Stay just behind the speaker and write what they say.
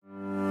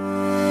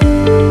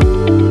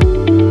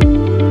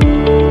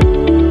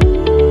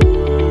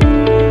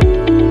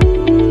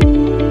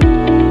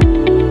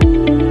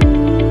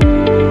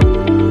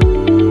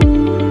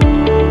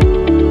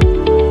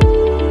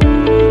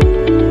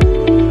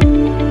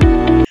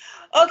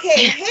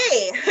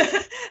Hey,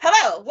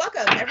 hello,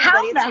 welcome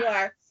everybody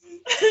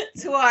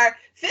to our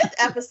fifth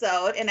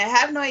episode, and I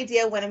have no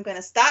idea when I'm going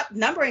to stop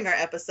numbering our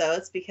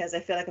episodes because I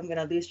feel like I'm going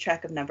to lose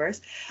track of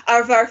numbers.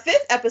 Of our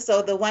fifth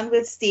episode, the one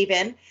with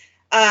Stephen.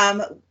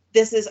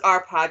 This is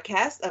our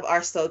podcast of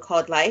our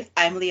so-called life.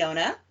 I'm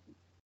Leona.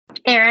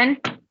 Aaron.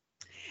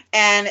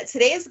 And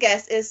today's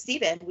guest is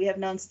Stephen. We have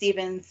known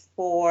Stephen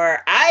for,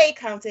 I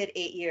counted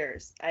 8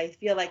 years. I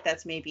feel like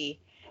that's maybe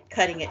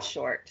cutting it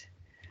short.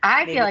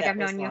 I feel like I've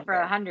known you for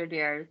 100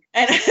 years.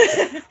 And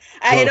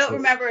I don't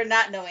remember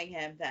not knowing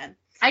him then.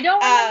 I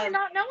don't remember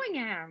not knowing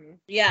him.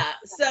 Yeah.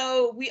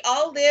 So we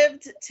all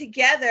lived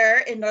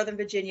together in Northern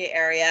Virginia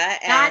area.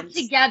 And not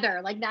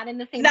together, like not in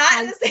the same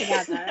house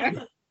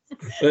together.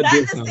 Not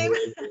in the same.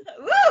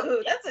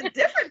 Woo, that's a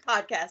different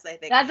podcast, I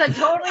think. That's a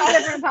totally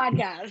different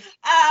podcast.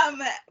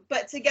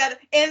 But together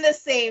in the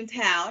same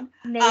town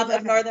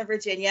of Northern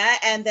Virginia,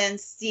 and then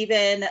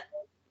Stephen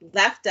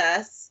left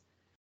us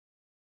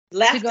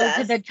to go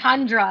to the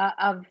tundra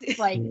of,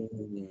 like,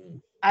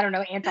 I don't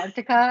know,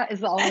 Antarctica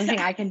is the only thing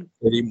I can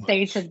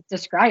say to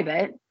describe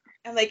it.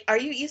 I'm like, are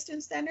you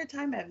Eastern Standard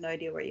Time? I have no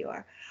idea where you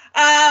are.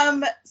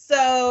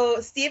 So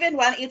Stephen,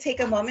 why don't you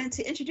take a moment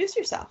to introduce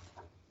yourself?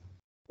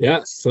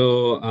 Yeah,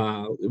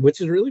 so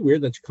which is really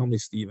weird that you call me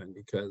Stephen,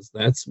 because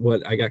that's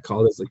what I got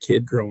called as a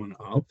kid growing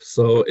up.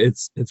 So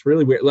it's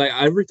really weird. Like,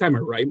 every time I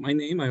write my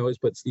name, I always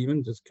put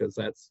Stephen just because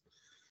that's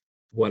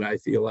what I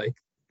feel like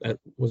that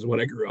was what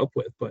I grew up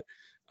with. But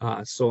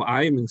so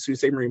I am in Sault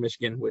Ste. Marie,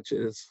 Michigan, which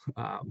is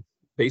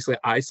basically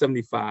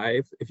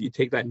I-75. If you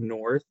take that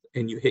north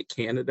and you hit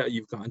Canada,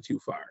 you've gone too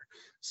far.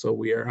 So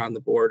we are on the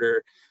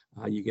border.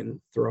 You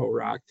can throw a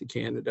rock to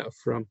Canada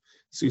from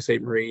Sault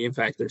Ste. Marie. In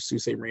fact, there's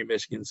Sault Ste. Marie,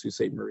 Michigan, Sault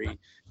Ste. Marie,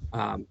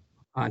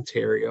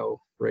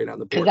 Ontario, right on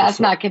the border. Because that's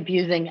not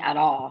confusing at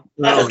all.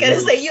 I was going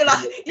to say, you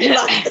lost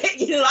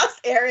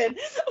Aaron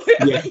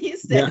when you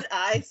said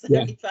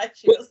I-75.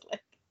 She was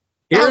like,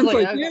 Aaron's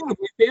like, yeah,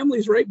 my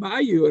family's right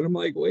by you. And I'm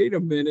like, wait a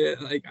minute.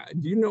 Like,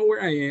 do you know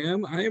where I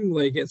am? I am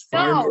like as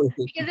far north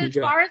as because as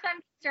far as I'm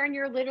concerned,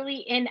 you're literally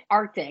in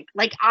Arctic.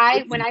 Like,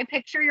 when I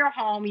picture your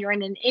home, you're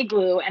in an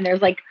igloo and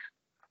there's like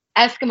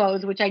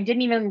Eskimos, which I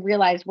didn't even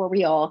realize were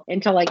real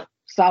until like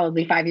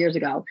solidly 5 years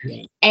ago.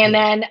 Yeah. And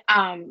then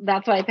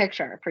that's what I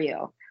picture for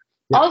you.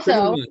 Yeah,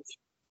 also,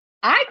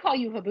 I call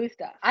you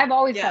Habusta. I've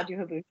always called you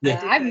Habusta.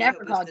 Yeah. I've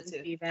never called you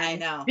Stephen. I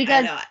know.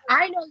 Because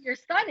I know your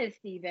son is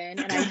Stephen,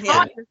 and I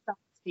taught your son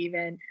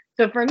Stephen.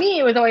 So for me,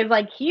 it was always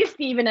like, he's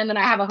Stephen, and then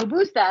I have a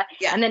Habusta.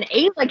 Yeah. And then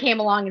Ayla came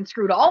along and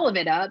screwed all of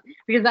it up,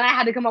 because then I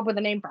had to come up with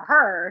a name for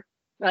her.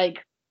 Like,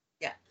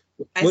 yeah.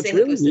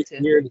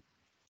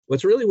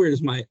 What's really weird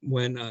is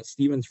when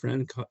Stephen's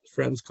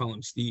friends call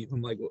him Steve.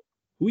 I'm like, well,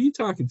 who are you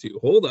talking to?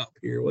 Hold up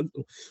here.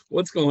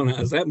 What's going on?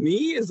 Is that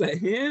me? Is that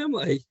him?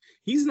 Like,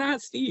 he's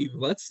not Steve.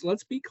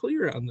 Let's be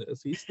clear on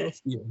this. He's still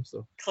Steven.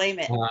 So claim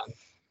it.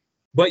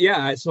 But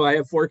yeah, so I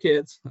have 4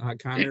 kids.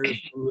 Connor,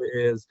 who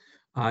is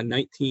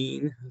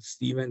 19,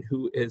 Stephen,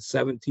 who is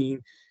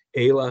 17,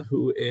 Ayla,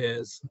 who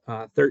is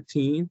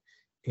 13,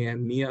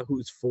 and Mia,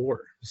 who's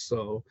 4.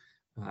 So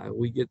I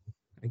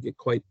get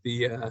quite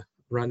the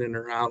running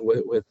around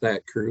with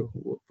that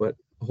crew, but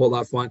a whole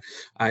lot of fun.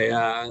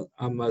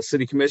 I'm a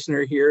city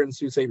commissioner here in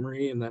Sault Ste.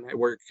 Marie, and then I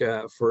work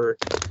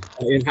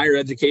in higher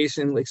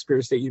education, Lake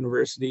Superior State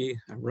University.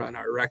 I run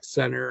our rec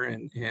center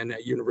and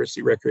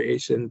university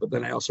recreation, but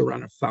then I also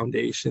run a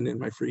foundation in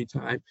my free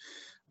time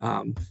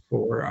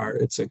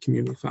it's a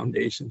community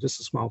foundation,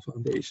 just a small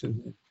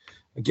foundation.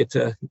 I get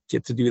to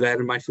do that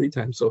in my free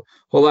time. So a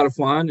whole lot of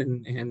fun,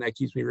 and that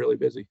keeps me really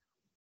busy.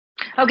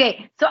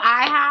 Okay, so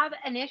I have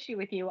an issue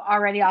with you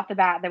already off the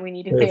bat that we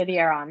need to clear the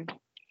air on.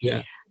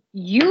 Yeah.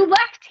 You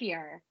left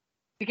here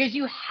because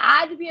you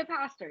had to be a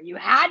pastor. You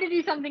had to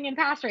do something in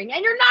pastoring,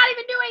 and you're not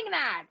even doing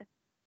that.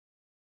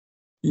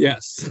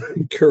 Yes,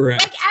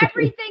 correct. Like,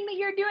 everything that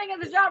you're doing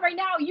as a job right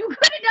now, you could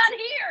have done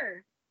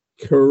here.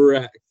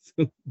 Correct.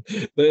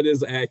 That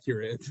is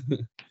accurate.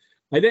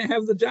 I didn't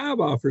have the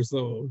job offers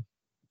though.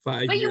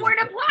 But you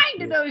weren't applying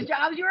to those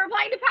jobs. You were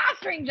applying to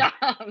pastoring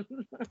jobs.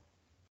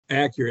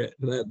 Accurate.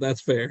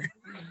 That's fair.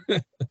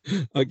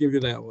 I'll give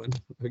you that one.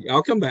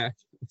 I'll come back.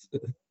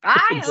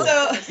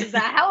 It's a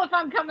hell if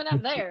I'm coming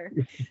up there.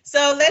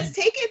 So let's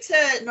take it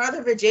to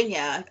Northern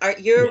Virginia.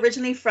 You're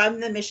originally from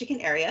the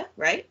Michigan area,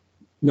 right?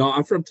 No,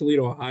 I'm from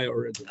Toledo, Ohio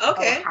originally.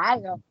 Okay.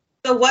 Ohio.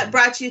 So what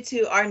brought you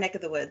to our neck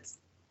of the woods?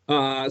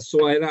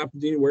 So I had an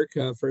opportunity to work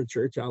for a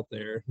church out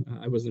there.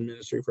 I was in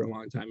ministry for a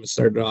long time. I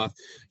started off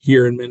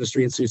here in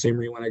ministry in Sault Ste.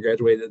 Marie when I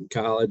graduated in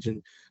college,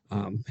 and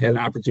had an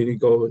opportunity to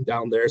go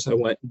down there. So I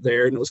went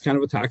there, and it was kind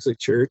of a toxic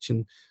church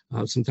and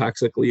some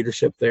toxic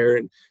leadership there.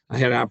 And I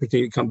had an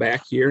opportunity to come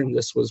back here, and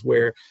this was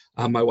where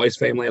my wife's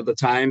family at the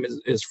time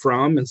is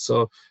from. And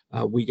so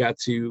we got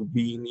to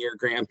be near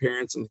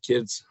grandparents, and the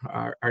kids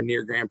are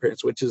near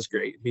grandparents, which is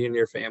great. Being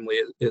near family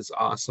is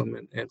awesome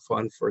and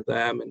fun for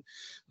them. And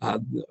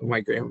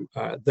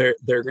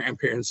their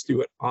grandparents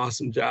do an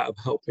awesome job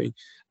helping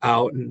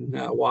out and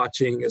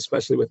watching,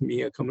 especially with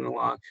Mia coming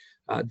along.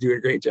 doing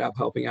a great job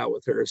helping out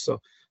with her.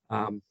 So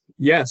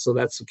yeah, so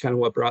that's kind of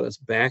what brought us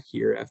back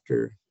here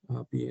after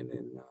being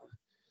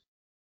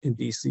in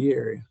DC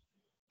area.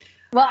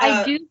 Well,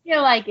 I do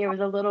feel like it was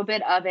a little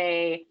bit of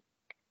a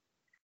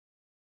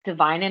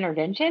divine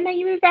intervention that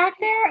you moved back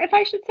there, if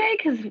I should say,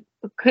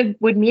 because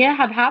would Mia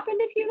have happened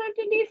if you lived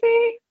in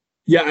DC?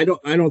 Yeah,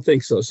 I don't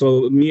think so.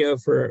 So Mia,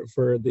 for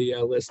the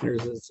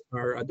listeners, is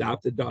our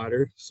adopted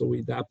daughter. So we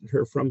adopted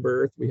her from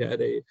birth. We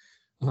had a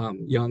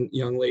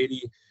young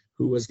lady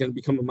who was going to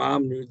become a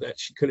mom, knew that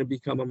she couldn't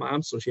become a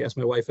mom, so she asked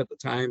my wife at the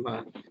time,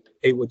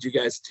 "Hey, would you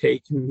guys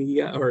take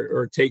Mia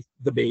or take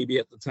the baby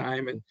at the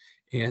time?" And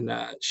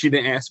she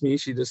didn't ask me;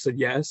 she just said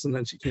yes. And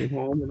then she came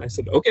home, and I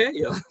said, "Okay,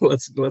 yeah,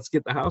 let's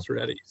get the house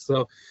ready."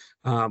 So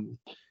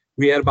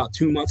we had about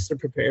 2 months to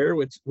prepare,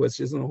 which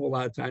isn't a whole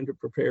lot of time to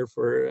prepare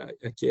for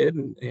a kid,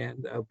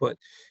 but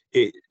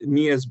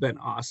Mia's been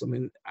awesome,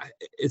 and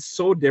it's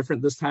so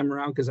different this time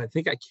around because I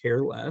think I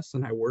care less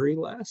and I worry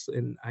less,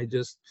 and I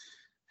just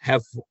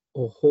have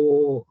a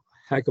whole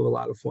heck of a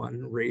lot of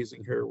fun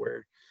raising her.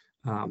 Where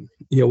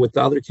with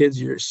the other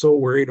kids, you're so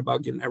worried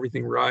about getting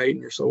everything right, and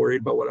you're so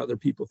worried about what other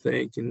people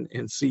think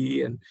and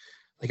see, and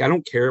like I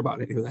don't care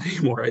about any of that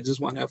anymore. I just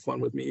want to have fun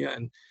with Mia,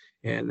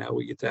 and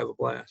we get to have a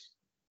blast.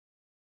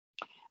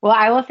 Well,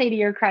 I will say to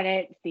your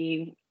credit,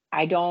 Steve,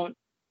 I don't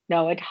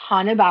know a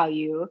ton about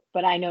you,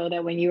 but I know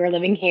that when you were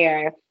living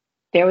here,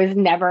 there was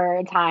never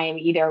a time,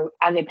 either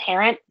as a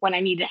parent when I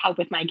needed help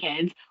with my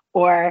kids,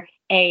 or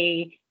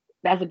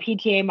as a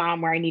PTA mom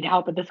where I need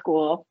help at the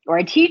school, or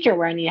a teacher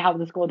where I need help at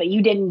the school, that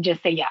you didn't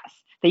just say yes,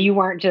 that you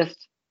weren't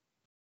just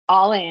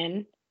all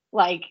in,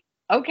 like,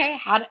 okay,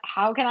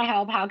 how can I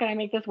help? How can I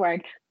make this work?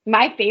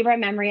 My favorite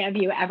memory of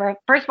you ever,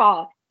 first of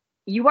all,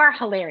 you are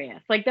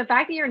hilarious. Like, the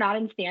fact that you're not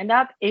in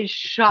stand-up is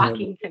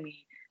shocking to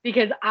me,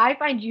 because I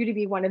find you to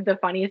be one of the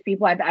funniest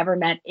people I've ever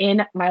met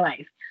in my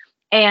life.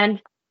 And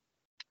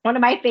one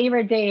of my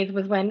favorite days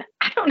was when,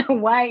 I don't know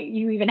why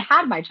you even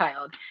had my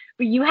child,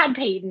 but you had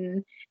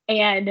Peyton,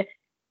 and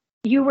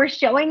you were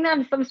showing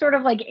them some sort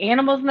of like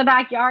animals in the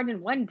backyard,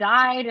 and one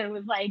died, and it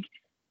was like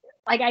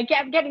I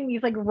kept getting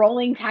these like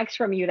rolling texts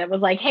from you that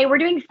was like, "Hey, we're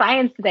doing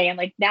science today," and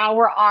like now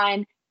we're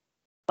on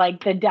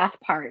like the death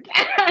part.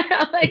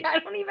 Like, I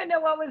don't even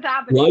know what was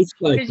happening. Life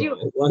cycle.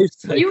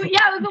 Yeah,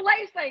 it was a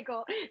life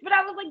cycle. But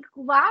I was like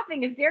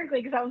laughing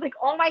hysterically because I was like,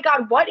 oh my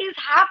God, what is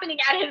happening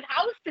at his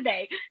house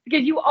today?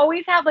 Because you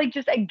always have like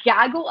just a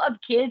gaggle of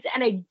kids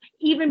and a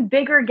even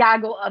bigger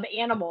gaggle of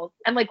animals,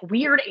 and like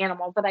weird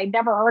animals that I'd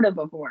never heard of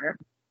before.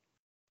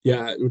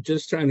 Yeah, we're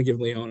just trying to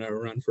give Leona a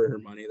run for her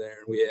money there.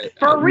 We had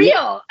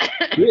real.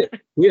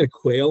 We had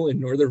quail in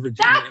Northern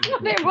Virginia. That's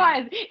what it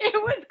was.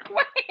 It was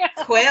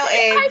quail. Quail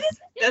eggs.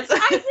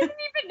 I didn't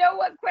even know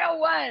what quail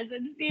was,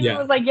 and Steven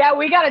was like, "Yeah,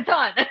 we got a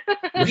ton."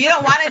 You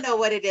don't want to know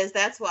what it is.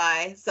 That's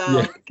why.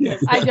 So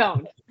I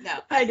don't. No,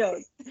 I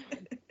don't.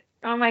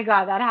 Oh my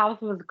God, that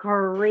house was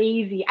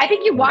crazy. I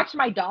think you watched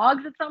my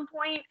dogs at some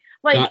point.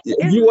 Like,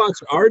 you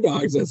watched our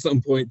dogs at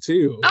some point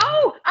too.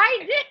 Oh, I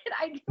did.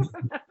 I do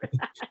remember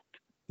that.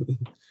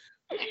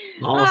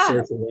 All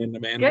sorts of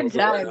random animals. Good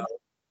times.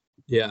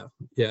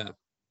 Yeah.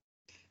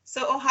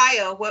 So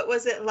Ohio, what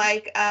was it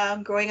like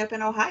growing up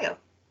in Ohio?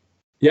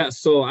 Yeah,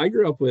 so I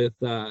grew up with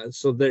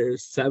so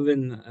there's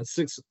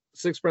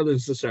six brothers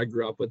and sisters I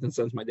grew up with, and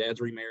since my dad's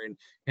remarried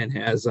and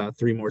has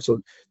 3 more, so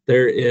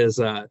there is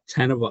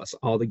 10 of us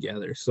all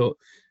together. So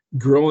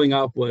growing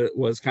up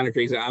was kind of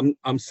crazy.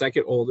 I'm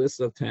second oldest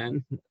of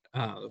 10.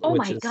 Oh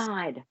my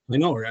God! I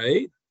know,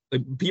 right?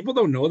 Like, people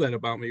don't know that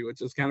about me,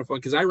 which is kind of fun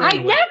because I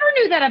never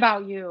knew that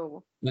about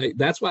you. Like,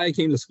 that's why I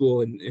came to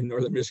school in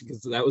Northern Michigan,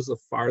 because that was the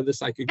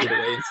farthest I could get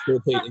away and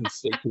still pay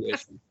in-state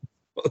tuition.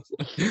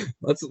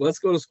 let's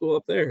go to school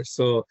up there.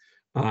 So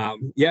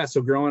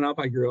so growing up,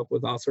 I grew up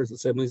with all sorts of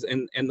siblings,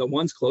 and the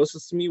ones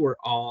closest to me were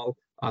all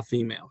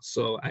female.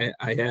 So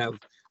I have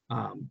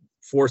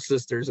 4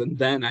 sisters, and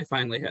then I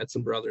finally had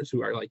some brothers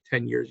who are like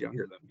 10 years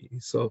younger than me.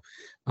 So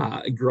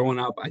growing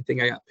up, I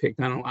think I got picked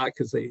on a lot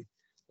because they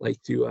like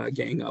to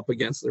gang up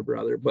against their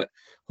brother, but a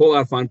whole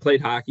lot of fun.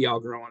 Played hockey all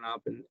growing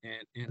up,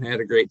 and had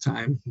a great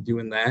time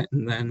doing that.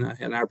 And then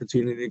had an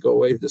opportunity to go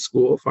away to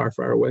school far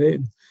away,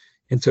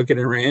 and took it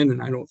and ran.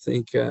 And I don't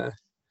think I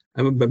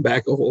haven't been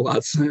back a whole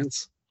lot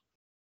since.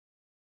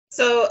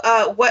 So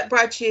what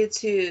brought you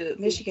to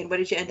Michigan? What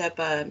did you end up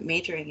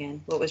majoring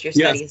in? What was your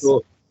studies?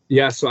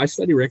 So I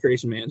studied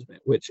recreation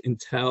management, which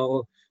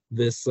until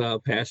this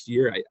past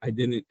year, I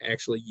didn't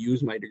actually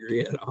use my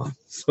degree at all.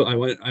 So I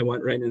went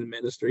right into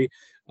ministry,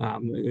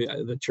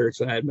 the church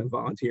that I had been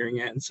volunteering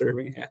at and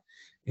serving at,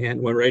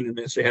 and went right into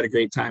ministry. Had a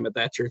great time at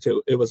that church.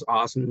 It was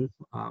awesome,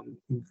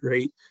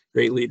 great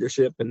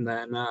leadership. And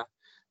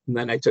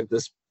then I took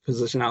this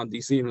position out in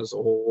DC, and it was a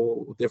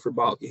whole different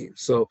ball game.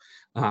 So,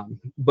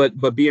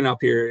 but being up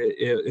here,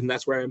 and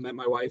that's where I met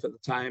my wife at the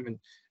time, and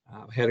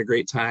had a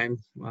great time,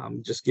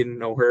 just getting to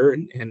know her,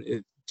 and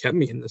it kept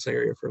me in this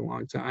area for a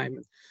long time.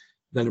 And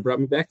then it brought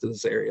me back to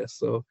this area.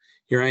 So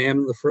here I am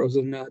in the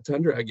frozen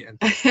tundra again.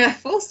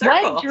 Full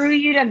circle. What drew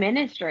you to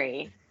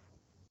ministry?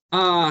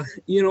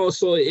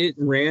 So it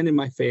ran in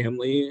my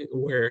family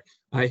where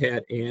I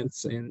had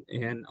aunts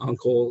and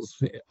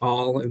uncles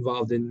all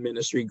involved in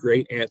ministry,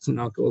 great aunts and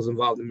uncles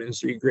involved in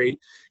ministry, great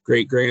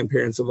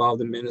grandparents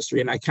involved in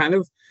ministry. And I kind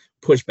of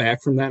pushed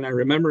back from that. And I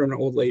remember an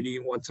old lady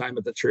one time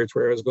at the church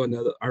where I was going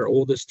to our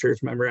oldest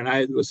church member, and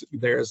I was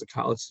there as a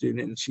college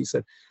student, and she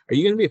said, "Are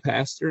you going to be a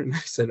pastor?" And I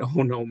said,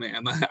 "Oh no,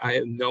 ma'am, I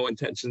have no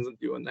intentions of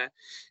doing that."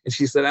 And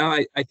she said, "Oh,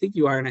 I think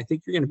you are, and I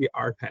think you're going to be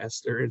our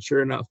pastor." And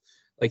sure enough,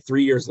 like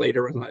 3 years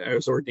later, when I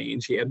was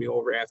ordained, she had me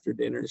over after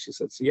dinner and she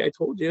said, "See, I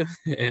told you."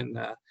 And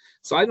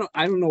so I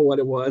don't know what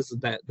it was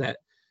that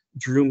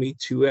drew me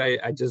to it.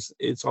 I just,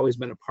 it's always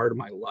been a part of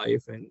my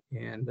life. And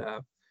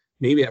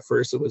maybe at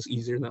first it was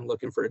easier than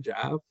looking for a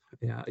job.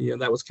 Yeah.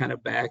 That was kind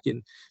of back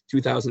in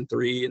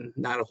 2003 and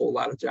not a whole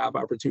lot of job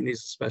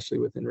opportunities, especially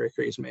within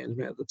recreation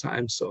management at the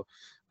time. So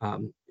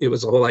it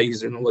was a whole lot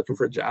easier than looking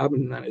for a job.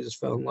 And then I just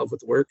fell in love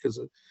with work because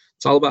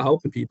it's all about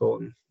helping people.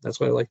 And that's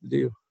what I like to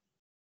do.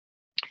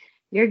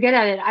 You're good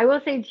at it. I will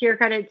say to your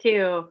credit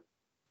too,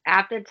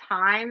 at the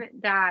time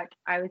that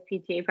I was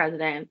PTA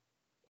president,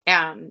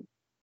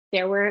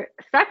 there were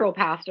several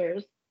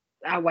pastors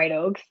at White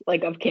Oaks,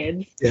 like of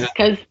kids,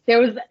 because there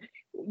was,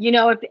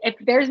 if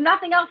there's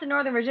nothing else in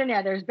Northern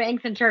Virginia, there's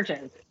banks and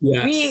churches.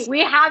 Yes. We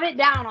have it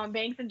down on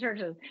banks and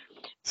churches.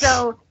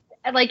 So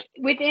like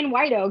within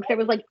White Oaks, there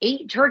was like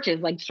 8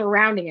 churches like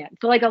surrounding it.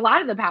 So like a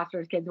lot of the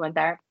pastors' kids went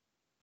there.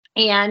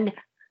 And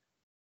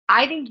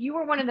I think you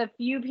were one of the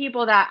few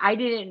people that I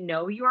didn't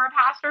know you were a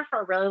pastor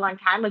for a really long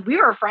time. Like we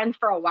were friends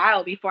for a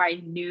while before I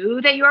knew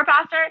that you were a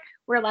pastor,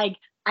 where like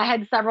I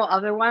had several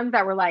other ones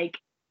that were like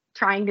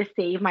trying to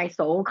save my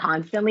soul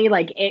constantly.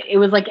 Like it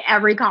was like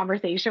every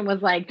conversation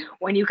was like,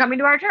 "When are you coming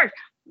to our church?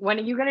 When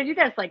are you going to do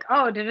this?" Like,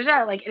 "Oh, da da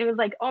da." Like it was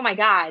like, "Oh my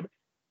God."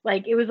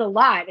 Like it was a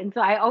lot. And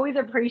so I always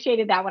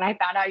appreciated that when I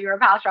found out you were a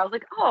pastor. I was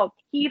like, "Oh,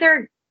 he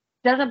either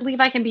doesn't believe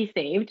I can be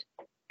saved,"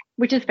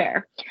 which is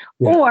fair,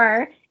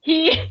 or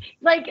he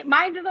like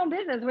minds his own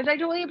business, which I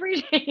totally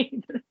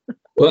appreciate.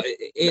 Well,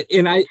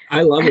 and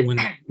I love it when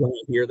I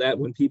hear that,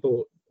 when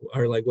people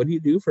are like, "What do you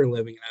do for a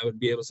living?" And I would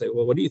be able to say,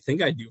 "Well, what do you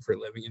think I do for a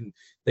living?" And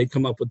they'd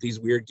come up with these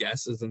weird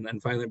guesses, and then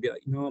finally be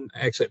like, "No, I'm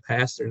actually a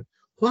pastor."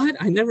 What?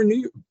 I never knew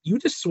you. You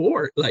just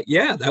swore. Like,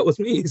 yeah, that was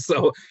me.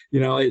 So,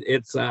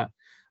 it's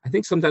I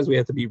think sometimes we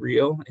have to be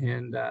real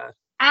and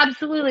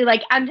absolutely.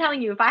 Like I'm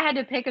telling you, if I had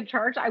to pick a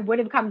church, I would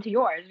have come to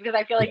yours because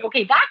I feel like,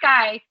 okay, that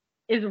guy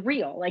is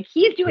real. Like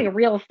he's doing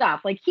real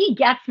stuff. Like he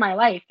gets my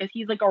life because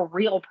he's like a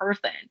real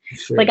person.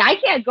 Sure. Like I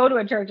can't go to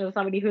a church with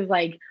somebody who's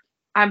like,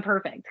 "I'm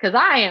perfect," because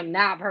I am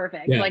not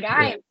perfect.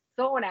 I am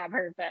so not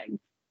perfect.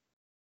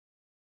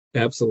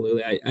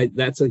 Absolutely. I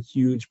that's a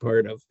huge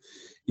part of,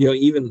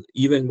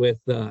 even with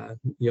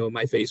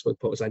my Facebook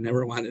posts, I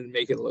never wanted to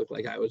make it look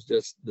like I was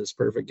just this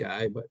perfect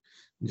guy, but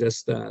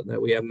just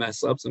that we have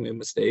mess ups and we have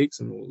mistakes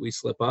and we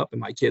slip up, and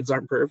my kids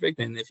aren't perfect.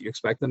 And if you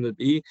expect them to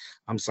be,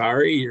 I'm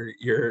sorry,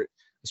 you're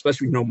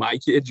especially my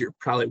kids, you're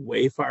probably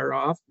way far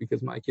off,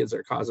 because my kids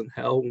are causing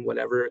hell in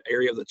whatever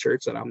area of the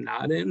church that I'm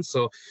not in.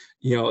 So,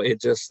 it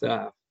just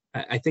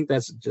I think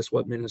that's just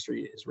what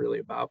ministry is really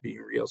about,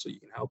 being real so you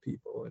can help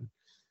people. And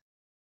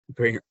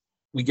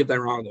we get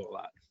that wrong though a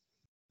lot.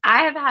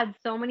 I have had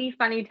so many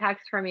funny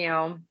texts from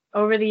you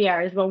over the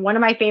years, but one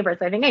of my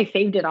favorites, I think I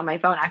saved it on my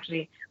phone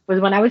actually, was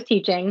when I was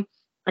teaching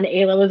and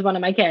Ayla was one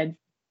of my kids.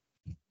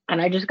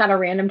 And I just got a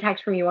random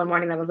text from you one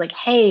morning that was like,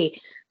 "Hey,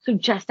 so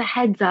just a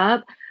heads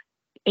up,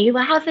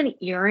 Ayla has an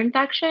ear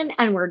infection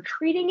and we're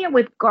treating it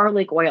with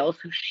garlic oil.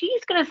 So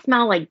she's going to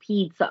smell like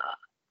pizza."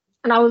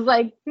 And I was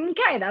like,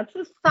 "Okay, that's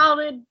a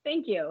solid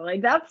thank you.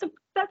 Like that's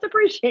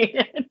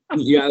appreciated."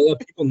 Yeah, I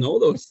let people know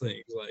those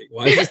things. Like,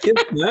 why is this kid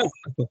smell?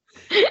 Oh,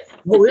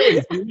 really?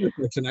 It's an ear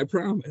infection, I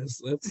promise.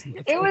 That's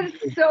it was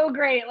so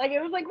great. Like it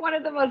was like one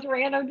of the most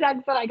random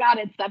texts that I got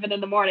at 7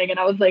 a.m. and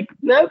I was like,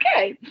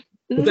 "Okay,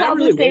 this is how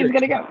this day's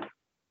gonna go."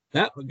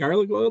 That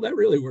garlic oil, that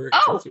really works.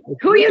 Oh,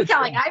 who are you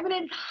telling? I have an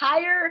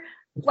entire,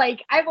 I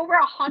have over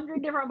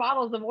 100 different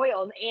bottles of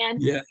oils,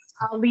 and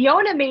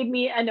Leona made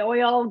me an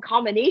oil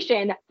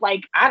combination,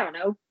 I don't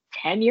know,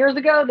 10 years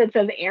ago that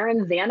says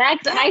Aaron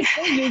Xanax, and I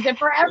still use it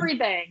for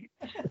everything.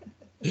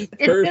 It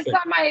sits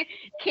on my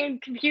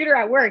computer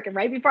at work, and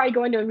right before I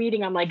go into a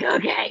meeting, I'm like,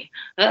 okay.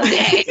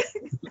 That's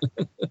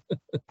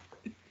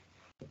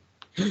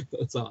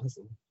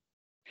awesome.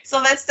 So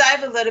let's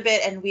dive a little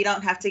bit, and we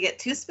don't have to get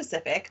too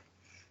specific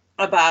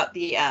about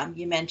the,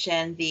 you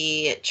mentioned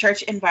the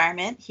church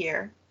environment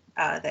here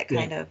that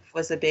kind of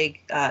was a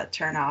big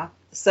turnoff.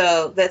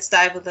 So let's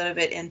dive a little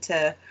bit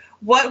into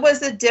what was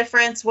the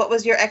difference? What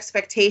was your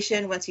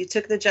expectation once you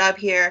took the job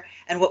here,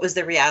 and what was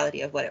the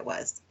reality of what it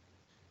was?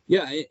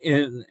 Yeah,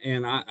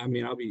 and I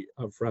mean, I'll be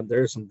upfront.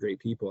 There are some great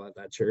people at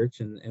that church,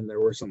 and there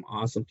were some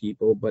awesome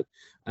people, but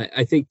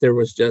I think there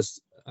was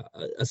just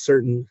a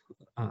certain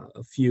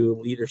a few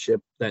leadership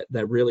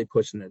that really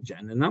pushed an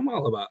agenda. And I'm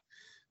all about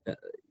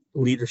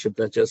leadership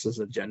that just is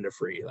agenda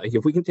free. Like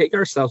if we can take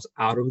ourselves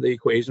out of the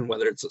equation,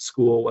 whether it's a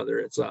school, whether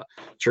it's a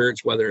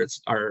church, whether it's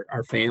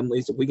our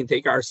families, if we can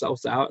take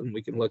ourselves out and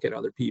we can look at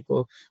other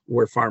people,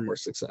 we're far more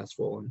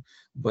successful.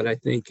 But I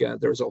think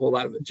there's a whole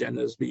lot of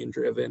agendas being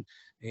driven,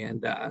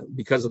 and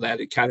because of that,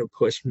 it kind of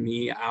pushed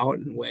me out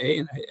in a way.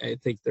 And I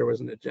think there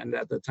was an agenda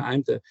at the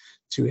time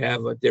to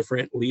have a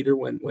different leader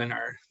when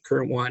our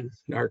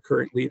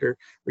current leader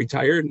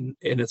retired. And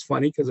it's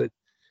funny because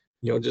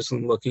just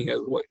in looking at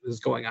what is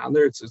going on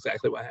there, it's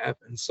exactly what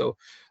happened. So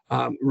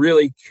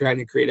really trying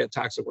to create a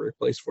toxic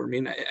workplace for me.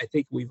 And I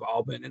think we've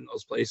all been in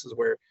those places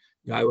where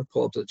I would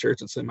pull up to the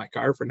church and sit in my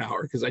car for an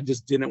hour because I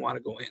just didn't want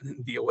to go in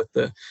and deal with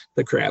the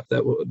crap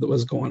that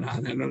was going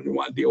on. I didn't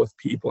want to deal with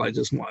people. It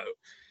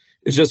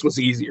just was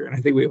easier. And I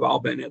think we've all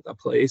been at the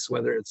place,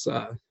 whether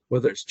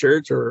it's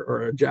church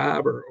or a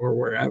job or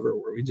wherever,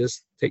 where we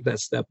just take that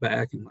step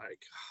back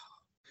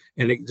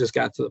and it just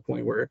got to the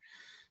point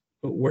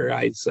where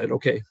I said,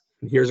 okay,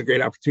 here's a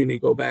great opportunity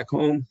to go back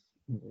home.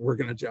 We're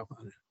going to jump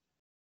on it.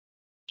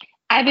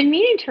 I've been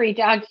meaning to reach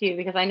out to you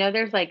because I know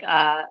there's like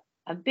a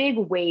big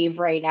wave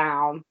right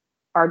now,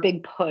 or a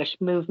big push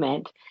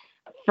movement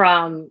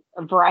from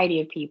a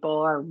variety of people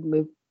or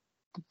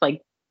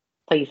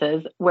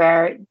places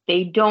where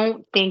they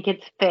don't think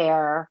it's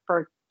fair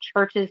for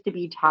churches to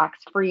be tax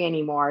free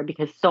anymore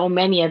because so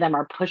many of them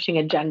are pushing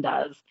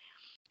agendas.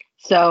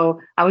 So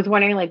I was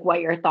wondering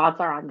what your thoughts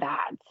are on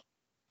that.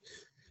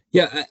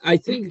 Yeah, I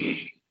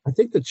think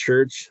the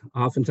church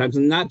oftentimes,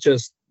 and not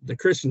just the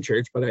Christian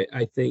church, but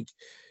I think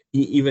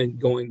even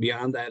going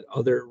beyond that,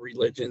 other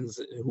religions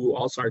who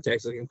also are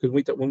tax exempt,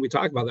 because when we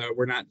talk about that,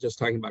 we're not just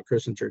talking about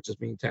Christian churches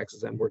being tax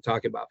exempt. We're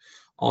talking about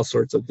all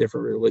sorts of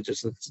different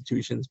religious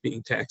institutions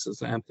being tax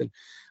exempt. And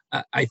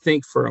I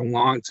think for a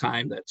long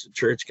time that the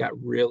church got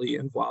really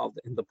involved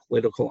in the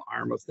political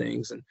arm of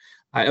things. And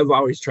I have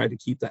always tried to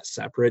keep that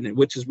separate, and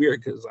which is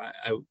weird because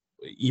I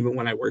even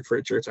when I worked for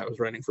a church, I was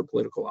running for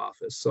political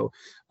office. So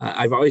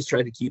I've always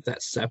tried to keep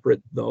that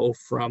separate, though,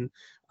 from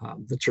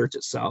the church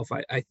itself.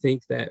 I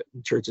think that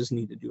churches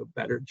need to do a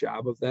better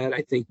job of that.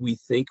 I think we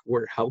think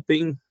we're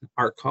helping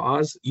our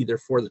cause either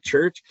for the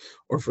church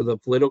or for the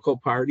political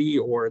party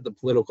or the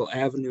political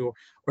avenue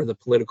or the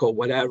political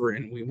whatever,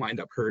 and we wind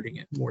up hurting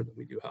it more than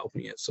we do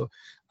helping it. So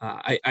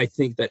I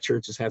think that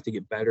churches have to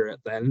get better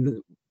at that.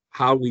 And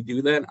how we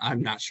do that,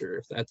 I'm not sure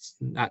if that's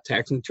not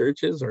taxing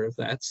churches or if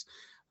that's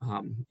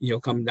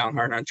coming down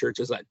hard on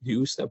churches that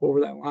do step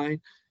over that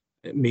line.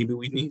 Maybe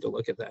we need to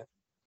look at that.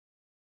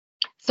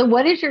 So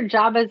what is your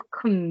job as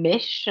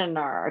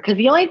commissioner? Because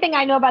the only thing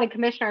I know about a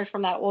commissioner is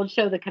from that old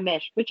show, The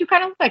Commish, which you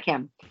kind of look like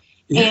him.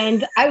 Yeah.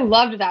 And I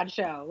loved that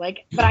show.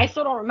 But I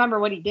still don't remember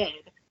what he did.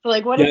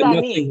 So what does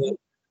that mean?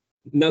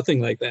 Nothing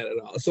like that at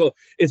all. So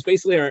it's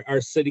basically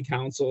our city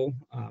council.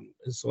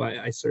 So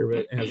I serve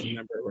it as a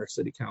member of our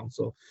city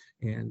council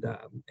and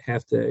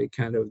have to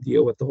kind of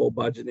deal with the whole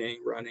budgeting,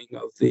 running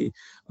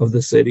of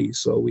the city.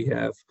 So we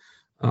have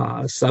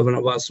 7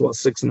 of us,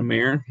 6 in the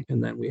mayor,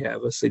 and then we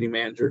have a city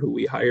manager who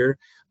we hire.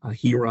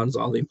 He runs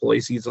all the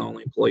employees. He's the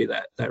only employee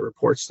that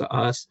reports to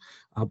us.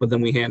 But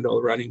then we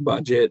handle running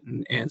budget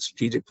and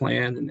strategic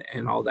plan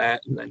and all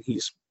that. And then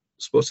he's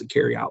supposed to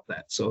carry out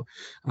that. So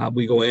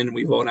we go in and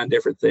we vote on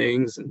different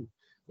things. And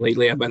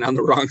lately I've been on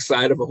the wrong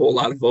side of a whole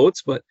lot of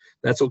votes, but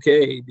that's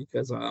okay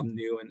because I'm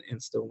new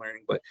and still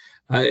learning. But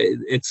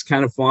it's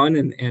kind of fun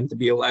and to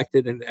be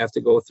elected and have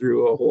to go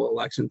through a whole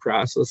election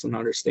process and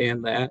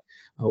understand that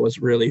was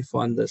really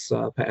fun this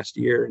past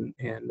year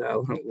and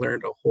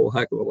learned a whole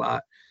heck of a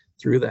lot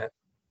through that.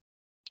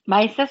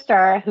 My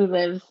sister, who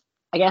lives,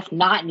 I guess,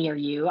 not near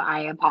you,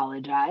 I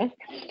apologize.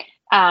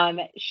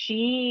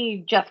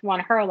 She just won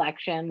her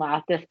election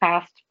this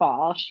past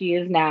fall. She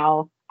is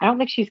now, I don't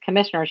think she's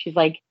commissioner. She's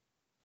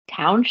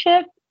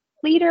township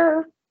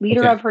leader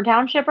okay. Of her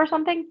township or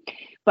something.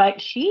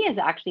 But she is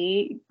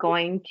actually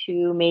going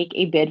to make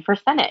a bid for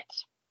Senate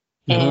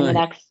in the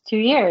next 2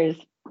 years.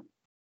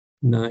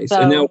 Nice.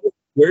 So, and now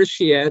where's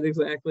she at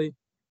exactly?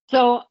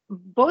 So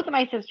both of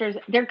my sisters,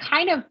 they're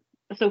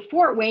so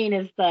Fort Wayne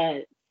is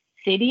the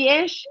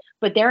city-ish,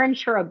 but they're in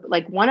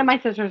one of my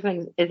sisters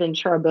is in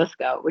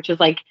Churubusco, which is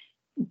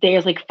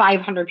there's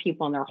 500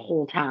 people in their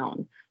whole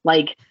town.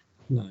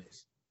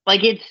 Nice.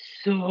 It's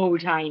so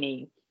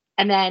tiny.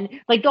 And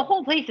then the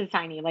whole place is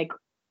tiny,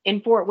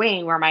 in Fort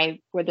Wayne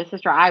where the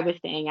sister I was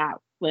staying at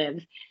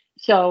lives.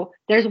 So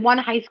there's one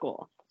high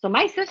school. So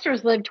my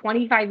sisters live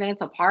 25 minutes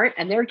apart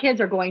and their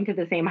kids are going to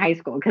the same high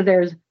school because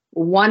there's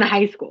one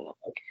high school,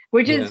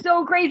 which is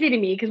so crazy to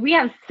me because we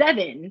have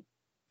 7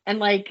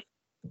 and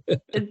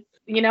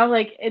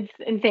it's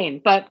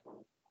insane. But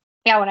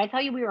yeah, when I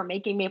tell you we were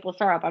making maple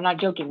syrup, I'm not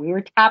joking. We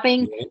were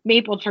tapping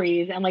maple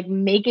trees and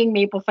making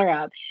maple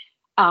syrup.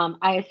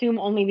 I assume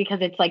only because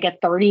it's a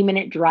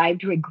 30-minute drive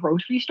to a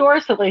grocery store.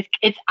 So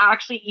it's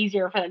actually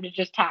easier for them to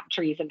just tap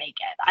trees and make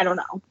it. I don't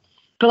know.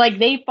 But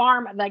they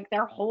farm,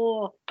 their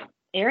whole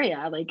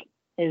area,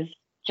 is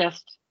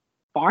just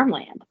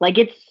farmland.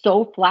 It's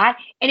so flat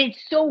and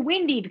it's so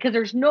windy because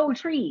there's no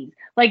trees.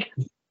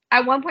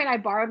 at one point I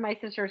borrowed my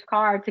sister's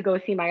car to go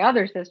see my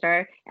other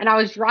sister, and I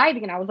was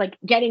driving and I was like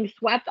getting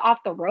swept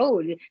off the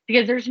road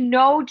because there's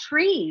no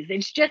trees.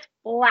 It's just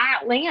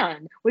flat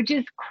land, which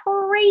is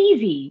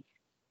crazy.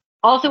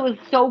 Also, it was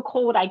so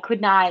cold I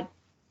could not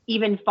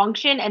even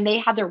function, and they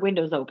had their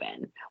windows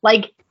open.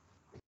 Like,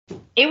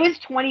 it was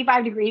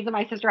 25 degrees and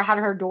my sister had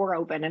her door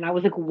open, and I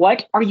was like,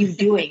 what are you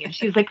doing? And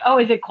she was like, oh,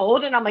 is it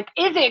cold? And I'm like,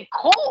 is it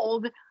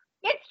cold?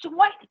 It's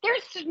what?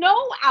 There's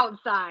snow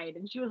outside.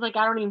 And she was like,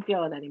 I don't even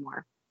feel it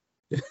anymore.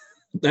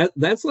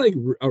 That's like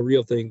a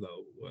real thing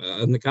though.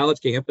 On the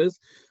college campus,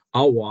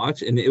 I'll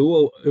watch and it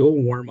will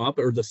warm up,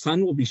 or the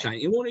sun will be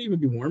shining. It won't even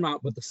be warm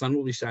out, but the sun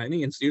will be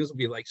shining and students will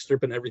be like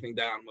stripping everything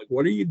down. I'm like,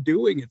 what are you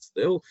doing? It's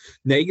still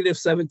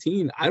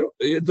 -17.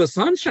 The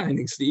sun's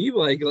shining, Steve.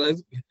 Like,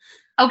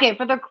 okay,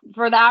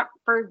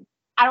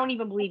 I don't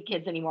even believe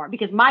kids anymore,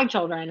 because my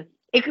children,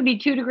 it could be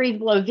 2 degrees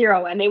below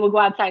zero and they will go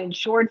outside in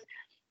shorts,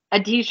 a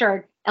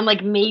t-shirt, and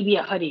like maybe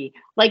a hoodie.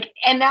 Like,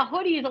 and that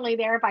hoodie is only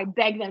there if I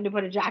beg them to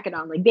put a jacket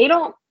on. Like,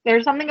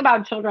 there's something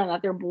about children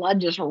that their blood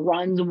just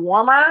runs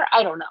warmer.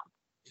 I don't know.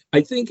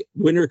 I think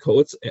winter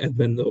coats have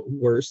been the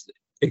worst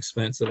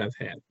expense that I've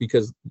had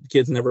because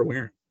kids never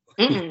wear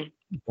them.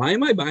 Why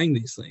am I buying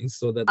these things?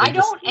 So that I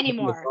don't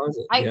anymore.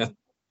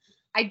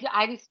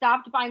 I just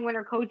stopped buying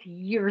winter coats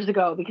years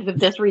ago because of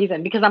this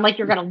reason. Because I'm like,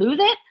 you're going to lose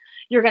it,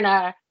 you're going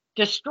to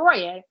destroy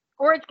it,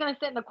 or it's going to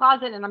sit in the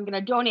closet and I'm going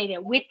to donate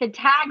it with the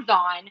tags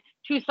on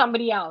to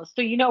somebody else.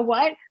 So you know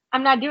what?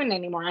 I'm not doing it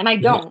anymore. And I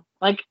don't. Yeah.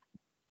 Like,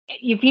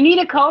 if you need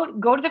a coat,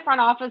 go to the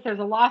front office. There's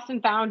a lost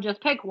and found.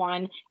 Just pick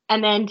one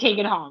and then take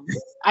it home.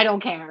 I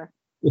don't care.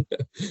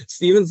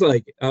 Steven's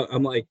like,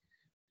 I'm like,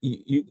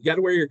 you got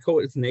to wear your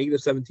coat. It's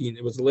 -17.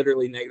 It was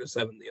literally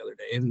 -7 the other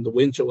day, and the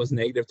wind chill was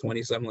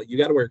 -27. Like, you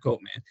got to wear a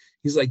coat, man.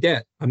 He's like,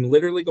 Dad, I'm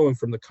literally going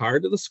from the car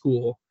to the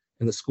school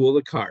and the school to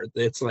the car.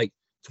 It's like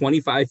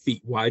 25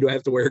 feet. Why do I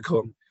have to wear a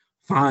coat?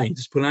 Fine,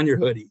 just put on your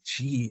hoodie.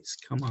 Jeez,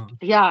 come on.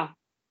 Yeah.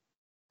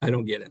 I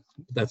don't get it.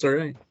 But that's all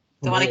right.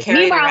 Don't want to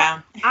carry it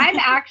around. I'm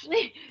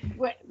actually,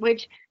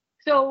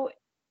 so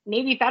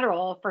Navy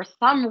Federal, for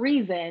some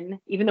reason,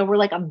 even though we're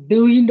like $1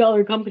 billion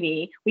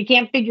company, we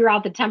can't figure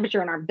out the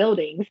temperature in our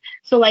buildings.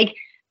 So like,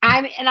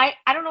 I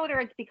don't know whether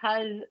it's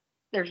because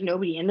there's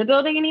nobody in the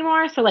building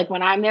anymore. So like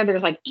when I'm there,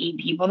 there's like 8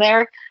 people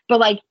there, but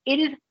like it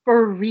is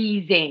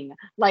freezing.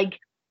 Like,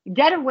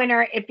 dead of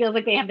winter, it feels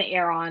like they have the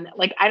air on.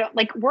 Like,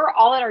 we're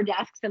all at our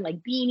desks in like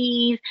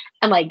beanies,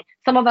 and like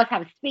some of us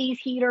have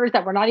space heaters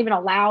that we're not even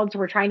allowed. So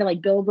we're trying to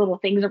like build little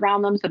things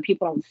around them so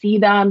people don't see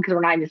them, because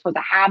we're not even supposed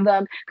to have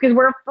them, because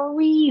we're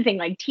freezing,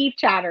 like teeth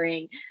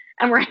chattering.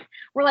 And we're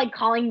like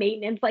calling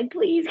maintenance, like,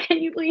 please, can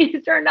you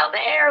please turn down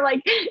the air?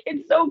 Like,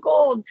 it's so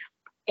cold.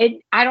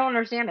 I don't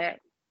understand it.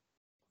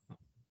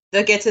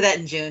 They'll get to that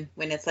in June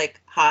when it's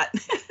like hot.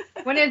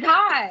 When it's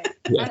hot.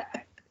 Yeah.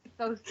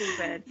 So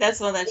stupid. That's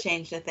when that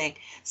changed the thing.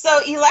 So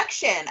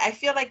election, I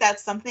feel like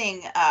that's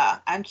something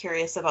I'm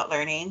curious about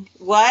learning.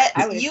 What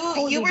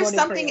you were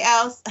something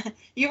else.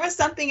 You were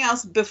something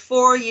else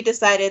before you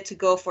decided to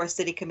go for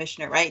city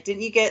commissioner, right?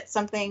 Didn't you get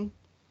something?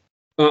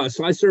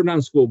 So I served on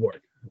the school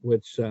board,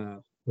 which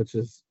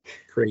is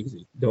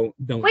crazy. Don't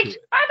Which, do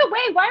it. By the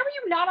way, why were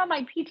you not on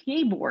my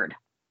PTA board?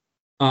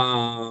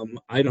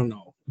 I don't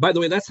know. By the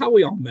way, that's how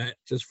we all met,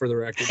 just for the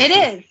record. It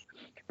is.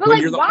 But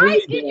like, why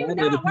were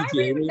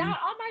you not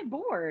on my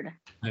board?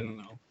 I don't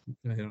know.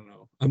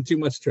 I'm too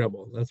much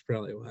trouble. That's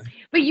probably why.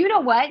 But you know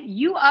what?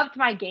 You upped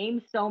my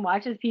game so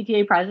much as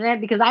PTA president,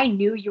 because I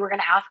knew you were going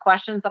to ask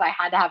questions that I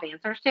had to have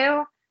answers to.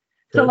 Sure.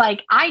 So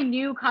like, I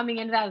knew coming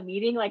into that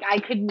meeting, like I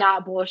could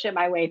not bullshit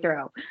my way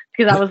through,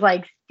 because I was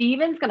like,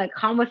 Steven's going to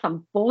come with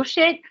some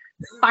bullshit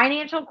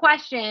financial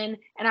question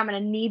and I'm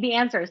going to need the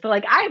answer. So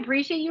like, I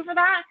appreciate you for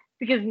that.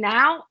 Because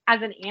now,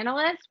 as an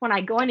analyst, when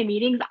I go into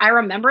meetings, I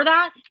remember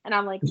that. And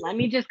I'm like, let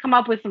me just come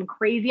up with some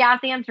crazy-ass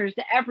answers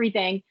to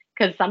everything,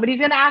 because somebody's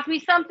going to ask me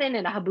something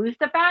in a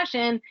Habusta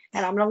fashion,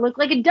 and I'm going to look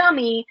like a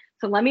dummy.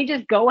 So let me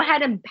just go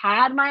ahead and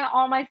pad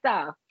all my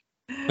stuff.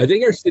 I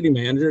think our city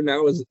manager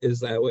now is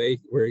that way,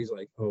 where he's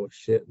like, oh,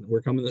 shit,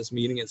 we're coming to this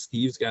meeting, and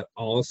Steve's got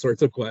all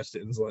sorts of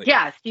questions. Like,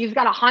 yeah, Steve's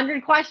got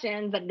 100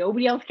 questions that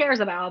nobody else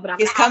cares about, but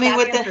he's coming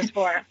with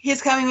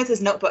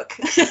his notebook.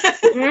 That's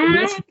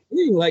the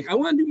thing. Like, I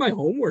want to do my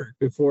homework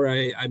before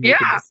I make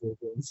a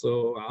decision.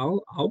 So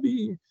I'll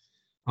be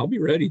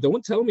ready.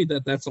 Don't tell me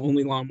that that's the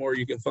only lawnmower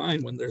you can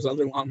find when there's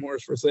other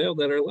lawnmowers for sale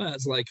that are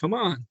less. Like, come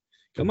on,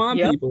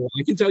 people.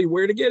 I can tell you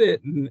where to get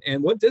it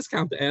and what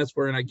discount to ask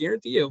for, and I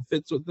guarantee you it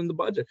fits within the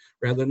budget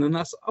rather than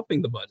us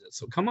upping the budget.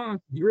 So come on,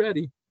 you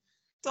ready?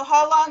 So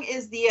how long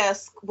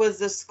was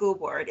the school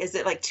board? Is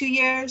it like 2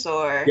 years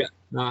or?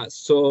 Yeah,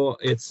 so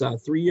it's a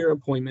 3-year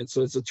appointment.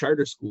 So it's a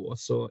charter school.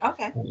 So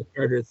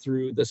chartered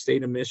through the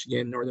state of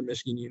Michigan, Northern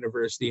Michigan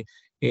University,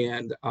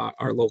 and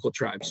our local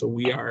tribe. So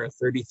we are a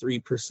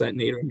 33%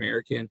 Native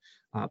American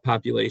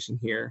population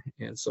here,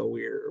 and so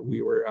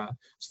we were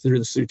through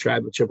the Sioux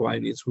tribe of Chippewa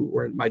Indians,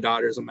 my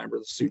daughter is a member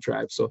of the Sioux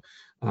tribe. So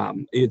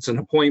it's an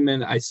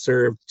appointment. I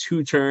served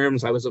 2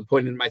 terms. I was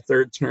appointed in my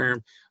 3rd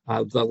term.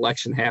 The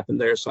election happened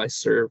there, so I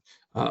served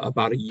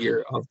about a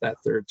year of that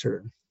third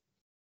term.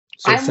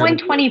 So I'm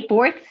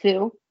 124th,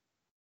 Sue.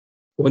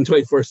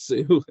 124th,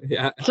 Sue.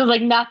 Yeah. So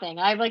like nothing.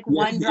 I have like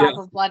one drop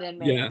of blood in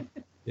me.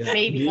 Yeah.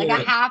 Maybe like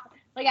a half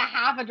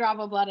a drop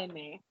of blood in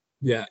me.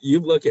 Yeah. You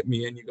look at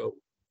me and you go,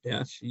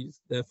 yeah,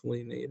 she's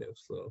definitely Native.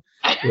 So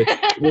which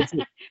people is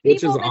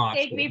mistake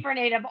awesome. me for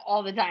Native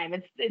all the time.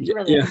 It's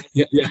really I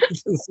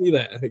can see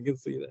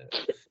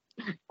that.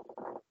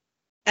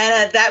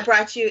 And that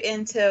brought you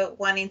into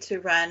wanting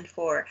to run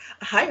for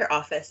a higher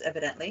office,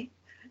 evidently.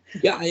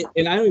 Yeah,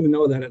 and I don't even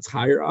know that it's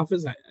higher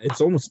office. It's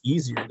almost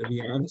easier, to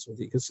be honest with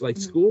you, because like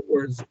school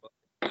boards,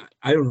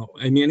 I don't know.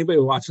 I mean, anybody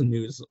watching the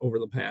news over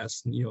the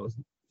past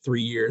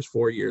 3 years,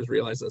 4 years,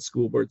 realize that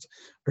school boards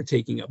are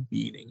taking a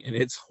beating, and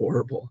it's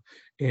horrible,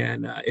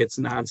 and it's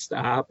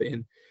nonstop,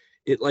 and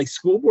it like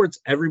school boards,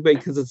 everybody,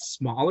 because it's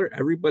smaller,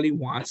 everybody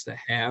wants to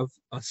have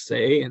a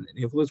say and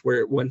influence.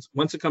 Where once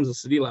it comes to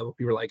city level,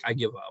 people are like, I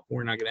give up.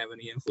 We're not going to have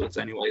any influence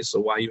anyway,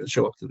 so why even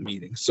show up to the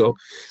meeting? So,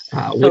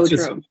 which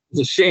is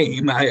a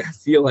shame. I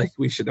feel like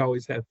we should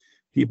always have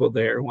people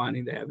there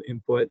wanting to have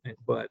input,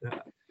 but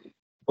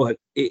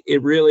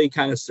it really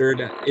kind of stirred.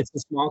 It's a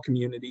small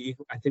community.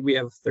 I think we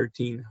have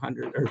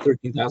 1,300 or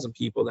 13,000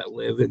 people that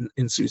live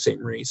in Sault Ste.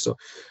 Marie. So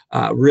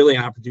really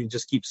an opportunity to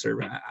just keep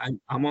serving.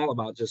 I'm all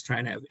about just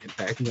trying to have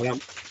impact. When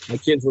my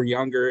kids were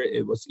younger,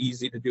 it was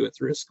easy to do it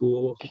through a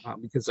school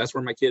because that's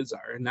where my kids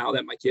are. And now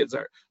that my kids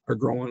are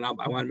growing up,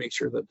 I want to make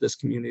sure that this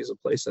community is a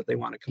place that they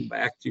want to come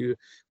back to,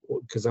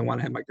 because I want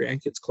to have my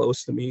grandkids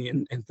close to me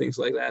and things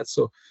like that.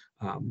 So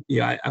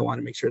I want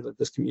to make sure that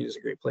this community is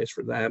a great place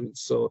for them. And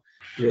so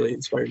really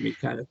inspired me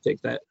to kind of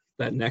take that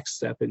next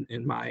step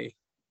in my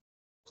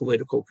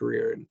political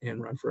career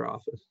and run for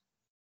office.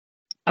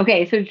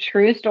 Okay, so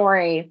true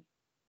story.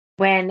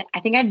 When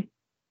I think I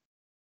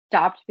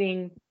stopped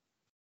being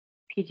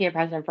PTA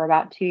president for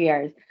about 2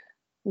 years,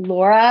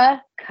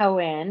 Laura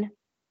Cohen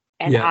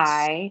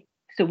and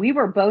so we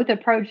were both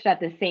approached at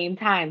the same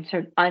time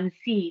to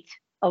unseat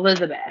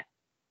Elizabeth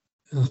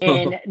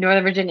in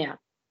Northern Virginia,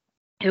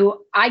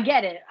 who, I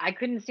get it, I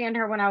couldn't stand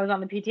her when I was on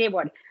the PTA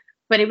board,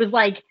 but it was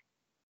like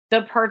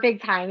the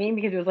perfect timing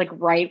because it was like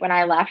right when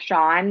I left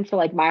Sean. So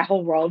like my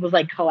whole world was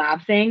like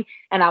collapsing,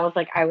 and I was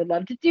like, I would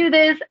love to do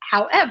this.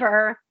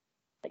 However,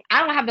 like I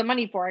don't have the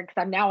money for it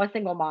because I'm now a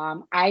single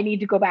mom. I need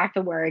to go back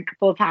to work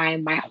full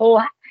time. My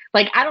whole,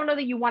 like, I don't know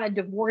that you want a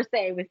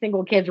divorcee with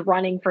single kids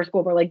running for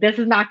school board. Like, this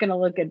is not going to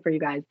look good for you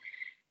guys.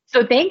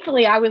 So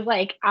thankfully I was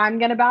like, I'm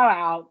going to bow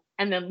out.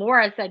 And then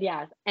Laura said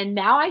yes. And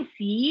now I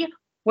see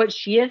what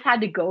she has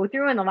had to go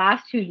through in the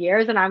last 2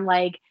 years. And I'm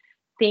like,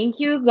 thank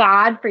you,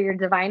 God, for your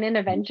divine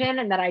intervention,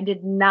 and that I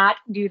did not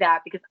do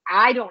that because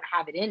I don't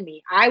have it in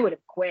me. I would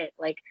have quit.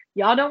 Like,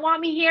 y'all don't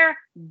want me here?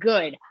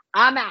 Good.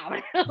 I'm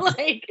out.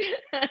 like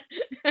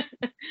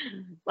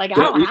I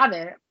don't have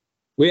it.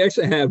 We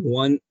actually had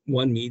one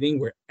meeting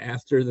where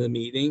after the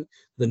meeting,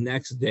 the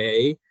next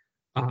day,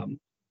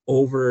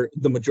 over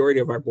the majority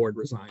of our board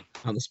resigned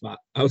on the spot.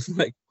 I was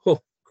like, oh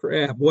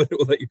crap,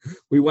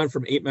 we went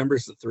from 8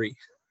 members to 3.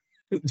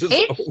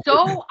 It's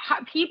so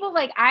people,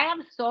 like, I have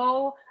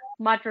so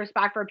much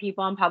respect for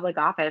people in public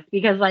office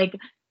because, like,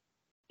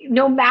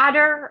 no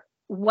matter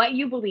what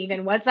you believe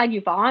in, what side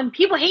you fall on,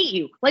 people hate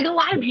you. Like, a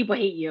lot of people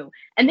hate you,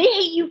 and they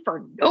hate you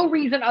for no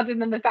reason other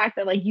than the fact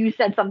that, like, you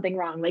said something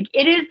wrong. Like,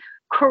 it is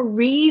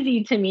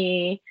crazy to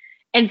me,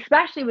 and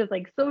especially with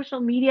like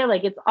social media,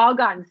 like, it's all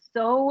gotten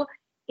so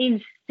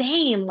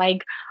insane.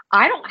 Like,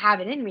 I don't have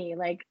it in me.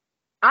 Like,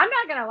 I'm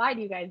not gonna lie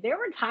to you guys, there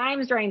were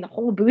times during the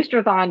whole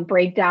Boosterthon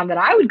breakdown that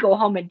I would go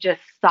home and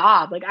just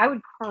sob. Like, I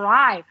would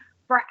cry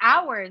for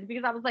hours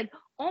because I was like,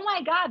 oh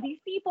my God, these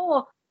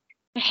people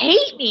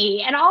hate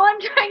me, and all I'm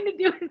trying to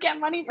do is get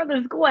money for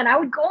the school. And I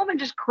would go home and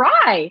just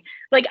cry.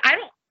 Like, I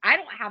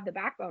don't have the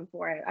backbone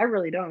for it. I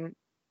really don't.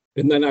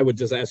 And then I would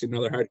just ask you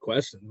another hard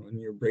question when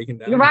you're breaking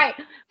down. You're right.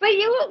 But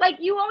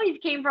you always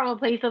came from a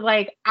place of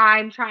like,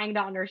 I'm trying to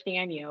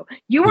understand you.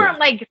 You weren't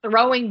like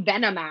throwing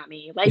venom at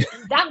me. Like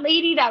that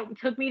lady that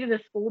took me to the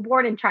school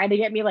board and tried to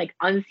get me like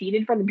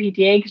unseated from the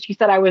PTA because she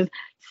said I was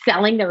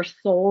selling their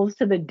souls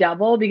to the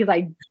devil because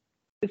I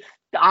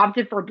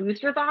opted for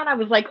Boosterthon. I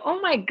was like, oh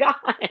my God.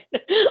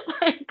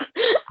 like,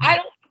 I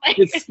don't like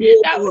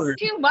that was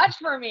too much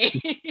for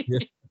me.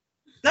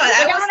 No,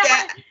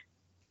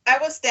 I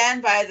will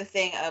stand by the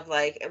thing of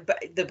like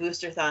the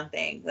Boosterthon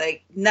thing.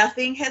 Like,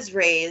 nothing has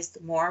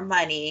raised more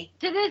money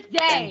to this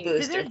day. To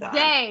this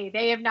day,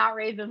 they have not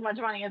raised as much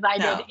money as I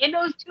did in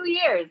those 2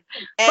 years.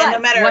 And but no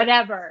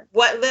matter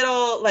what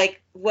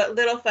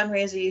little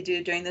fundraiser you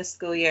do during the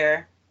school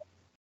year,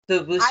 the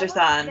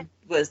Boosterthon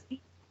was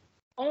the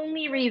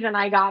only reason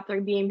I got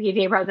through being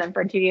PTA president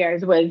for 2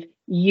 years was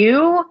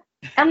you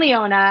and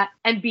Leona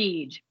and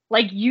Beej.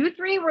 Like, you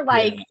three were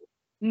like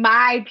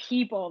my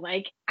people.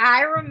 Like,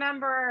 I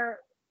remember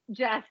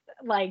just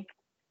like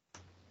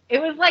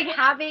it was like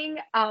having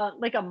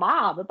like a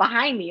mob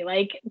behind me.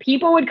 Like,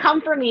 people would come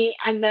for me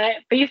on the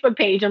Facebook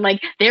page and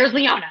like, there's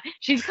Leona,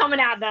 she's coming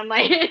at them.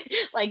 Like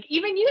like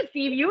even you,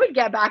 Steve, you would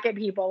get back at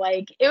people.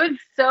 Like, it was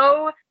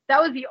so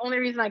that was the only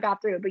reason I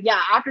got through. But yeah,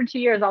 after 2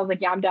 years, I was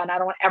like, yeah, I'm done. I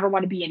don't ever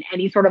want to be in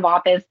any sort of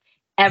office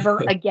ever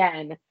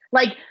again.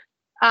 Like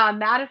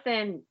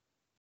Madison.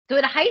 So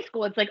in high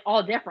school, it's like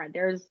all different.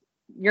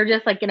 You're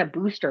just like in a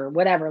booster,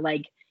 whatever.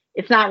 Like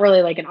it's not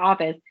really like an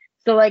office.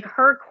 So like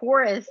her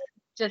chorus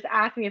just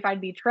asked me if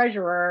I'd be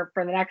treasurer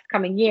for the next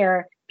coming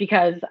year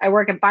because I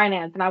work in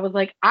finance. And I was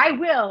like, I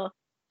will,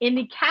 in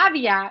the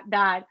caveat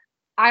that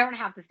I don't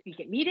have to speak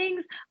at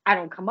meetings. I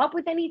don't come up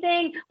with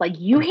anything. Like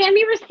you hand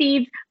me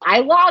receipts, I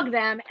log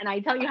them, and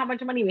I tell you how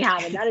much money we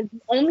have. And that is the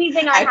only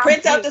thing I have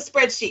print to out do. the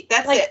spreadsheet.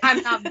 That's like, it.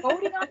 I'm not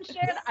voting on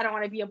shit. I don't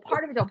want to be a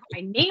part of it. Don't put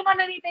my name on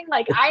anything.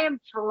 Like I am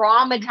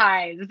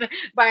traumatized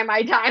by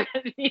my time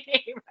as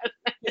PTA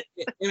president.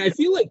 And I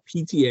feel like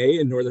PTA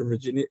in Northern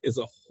Virginia is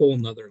a whole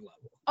nother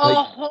level.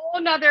 A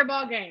whole nother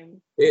ballgame.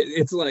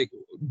 It's like,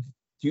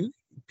 do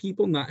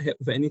people not have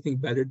anything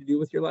better to do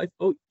with your life?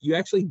 Oh, you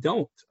actually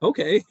don't.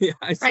 Okay, yeah,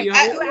 I see.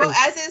 Right. Well,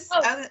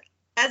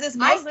 as is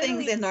most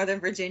things in Northern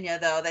Virginia,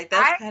 though, like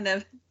that's kind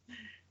of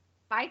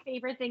my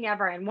favorite thing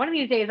ever. And one of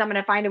these days, I'm going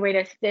to find a way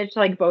to stitch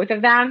like both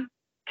of them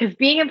because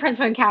being in Prince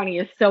William County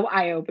is so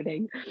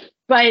eye-opening.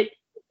 But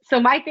so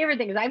my favorite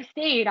thing is I've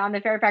stayed on the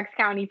Fairfax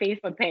County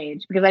Facebook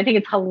page because I think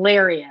it's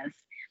hilarious,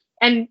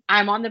 and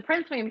I'm on the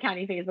Prince William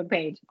County Facebook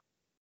page,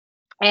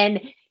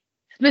 and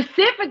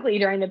specifically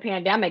during the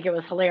pandemic, it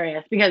was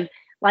hilarious because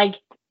like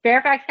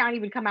Fairfax County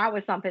would come out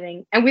with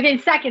something and within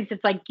seconds,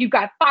 it's like, you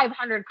got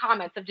 500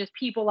 comments of just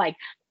people like,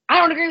 I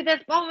don't agree with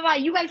this, blah, blah, blah.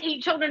 You guys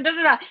hate children, da,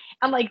 da, da.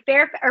 And like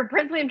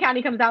Prince William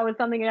County comes out with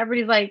something and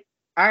everybody's like,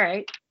 all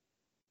right,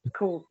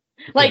 cool.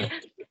 Like,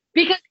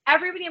 because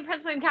everybody in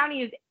Prince William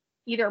County is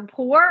either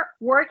poor,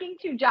 working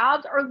 2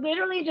 jobs, or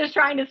literally just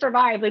trying to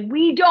survive. Like,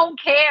 we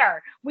don't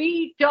care.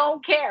 We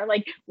don't care.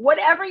 Like,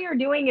 whatever you're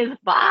doing is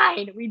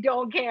fine. We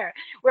don't care.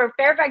 Where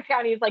Fairfax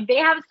County is like, they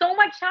have so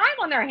much time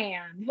on their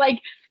hands. Like,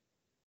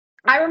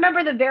 I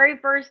remember the very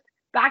first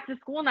back to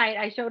school night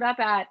I showed up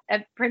at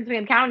Prince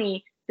William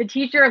County, the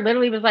teacher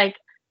literally was like,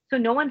 so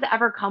no one's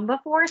ever come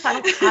before, so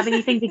I don't have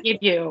anything to give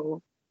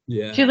you.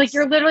 Yeah. She's like,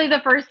 you're literally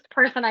the first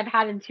person I've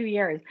had in 2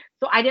 years.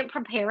 So I didn't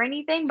prepare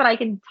anything, but I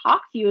can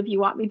talk to you if you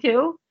want me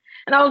to.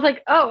 And I was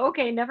like, oh,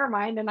 okay, never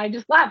mind. And I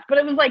just left. But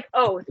it was like,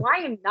 oh, so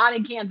I am not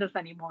in Kansas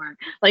anymore.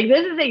 Like,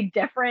 this is a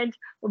different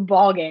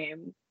ball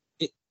game.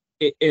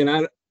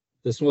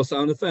 This will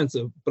sound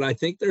offensive, but I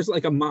think there's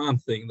like a mom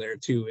thing there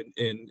too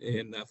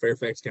in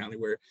Fairfax County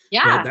where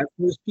that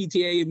first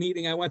PTA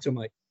meeting I went to, I'm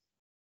like,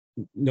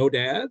 no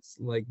dads,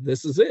 like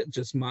this is it,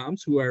 just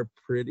moms who are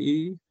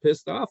pretty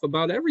pissed off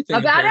about everything.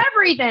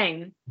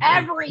 Everything.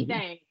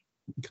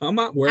 Come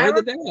on, where are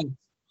the dads?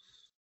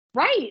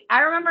 Right.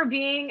 I remember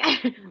being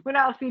when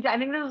I was PTA, I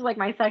think this was like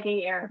my second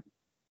year,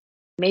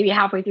 maybe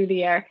halfway through the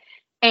year,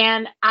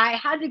 and I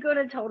had to go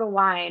to Total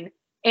Wine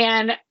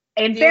and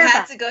Fairfax.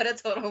 Had to go to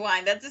Total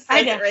Wine. That's a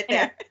second right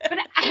there. But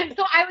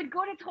so I would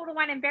go to Total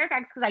Wine in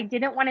Fairfax because I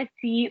didn't want to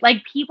see, like,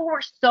 people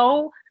were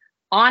so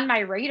on my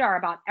radar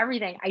about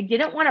everything. I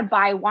didn't want to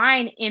buy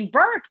wine in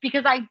Burke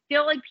because I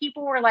feel like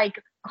people were like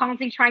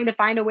constantly trying to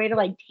find a way to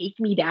like take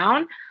me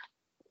down.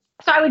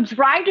 So I would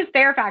drive to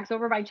Fairfax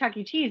over by Chuck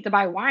E. Cheese to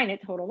buy wine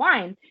at Total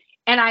Wine.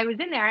 And I was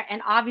in there,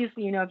 and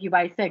obviously, you know, if you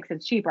buy 6,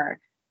 it's cheaper.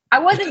 I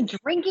wasn't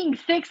drinking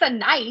 6 a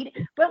night,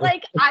 but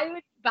like I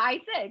would buy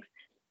 6.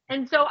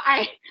 And so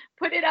I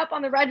put it up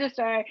on the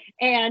register,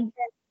 and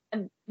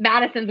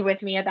Madison's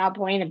with me at that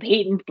point, and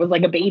Peyton was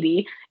like a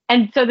baby.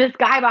 And so this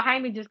guy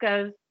behind me just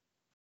goes,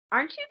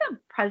 aren't you the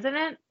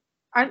president?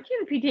 Aren't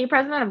you the PTA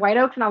president of White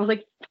Oaks? And I was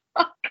like,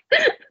 fuck.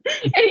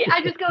 And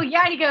I just go,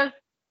 yeah. And he goes,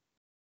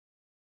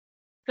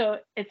 so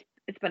it's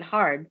been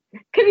hard.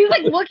 Because he's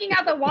like looking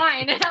at the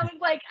wine. And I was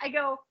like, I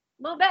go,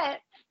 a little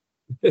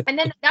bit. And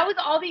then that was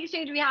all the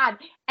exchange we had.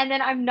 And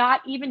then I'm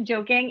not even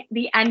joking.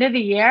 The end of the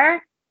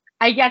year,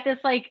 I get this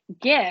like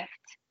gift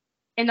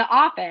in the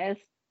office,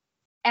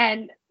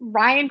 and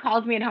Ryan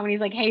calls me at home and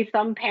he's like, hey,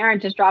 some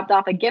parent just dropped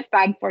off a gift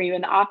bag for you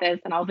in the office.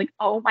 And I was like,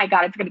 oh my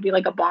God, it's going to be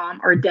like a bomb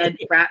or a dead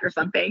rat or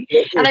something.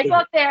 And I go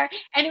up there,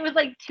 and it was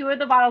like 2 of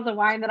the bottles of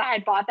wine that I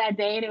had bought that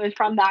day, and it was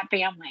from that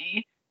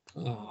family.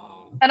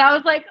 Oh. And I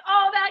was like,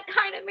 oh, that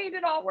kind of made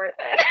it all worth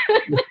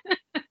it.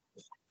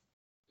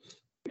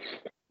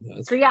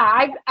 So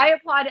yeah, I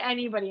applaud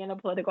anybody in a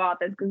political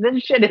office because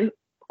this shit is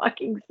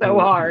fucking so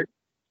hard.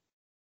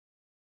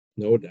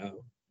 No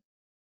doubt.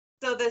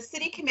 So the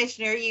city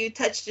commissioner, you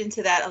touched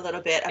into that a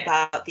little bit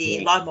about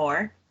the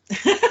lawnmower.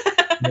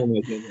 Oh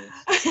my goodness.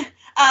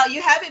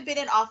 You haven't been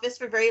in office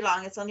for very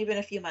long. It's only been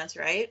a few months,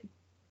 right?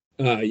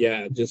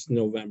 Yeah, just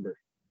November.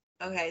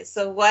 Okay,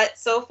 so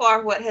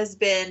what has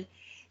been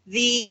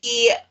the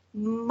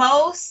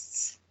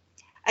most,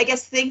 I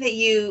guess, thing that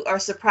you are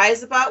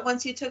surprised about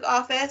once you took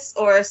office,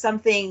 or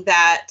something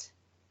that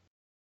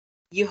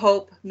you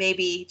hope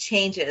maybe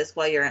changes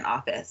while you're in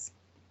office?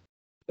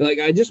 Like,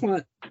 I just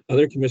want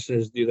other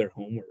commissioners to do their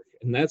homework,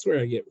 and that's where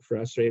I get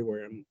frustrated.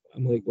 Where I'm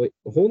like, wait,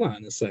 hold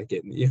on a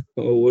second. You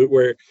know,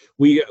 where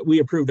we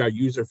approved our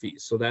user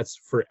fees, so that's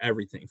for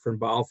everything from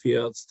ball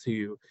fields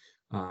to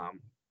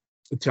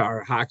to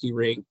our hockey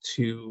rink,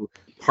 to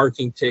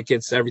parking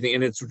tickets, everything,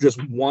 and it's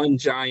just one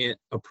giant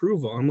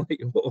approval. I'm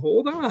like, well,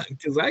 hold on,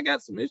 because I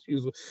got some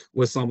issues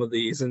with some of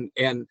these, and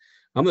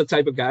I'm the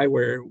type of guy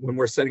where when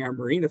we're setting our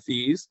marina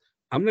fees,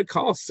 I'm going to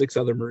call 6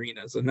 other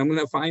marinas and I'm going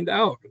to find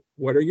out,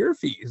 what are your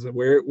fees, and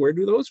where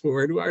do those,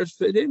 where do ours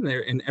fit in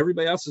there? And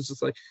everybody else is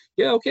just like,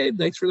 yeah, okay,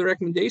 thanks for the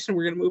recommendation,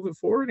 we're going to move it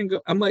forward and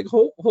go. I'm like,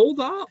 hold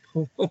up,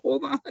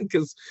 hold on,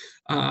 because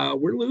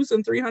we're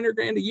losing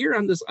 $300,000 a year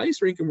on this ice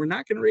rink, and we're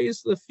not going to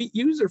raise the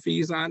user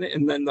fees on it.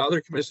 And then the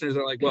other commissioners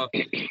are like, well,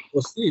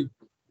 Steve,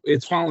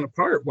 it's falling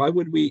apart, why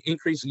would we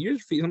increase the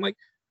user fees? I'm like,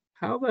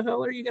 how the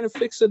hell are you going to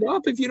fix it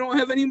up if you don't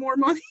have any more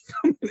money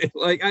coming in?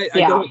 Like, I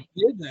don't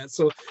get that.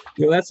 So,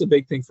 that's a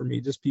big thing for me,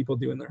 just people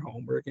doing their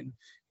homework and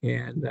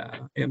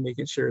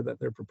making sure that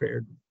they're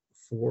prepared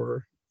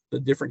for the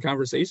different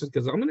conversations,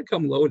 because I'm going to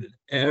come loaded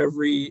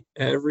every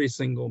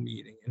single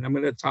meeting, and I'm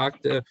going to talk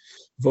to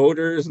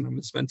voters, and I'm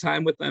going to spend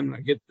time with them, and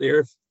I get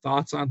their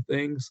thoughts on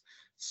things.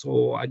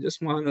 So I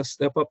just want to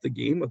step up the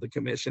game with the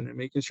commission and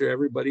making sure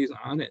everybody's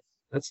on it.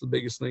 That's the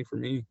biggest thing for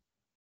me.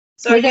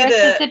 So was there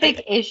a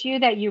specific issue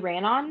that you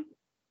ran on,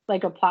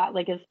 like a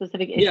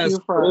specific issue? Yes,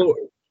 well,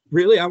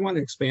 really, I want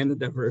to expand and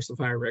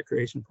diversify our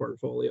recreation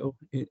portfolio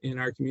in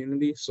our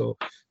community. So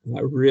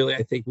really,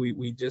 I think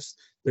we just,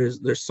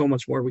 there's so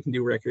much more we can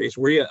do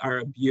recreation. We are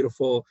a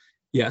beautiful,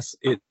 yes,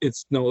 it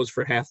snows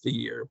for half the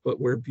year, but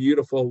we're a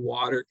beautiful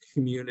water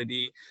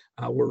community.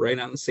 We're right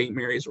on the St.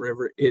 Mary's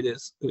River. It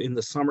is, in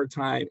the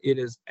summertime, it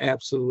is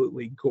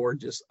absolutely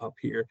gorgeous up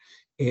here.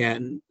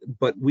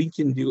 But we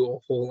can do a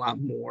whole lot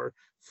more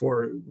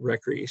for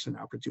recreation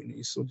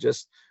opportunities. So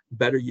just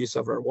better use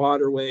of our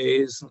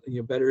waterways,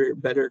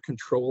 better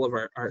control of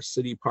our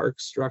city park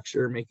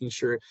structure, making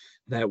sure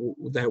that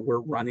we're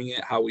running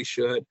it how we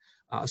should.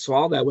 So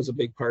all that was a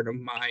big part of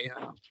my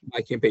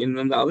campaign. And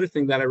then the other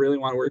thing that I really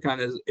want to work on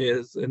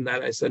is and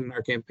that I said in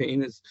our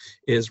campaign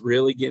is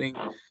really getting,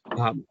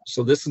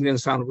 so this is going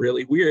to sound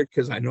really weird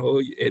because I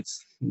know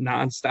it's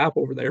nonstop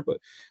over there, but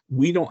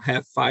we don't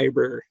have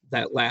fiber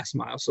that last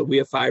mile. So we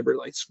have fiber,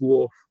 like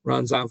school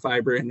runs on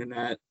fiber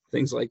internet,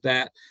 things like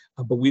that.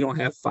 But we don't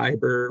have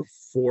fiber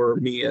for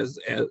me as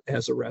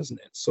a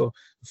resident. So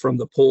from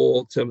the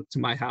pole to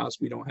my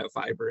house, we don't have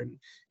fiber.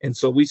 And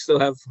so we still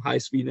have high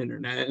speed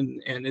internet,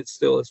 and it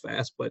still is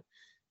fast, but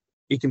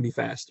it can be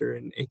faster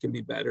and it can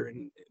be better.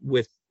 And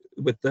with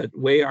the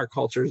way our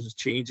culture is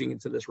changing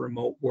into this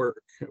remote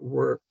work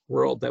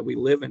world that we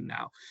live in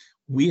now,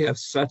 we have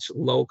such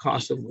low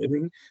cost of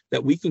living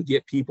that we can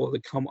get people to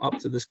come up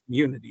to this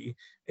community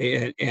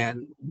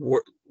and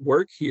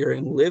work here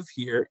and live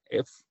here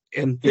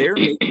and they're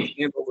making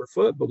hand over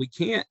foot, but we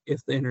can't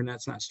if the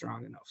internet's not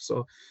strong enough.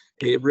 So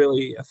it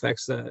really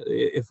affects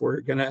if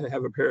we're going to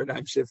have a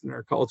paradigm shift in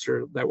our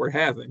culture that we're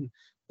having,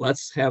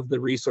 let's have the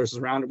resources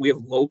around it. We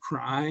have low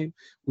crime.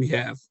 We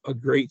have a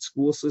great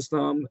school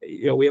system.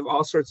 We have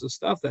all sorts of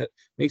stuff that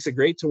makes it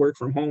great to work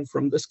from home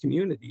from this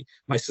community.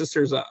 My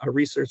sister's a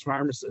research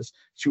pharmacist.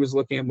 She was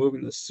looking at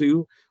moving to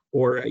Sioux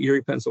or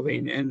Erie,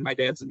 Pennsylvania, and my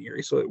dad's in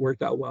Erie, so it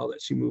worked out well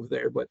that she moved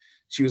there, but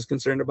she was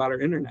concerned about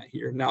her internet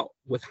here. Now,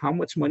 with how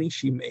much money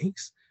she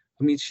makes,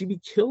 I mean, she'd be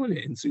killing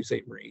it in Sault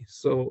Ste. Marie.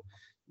 So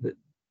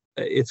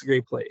it's a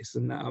great place,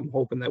 and I'm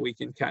hoping that we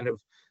can kind of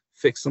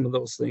fix some of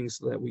those things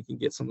so that we can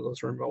get some of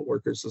those remote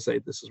workers to say,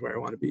 this is where I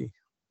want to be.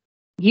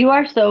 You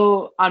are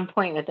so on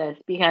point with this,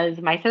 because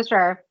my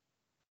sister,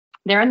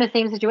 they're in the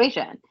same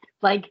situation.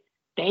 Like,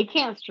 they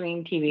can't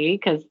stream TV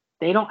because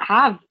they don't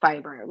have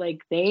fiber.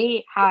 Like,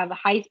 they have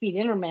high-speed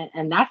internet,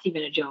 and that's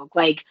even a joke.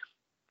 It's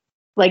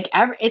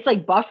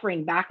like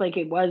buffering back like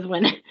it was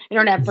when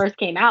internet first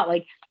came out.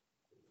 Like,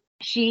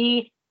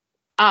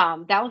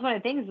 that was one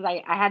of the things is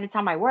I had to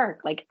tell my work,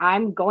 like,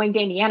 I'm going to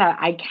Indiana.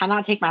 I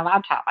cannot take my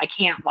laptop. I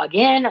can't log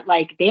in.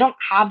 Like, they don't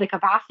have the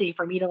capacity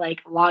for me to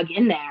log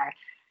in there.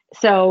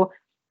 So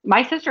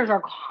my sisters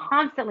are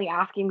constantly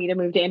asking me to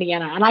move to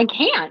Indiana, and I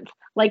can't.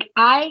 Like,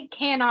 I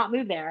cannot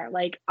move there.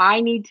 Like,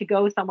 I need to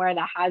go somewhere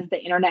that has the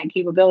internet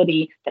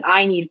capability that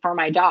I need for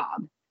my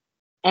job.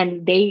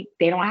 And they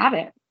don't have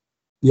it.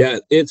 Yeah,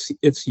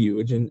 it's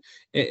huge, and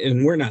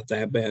we're not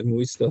that bad. And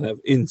we still have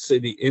in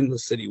the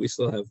city, we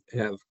still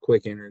have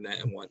quick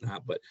internet and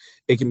whatnot, but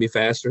it can be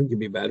faster and can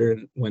be better.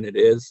 And when it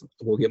is,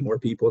 we'll get more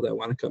people that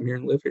want to come here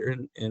and live here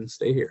and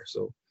stay here.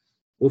 So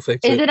we'll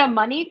fix it. Is it a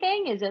money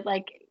thing? Is it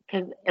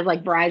because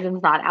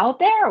Verizon's not out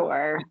there,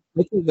 or?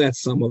 I think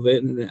that's some of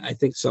it, and I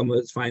think some of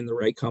it's find the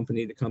right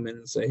company to come in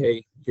and say,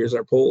 hey, here's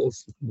our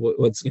poles.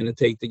 What's going to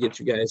take to get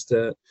you guys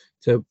to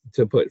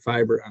put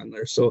fiber on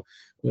there? So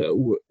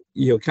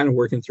kind of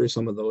working through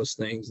some of those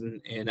things,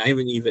 and I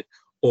haven't even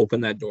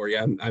opened that door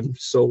yet. I'm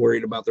so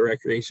worried about the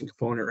recreation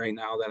component right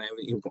now that I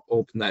haven't even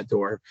opened that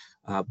door.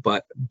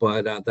 But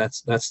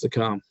that's to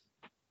come.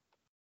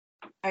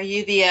 Are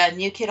you the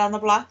new kid on the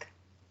block?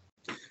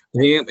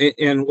 I am,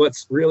 and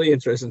what's really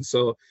interesting,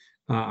 so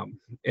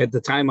at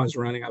the time I was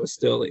running, I was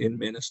still in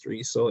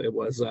ministry, so there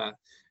was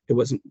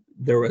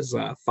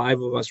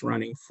 5 of us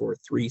running for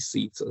 3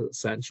 seats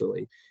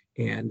essentially,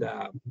 And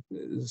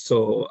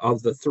so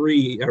of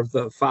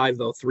the five,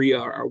 though, three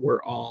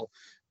were all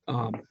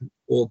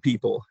old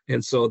people.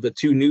 And so the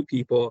two new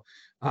people,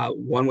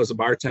 one was a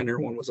bartender,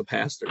 one was a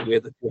pastor. We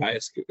had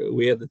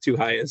the two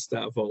highest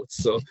votes.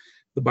 So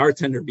the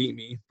bartender beat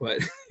me,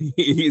 but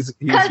he's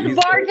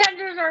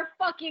bartenders are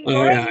fucking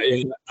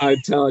great. yeah, I'm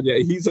telling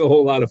you, he's a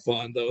whole lot of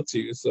fun though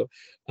too. So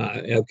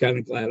I'm kind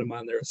of glad I'm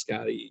on there with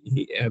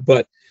Scotty.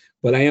 But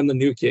I am the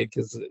new kid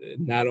because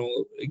not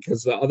only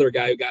because the other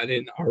guy who got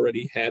in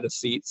already had a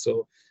seat,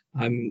 so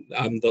I'm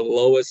the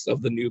lowest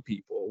of the new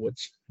people,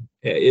 which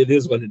it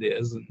is what it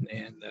is,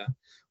 and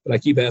but I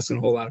keep asking a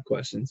whole lot of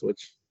questions,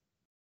 which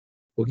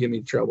will get me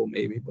in trouble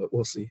maybe, but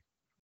we'll see.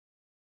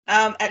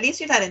 At least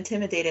you're not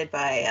intimidated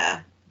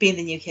by being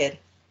the new kid,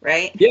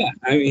 right? Yeah,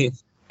 I mean,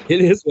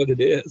 it is what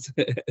it is.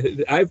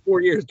 I have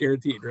 4 years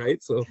guaranteed,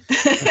 right? So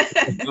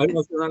I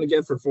must run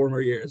again for 4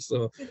 more years.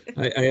 So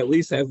I at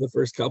least have the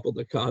first couple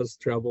to cause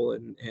trouble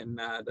and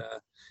not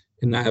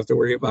have to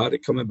worry about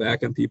it coming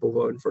back on people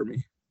voting for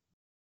me.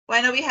 Well,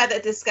 I know we had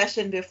that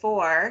discussion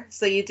before.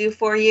 So you do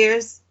 4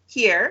 years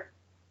here.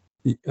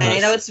 And I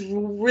know it's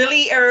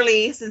really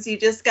early since you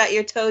just got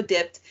your toe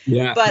dipped.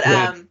 Yeah. But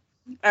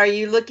are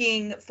you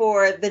looking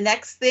for the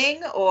next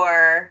thing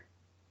or?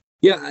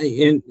 Yeah,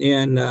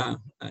 and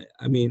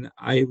I mean,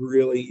 I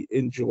really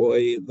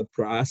enjoy the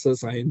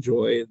process. I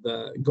enjoy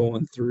the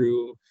going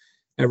through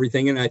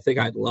everything, and I think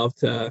I'd love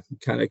to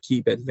kind of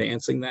keep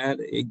advancing that.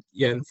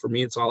 Again, for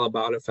me, it's all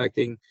about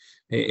affecting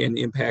and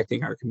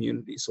impacting our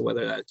community. So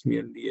whether that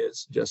community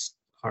is just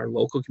our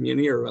local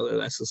community or whether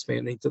that's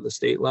expanding to the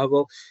state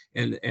level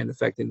and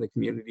affecting the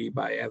community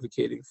by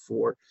advocating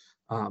for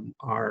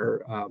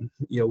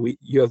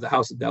you have the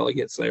House of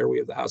Delegates there, we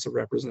have the House of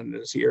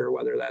Representatives here,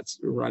 whether that's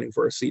running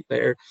for a seat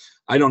there,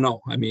 I don't know.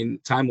 I mean,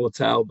 time will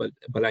tell, but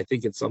I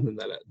think it's something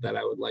that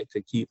I would like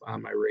to keep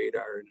on my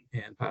radar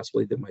and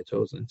possibly dip my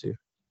toes into.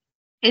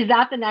 Is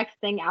that the next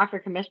thing after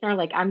commissioner?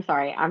 Like, I'm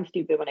sorry, I'm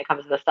stupid when it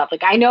comes to this stuff.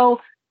 Like, I know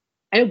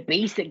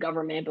basic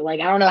government, but like,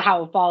 I don't know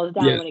how it falls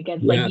down when it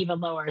gets like even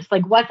lower. It's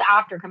like, what's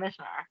after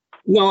commissioner?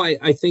 No,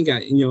 I think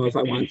if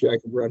I wanted to, I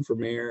could run for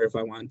mayor. If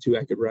I wanted to,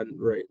 I could run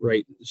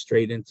right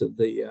straight into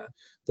the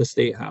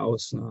state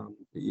house.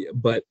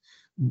 But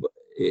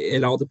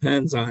it all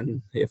depends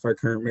on if our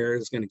current mayor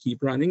is going to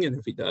keep running, and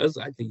if he does,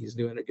 I think he's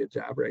doing a good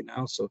job right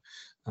now. So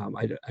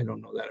I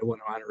don't know that I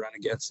wouldn't want to run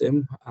against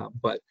him,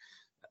 but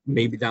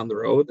maybe down the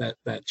road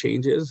that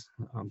changes.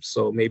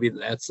 So maybe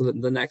that's the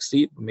next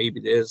seat.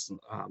 Maybe it is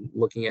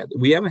looking at.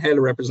 We haven't had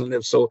a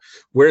representative, so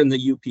we're in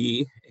the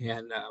UP,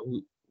 and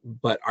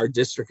but our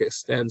district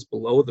extends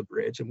below the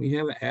bridge, and we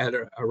haven't had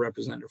a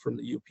representative from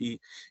the UP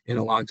in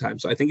a long time.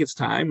 So I think it's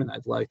time, and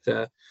I'd like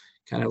to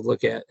kind of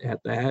look at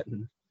that,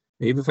 and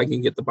maybe if I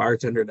can get the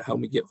bartender to help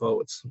me get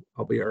votes,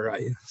 I'll be all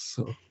right.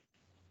 So,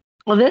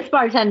 well, this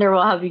bartender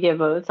will help you get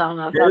votes. I don't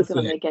know if that's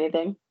going to make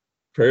anything.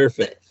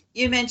 Perfect.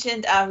 You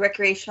mentioned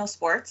recreational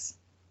sports.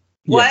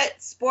 Yeah.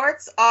 What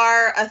sports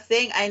are a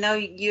thing? I know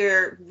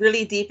you're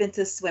really deep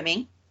into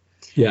swimming.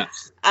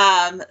 Yes.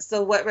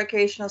 So what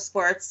recreational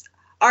sports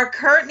are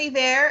currently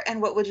there,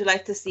 and what would you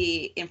like to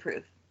see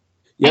improve?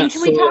 Yeah, and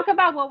can we talk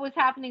about what was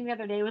happening the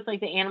other day with like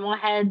the animal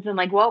heads and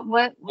like what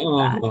was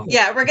that?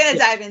 Yeah, we're gonna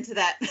dive into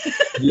that.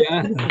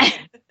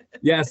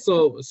 Yeah.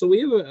 So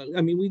we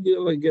have we do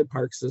have a good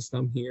park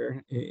system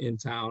here in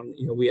town.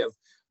 We have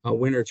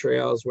winter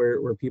trails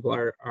where people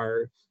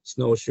are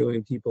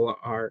snowshoeing, people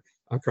are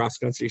cross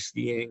country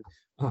skiing.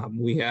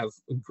 We have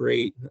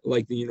great,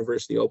 like the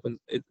university open,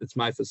 it's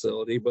my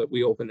facility, but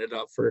we open it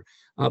up for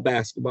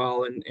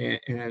basketball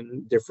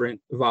and different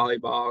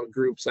volleyball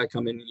groups that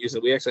come in and use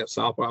it. We actually have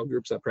softball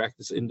groups that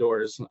practice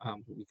indoors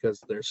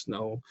because there's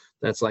snow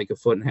that's like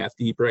 1.5 feet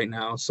deep right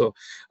now. So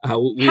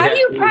how do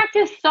you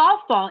practice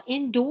softball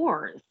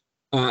indoors?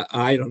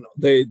 I don't know.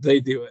 They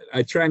do it.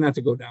 I try not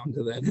to go down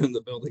to that in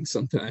the building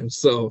sometimes.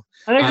 So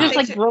there's just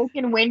like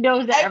broken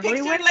windows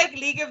everywhere. Like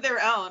League of Their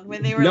Own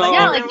when they were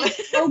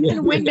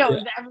broken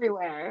windows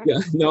everywhere.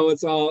 Yeah, no,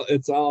 it's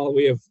all.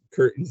 We have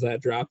curtains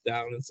that drop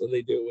down, and so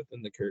they do it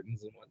within the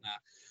curtains and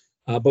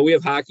whatnot. But we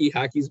have hockey.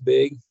 Hockey's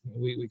big.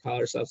 We call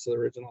ourselves the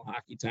original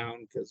hockey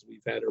town because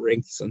we've had a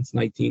rink since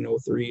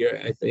 1903,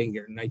 I think,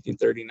 or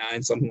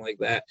 1939, something like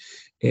that.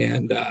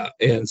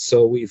 And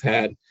so we've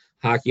had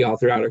hockey all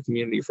throughout our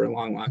community for a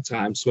long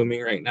time.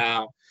 Swimming right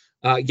now.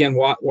 Again,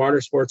 water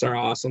sports are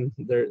awesome.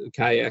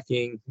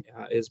 Kayaking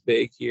is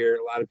big here.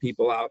 A lot of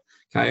people out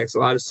kayaks, a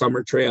lot of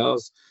summer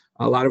trails,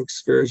 a lot of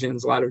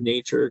excursions, a lot of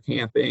nature,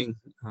 camping,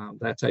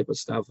 that type of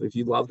stuff. If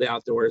you love the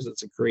outdoors,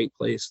 it's a great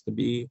place to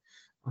be.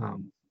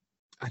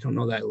 I don't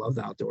know that I love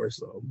the outdoors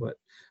though, but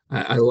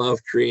I love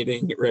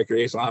creating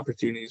recreational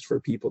opportunities for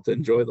people to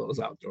enjoy those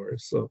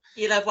outdoors. So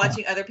you love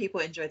watching other people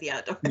enjoy the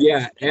outdoors.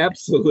 Yeah,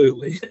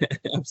 absolutely.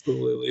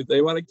 Absolutely. If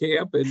they want to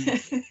camp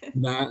and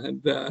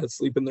not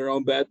sleep in their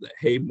own bed,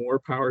 hey, more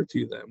power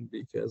to them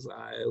because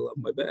I love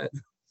my bed.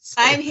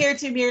 So. I'm here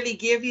to merely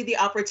give you the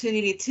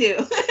opportunity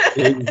to.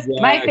 Exactly.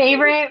 My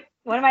favorite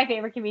one of my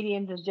favorite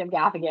comedians is Jim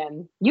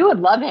Gaffigan. You would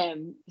love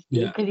him,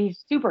 Steve, Yeah. because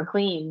he's super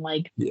clean.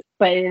 Like, Yeah.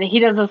 but he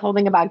does this whole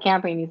thing about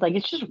camping. He's like,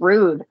 it's just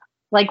rude.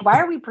 Like, why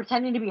are we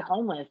pretending to be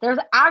homeless? There's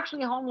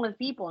actually homeless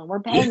people, and we're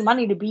paying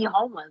money to be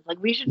homeless. Like,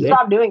 we should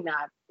stop doing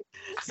that.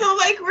 So,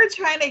 like, we're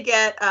trying to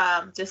get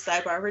just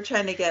sidebar. We're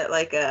trying to get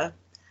like a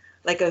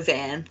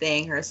van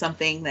thing or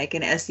something, like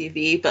an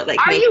SUV, but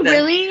like are you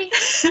really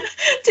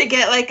to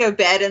get like a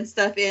bed and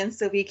stuff in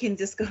so we can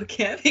just go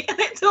camping.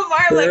 I told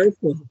Mara, like,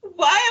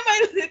 why am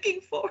I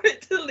looking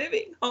forward to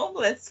living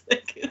homeless?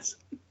 Like,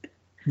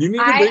 you need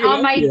to bring it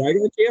up here. I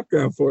got a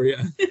campground for you.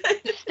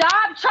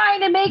 Stop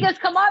trying to make us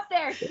come up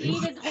there,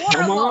 Steve. It's horrible.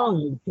 Come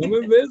on, come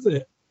and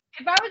visit.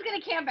 If I was going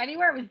to camp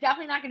anywhere, it was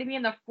definitely not going to be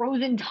in the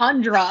frozen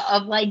tundra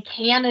of like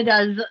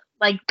Canada's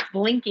like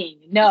blinking.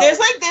 No. There's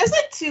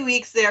like 2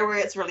 weeks there where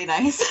it's really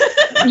nice.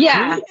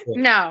 Yeah. Beautiful.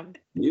 No.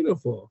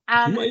 Beautiful.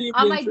 On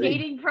my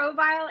dating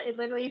profile, it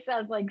literally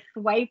says like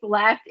swipe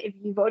left if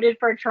you voted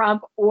for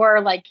Trump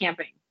or like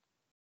camping.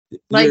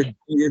 Like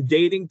your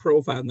dating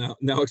profile now.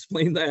 Now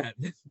explain that.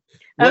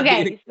 What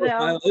okay,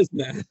 profile is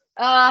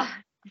that?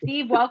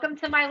 Steve, welcome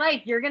to my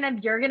life. You're gonna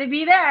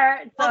be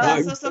there.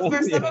 So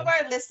for some of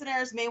our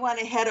listeners may want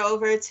to head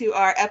over to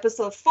our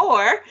episode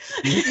 4,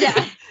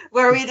 yeah,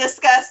 where we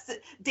discussed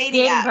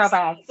dating apps.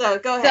 profiles. So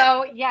go ahead.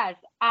 So yes,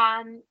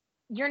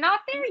 you're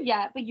not there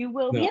yet, but you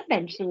will be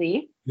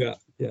eventually. Yeah.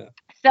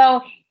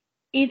 So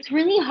it's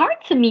really hard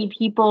to meet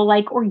people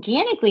like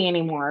organically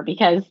anymore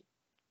because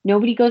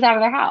nobody goes out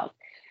of their house.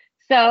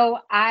 So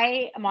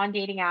I am on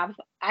dating apps.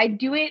 I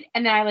do it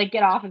and then I like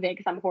get off of it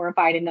because I'm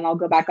horrified, and then I'll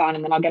go back on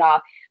and then I'll get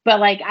off. But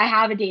like I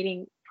have a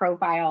dating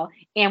profile,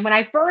 and when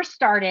I first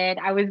started,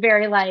 I was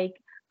very like,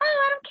 oh,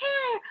 I don't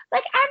care.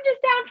 Like I'm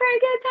just down for a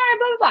good time,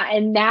 blah, blah, blah.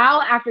 And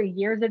now after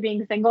years of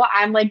being single,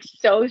 I'm like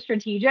so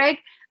strategic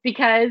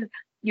because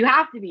you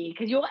have to be,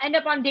 because you'll end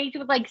up on dates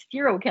with like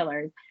serial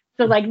killers.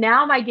 So like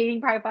now my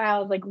dating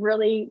profile is like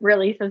really,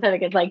 really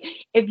specific. It's like,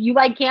 if you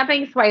like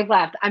camping, swipe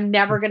left. I'm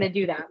never going to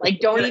do that. Like,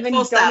 don't even,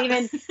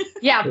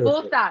 yeah,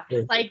 full stop.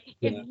 Like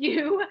if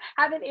you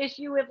have an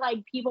issue with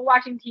like people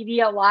watching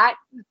TV a lot,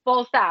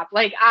 full stop.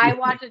 Like I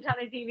watch a ton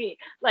of TV.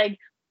 Like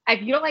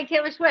if you don't like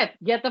Taylor Swift,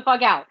 get the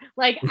fuck out.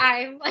 Like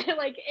I'm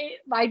like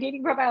my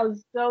dating profile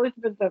is so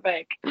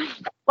specific.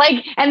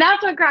 Like, and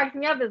that's what cracks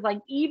me up is like,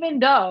 even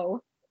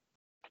though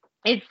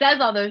it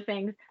says all those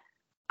things,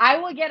 I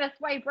will get a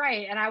swipe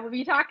right and I will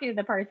be talking to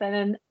the person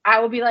and I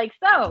will be like,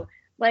 so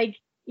like,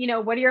 you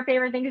know, what are your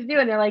favorite things to do?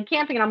 And they're like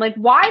camping. And I'm like,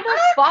 why the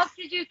fuck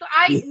did you?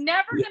 I'm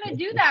never going to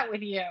do that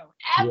with you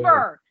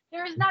ever. Yeah.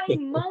 There's not a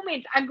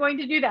moment I'm going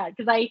to do that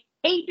because I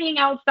hate being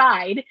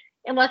outside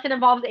unless it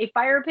involves a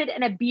fire pit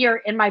and a beer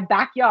in my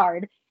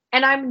backyard.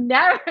 And I'm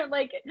never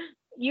like,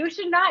 you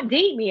should not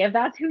date me if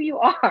that's who you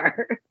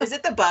are. Is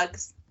it the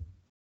bugs?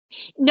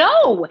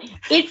 No,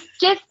 it's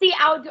just the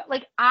outdoor.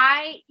 Like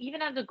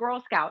even as a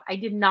Girl Scout, I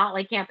did not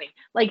like camping.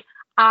 Like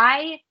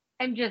I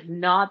am just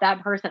not that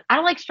person. I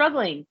don't like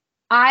struggling.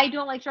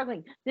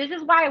 This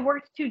is why I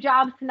worked 2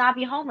 jobs to not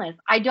be homeless.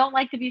 I don't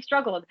like to be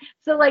struggled.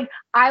 So like,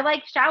 I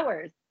like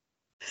showers.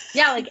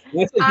 Yeah. Like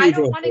I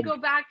don't want to go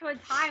back to a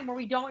time where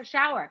we don't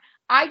shower.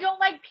 I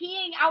don't like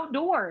peeing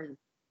outdoors.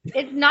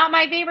 It's not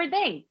my favorite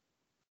thing.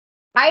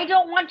 I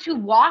don't want to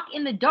walk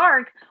in the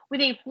dark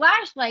with a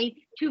flashlight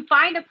to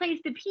find a place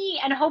to pee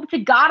and hope to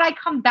God I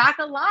come back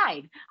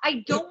alive.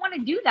 I don't want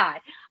to do that.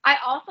 I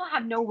also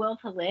have no will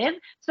to live.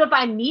 So if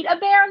I meet a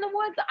bear in the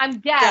woods, I'm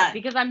dead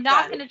because I'm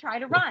not going to try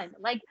to run.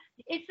 Like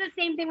it's the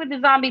same thing with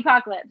the zombie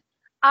apocalypse.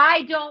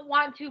 I don't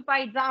want to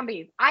fight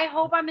zombies. I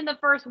hope I'm in the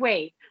first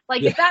wave.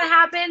 Like if that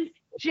happens,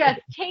 just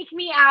take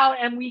me out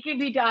and we can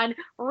be done.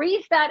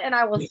 Reset and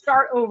I will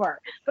start over.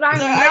 But I'm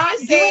not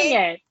doing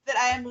it. That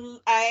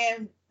I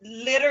am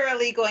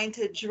literally going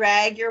to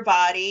drag your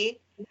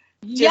body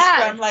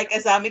just from like a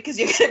zombie because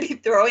you're going to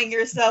be throwing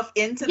yourself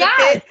into the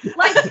pit.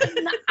 Like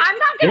I'm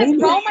not going to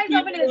throw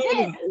myself into the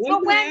pit.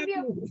 But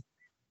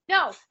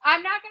no,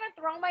 I'm not going to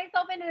throw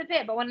myself into the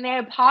pit. But when the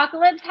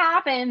apocalypse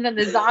happens and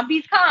the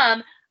zombies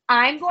come,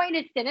 I'm going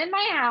to sit in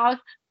my house,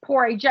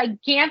 pour a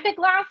gigantic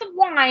glass of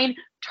wine,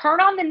 turn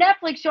on the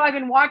Netflix show I've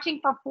been watching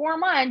for 4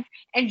 months,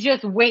 and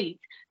just wait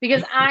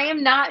because I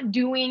am not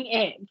doing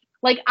it.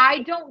 Like,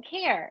 I don't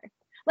care.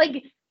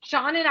 Like,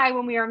 Sean and I,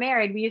 when we were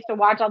married, we used to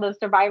watch all those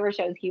Survivor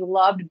shows. He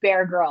loved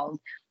Bear Grylls.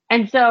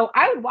 And so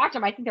I would watch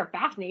them. I think they're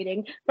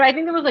fascinating. But I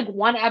think there was like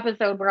one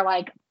episode where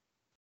like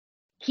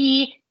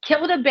he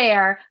killed a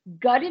bear,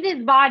 gutted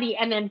his body,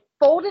 and then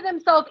folded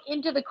himself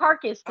into the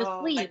carcass to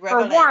sleep like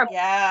for warmth.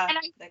 Yeah. And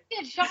I looked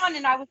at Sean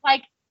and I was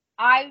like,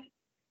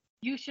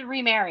 you should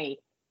remarry.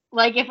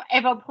 Like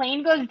if a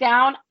plane goes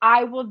down,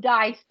 I will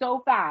die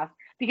so fast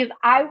because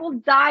I will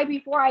die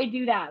before I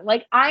do that.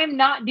 Like I am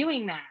not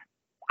doing that.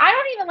 I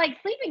don't even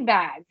like sleeping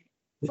bags.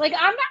 Like I'm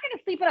not going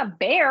to sleep in a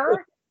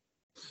bear.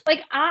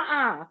 Like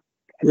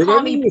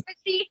call me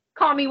pussy,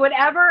 call me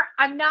whatever.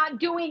 I'm not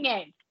doing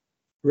it.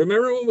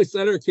 Remember when we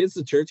sent our kids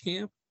to church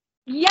camp?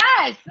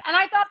 Yes, and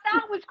I thought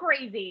that was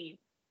crazy.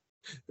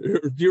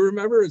 Do you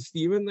remember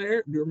Steven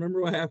there? Do you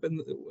remember what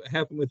happened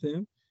with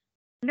him?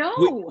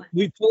 No.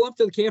 We pull up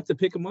to the camp to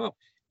pick him up.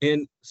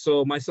 And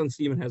so my son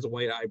Steven has a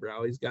white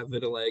eyebrow. He's got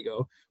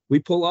vitiligo. We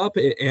pull up,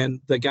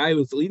 and the guy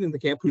who's leading the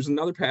camp, who's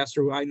another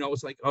pastor who I know,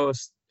 is like, "Oh,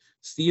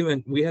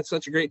 Steven, we had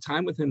such a great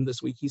time with him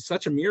this week. He's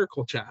such a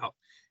miracle child."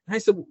 And I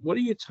said, "What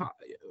are you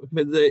talking?"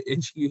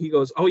 And he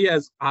goes, "Oh yeah,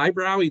 his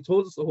eyebrow." He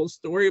told us the whole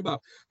story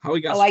about how he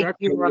got struck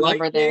by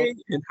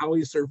lightning and how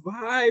he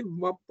survived,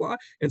 blah blah.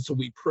 And so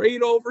we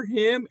prayed over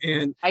him,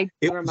 and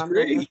it was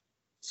great. That.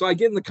 So I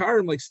get in the car,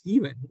 and I'm like,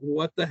 "Steven,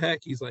 what the heck?"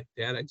 He's like,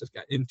 "Dad, I just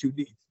got in too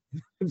deep."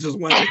 Just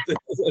went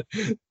with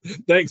it.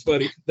 Thanks,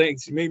 buddy.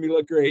 Thanks. You made me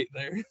look great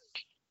there.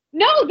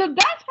 No, the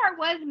best part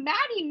was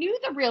Maddie knew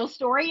the real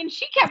story and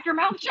she kept her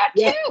mouth shut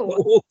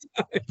too.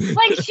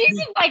 Like she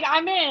was like,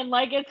 "I'm in.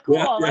 Like it's cool.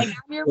 Yeah. Like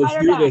I'm your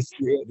ride or die."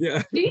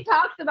 Yeah. She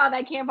talks about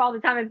that camp all the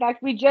time. In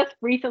fact, we just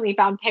recently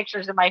found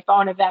pictures in my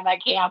phone of them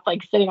at camp,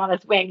 like sitting on a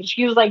swing.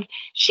 She was like,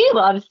 she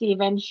loves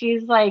Steven.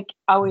 She's like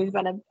always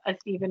been a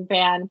Steven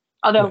fan.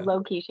 Although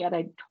low-key, she had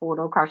a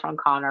total crush on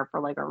Connor for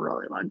like a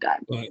really long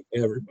time.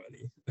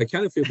 Everybody. I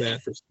kind of feel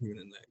bad for Steven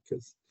in that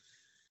because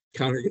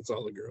Connor gets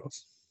all the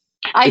girls.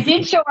 I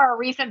did show her a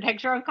recent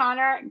picture of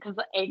Connor because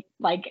it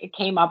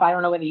came up. I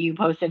don't know whether you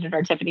posted it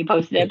or Tiffany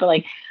posted it, but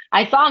like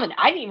I saw him and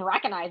I didn't even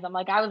recognize him.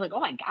 Like I was like,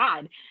 "Oh my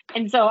God."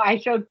 And so I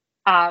showed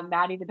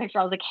Maddie the picture.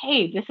 I was like,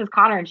 "Hey, this is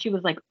Connor." And she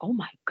was like, "Oh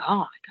my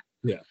God."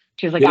 Yeah.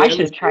 She was like, "I should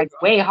have tried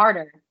way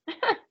harder."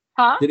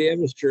 Huh? Did he have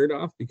his shirt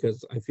off?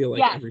 Because I feel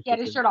like he had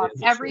his shirt off.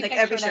 Every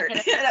shirt.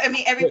 I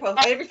mean, every photo.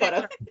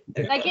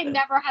 That kid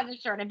never has a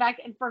shirt. In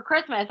fact, for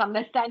Christmas, I'm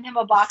going to send him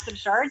a box of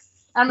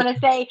shirts. I'm going to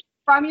say,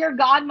 "From your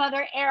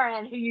godmother,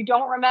 Erin, who you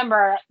don't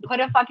remember, put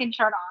a fucking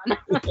shirt on."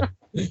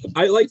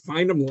 I like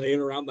find him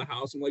laying around the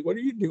house. I'm like, "What are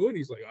you doing?"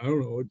 He's like, "I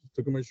don't know. I just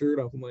took my shirt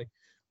off." I'm like,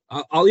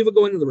 I'll even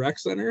go into the rec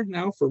center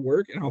now for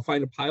work, and I'll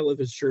find a pile of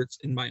his shirts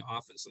in my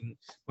office, and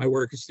my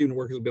student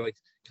workers will be like,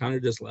 "Connor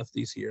just left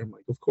these here." I'm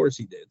like, "Of course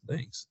he did.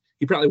 Thanks."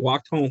 He probably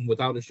walked home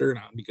without a shirt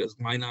on because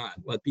why not?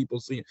 Let people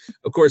see it.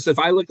 Of course, if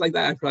I looked like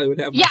that, I probably would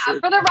have my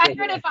shirt. For the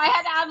record, if I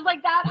had abs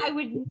like that, I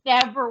would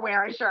never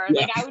wear a shirt.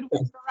 Like I would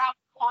walk around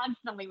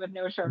constantly with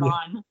no shirt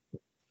on.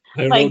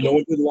 I don't know. No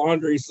one did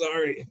laundry.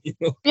 Sorry.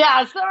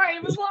 Yeah, sorry.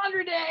 It was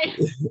laundry day.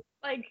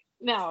 Like,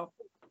 no.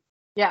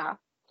 Yeah.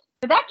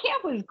 But that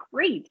camp was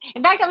great.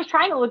 In fact, I was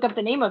trying to look up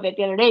the name of it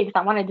the other day because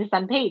I wanted to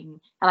send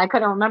Peyton, and I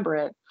couldn't remember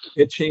it.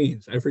 It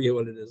changed. I forget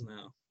what it is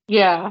now.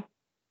 Yeah.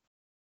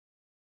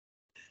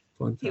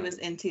 He was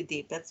in too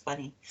deep. That's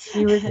funny.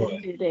 He was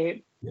in too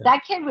deep. Yeah.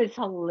 That kid was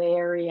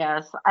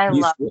hilarious. I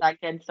love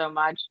that kid so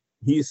much.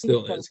 He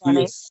still is.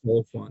 He is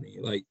so funny.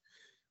 Like,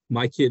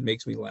 my kid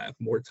makes me laugh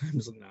more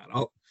times than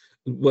not.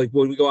 Like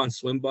when we go on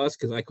swim bus,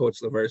 because I coach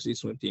the varsity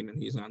swim team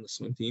and he's on the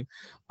swim team,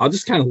 I'll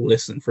just kind of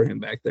listen for him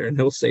back there, and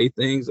he'll say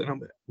things, and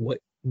I'm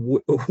like,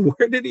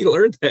 where did he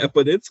learn that?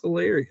 But it's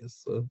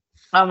hilarious. So.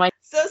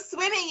 So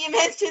swimming, you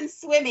mentioned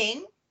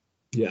swimming.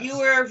 Yes. You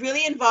were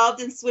really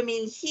involved in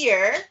swimming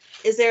here.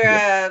 Is there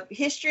a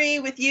history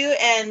with you,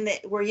 and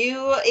were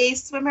you a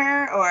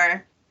swimmer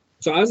or?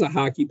 So I was a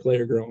hockey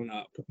player growing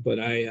up, but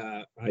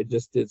I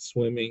just did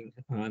swimming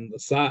on the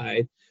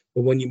side.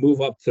 But when you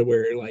move up to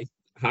where like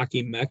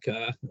hockey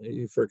mecca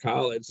for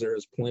college,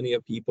 there's plenty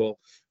of people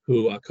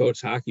who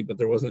coach hockey, but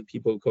there wasn't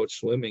people who coach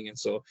swimming. And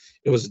so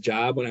it was a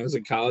job when I was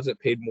in college that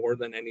paid more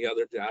than any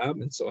other job.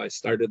 And so I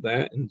started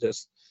that, and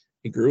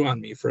it grew on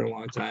me for a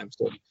long time.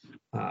 So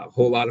a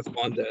whole lot of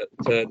fun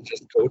to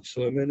just coach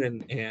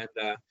swimming. And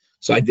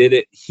so I did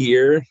it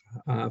here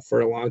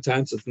for a long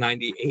time, since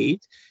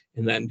 98,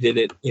 and then did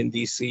it in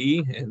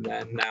DC, and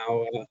then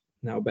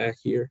now back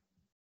here.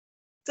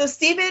 So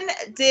Steven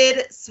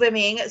did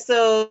swimming.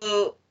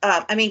 So,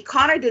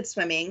 Connor did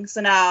swimming.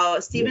 So now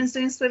Steven's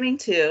doing swimming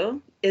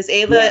too. Is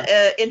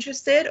Ayla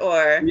interested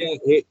or?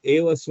 Yeah,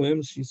 Ayla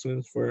swims. She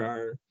swims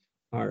for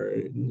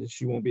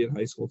she won't be in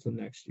high school till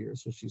next year.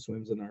 So she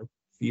swims in our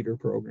feeder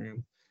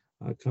program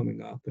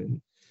coming up. And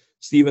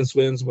Steven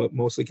swims, but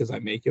mostly because I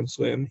make him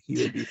swim.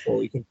 He would be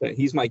fully content.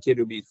 He's my kid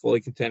who'd be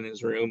fully content in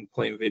his room,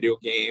 playing video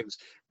games,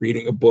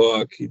 reading a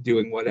book,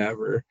 doing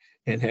whatever,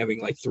 and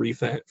having like 3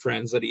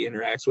 friends that he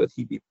interacts with.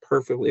 He'd be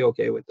perfectly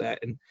okay with that.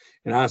 And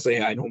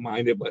honestly, I don't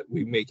mind it, but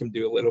we make him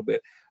do a little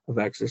bit of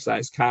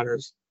exercise.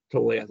 Connor's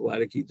totally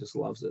athletic. He just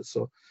loves it.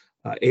 So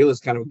Ayla's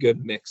kind of a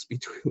good mix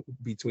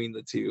between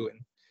the two.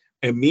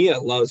 And Mia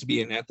loves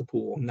being at the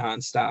pool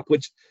nonstop,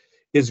 which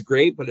is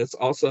great, but it's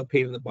also a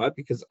pain in the butt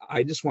because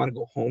I just want to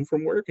go home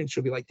from work, and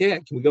she'll be like,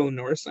 "Dad, can we go to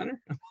North Center?"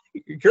 I'm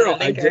like, "Girl,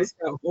 I just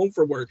got home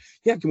from work.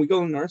 Yeah, can we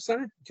go to North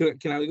Center?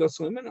 Can I go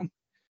swimming?" I'm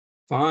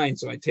fine.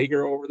 So I take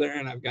her over there,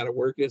 and I've got to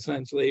work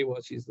essentially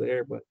while she's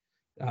there, but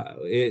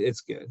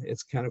it's good.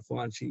 It's kind of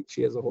fun.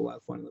 She has a whole lot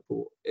of fun in the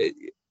pool.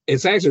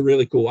 It's actually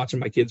really cool watching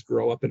my kids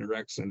grow up in a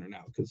rec center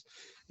now, because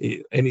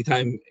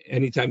anytime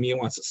Mia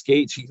wants to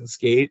skate, she can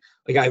skate.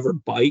 Like I have her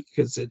bike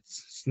because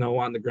it's snow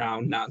on the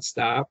ground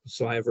nonstop.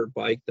 So I have her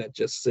bike that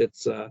just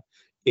sits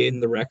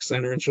in the rec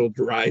center, and she'll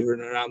drive it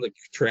around the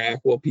track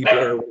while people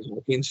are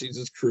walking. She's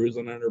just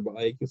cruising on her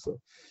bike. So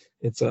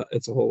it's a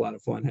whole lot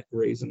of fun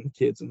raising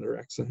kids in the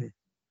rec center.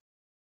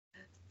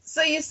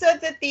 So you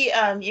said that the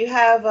you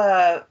have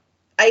a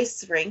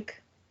ice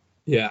rink.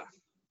 Yeah.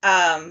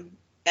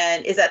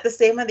 And is that the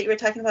same one that you were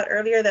talking about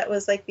earlier? That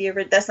was like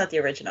that's not the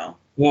original.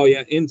 Well,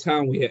 yeah, in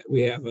town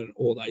we have an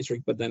old ice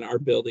rink, but then our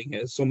building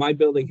has, so my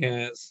building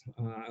has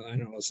I don't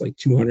know, it's like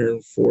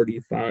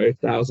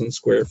 245,000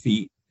 square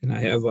feet, and I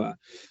have a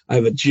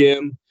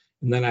gym,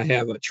 and then I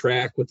have a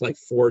track with like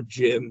four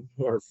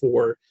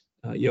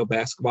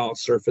basketball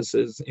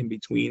surfaces in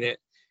between it,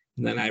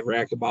 and then I have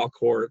racquetball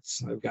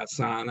courts. I've got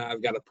sauna,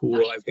 I've got a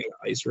pool, I've got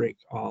an ice rink,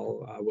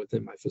 all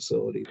within my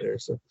facility there.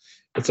 So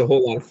it's a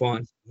whole lot of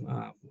fun,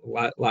 a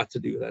lot to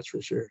do, that's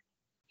for sure.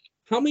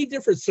 How many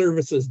different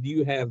services do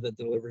you have that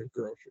deliver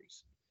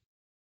groceries?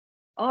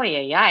 Oh,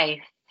 yeah.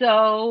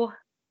 So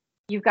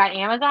you've got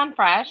Amazon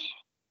Fresh.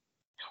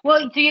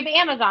 Well, so you have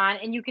Amazon,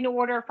 and you can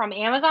order from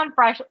Amazon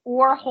Fresh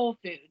or Whole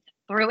Foods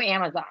through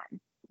Amazon.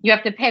 You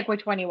have to pick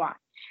which one you want.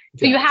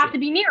 So you have to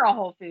be near a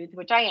Whole Foods,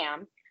 which I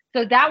am.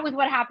 So that was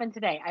what happened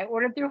today. I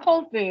ordered through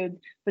Whole Foods,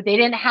 but they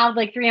didn't have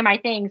like 3 of my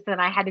things. So then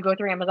I had to go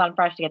through Amazon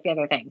Fresh to get the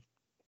other things.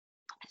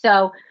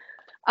 So,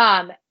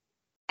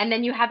 and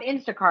then you have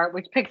Instacart,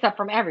 which picks up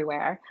from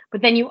everywhere.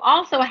 But then you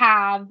also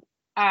have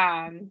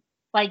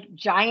like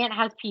Giant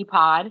has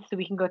Peapod, so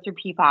we can go through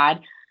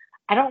Peapod.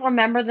 I don't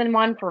remember the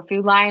one for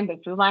Food Lion,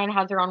 but Food Lion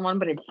has their own one,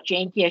 but it's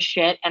janky as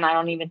shit, and I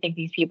don't even think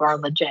these people are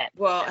legit.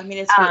 Well, I mean,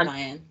 it's Food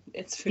Lion.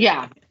 It's Food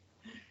Lion.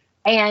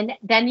 And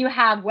then you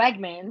have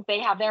Wegmans. They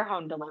have their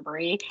home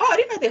delivery. Oh, I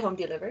didn't know they home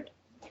delivered.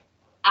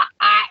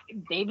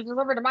 They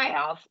delivered to my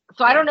house.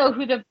 So I don't know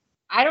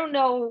I don't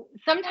know.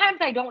 Sometimes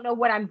I don't know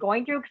what I'm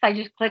going through because I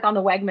just click on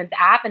the Wegmans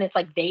app and it's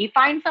like they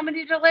find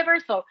somebody to deliver.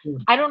 So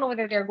I don't know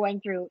whether they're going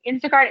through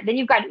Instacart. Then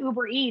you've got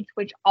Uber Eats,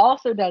 which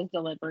also does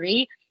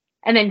delivery.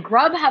 And then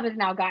Grubhub has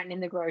now gotten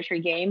in the grocery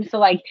game. So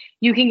like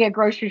you can get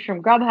groceries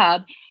from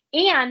Grubhub.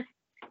 And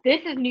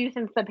this is new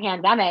since the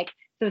pandemic.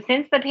 So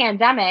since the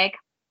pandemic,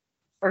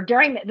 or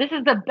this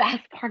is the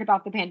best part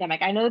about the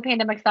pandemic. I know the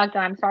pandemic sucked,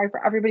 and I'm sorry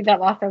for everybody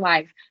that lost their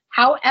lives.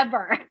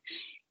 However,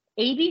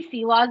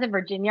 ABC laws in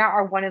Virginia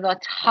are one of the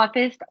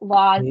toughest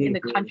laws in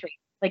the country.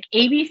 Like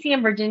ABC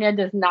in Virginia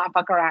does not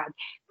fuck around.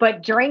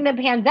 But during the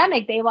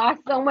pandemic, they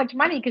lost so much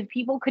money because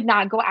people could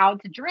not go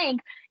out to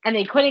drink and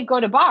they couldn't go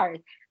to bars.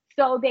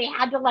 So they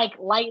had to like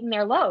lighten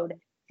their load.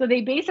 So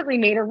they basically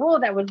made a rule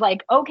that was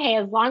like, okay,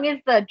 as long as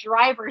the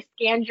driver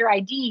scans your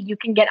ID, you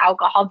can get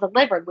alcohol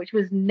delivered, which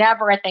was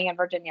never a thing in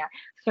Virginia.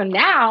 So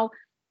now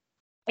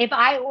if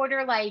I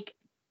order like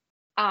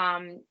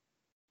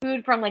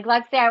food from like,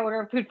 let's say I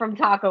order food from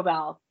Taco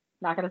Bell.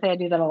 Not going to say I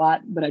do that a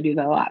lot, but I do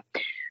that a lot.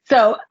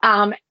 So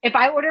if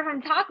I order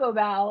from Taco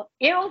Bell,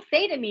 it'll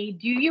say to me,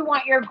 do you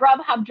want your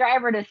Grubhub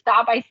driver to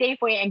stop by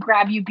Safeway and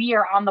grab you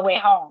beer on the way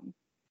home?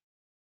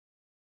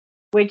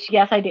 Which,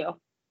 yes, I do.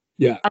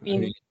 Yeah. I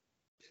mean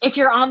if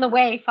you're on the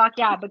way, fuck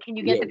yeah. But can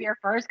you get the beer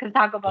first? Because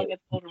Taco Bell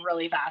gets full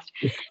really fast.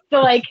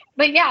 So like,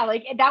 but yeah,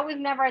 like that was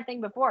never a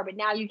thing before, but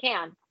now you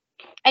can.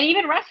 And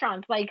even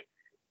restaurants, like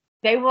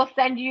they will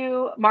send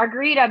you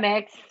margarita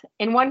mix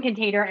in one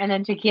container and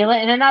then tequila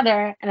in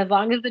another. And as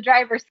long as the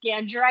driver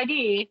scans your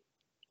ID,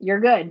 you're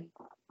good.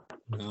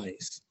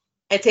 Nice.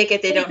 I take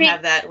it they don't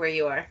have that where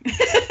you are.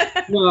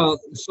 Well,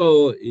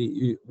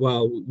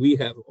 we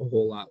have a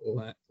whole lot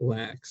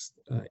lax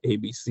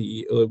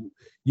ABC.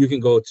 You can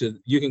go to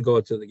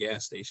the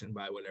gas station and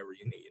buy whatever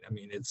you need. I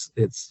mean,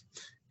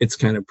 it's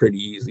kind of pretty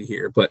easy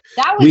here. But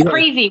that was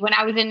crazy when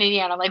I was in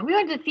Indiana. Like we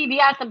went to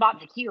CVS and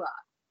bought tequila.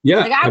 Yeah,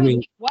 like, I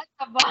mean, what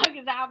the fuck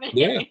is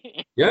happening?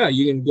 Yeah,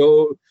 you can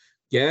go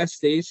gas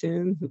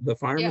station, the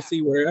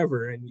pharmacy,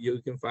 wherever, and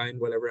you can find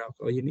whatever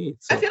alcohol you need.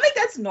 So. I feel like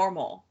that's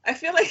normal. I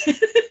feel like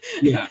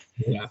yeah.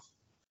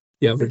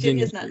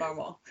 Virginia's not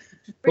normal.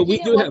 But we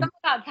do have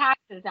about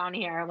taxes down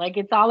here. Like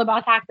it's all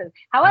about taxes.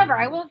 However,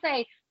 I will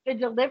say the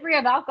delivery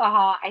of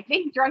alcohol, I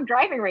think drunk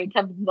driving rates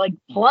have like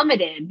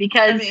plummeted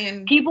because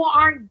people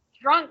aren't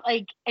drunk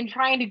like and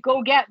trying to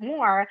go get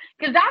more.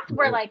 Because that's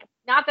where like,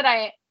 not that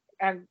I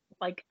am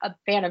like a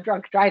fan of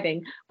drunk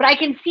driving, but I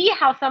can see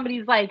how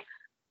somebody's like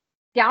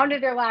down to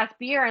their last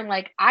beer and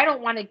like, I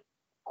don't want to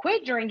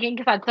quit drinking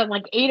because it's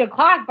like 8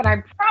 o'clock, but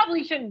I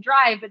probably shouldn't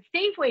drive, but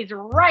Safeway's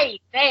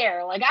right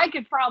there. Like I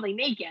could probably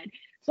make it.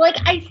 So like,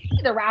 I see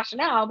the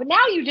rationale, but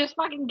now you just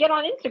fucking get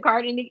on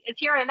Instacart and it's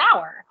here in an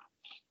hour.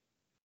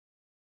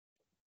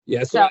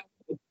 Yeah. So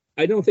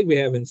I don't think we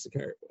have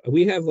Instacart.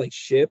 We have like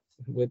Shipt,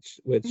 which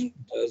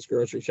does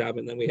grocery shopping.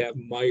 And then we have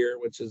Meijer,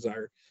 which is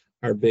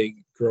our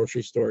big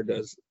grocery store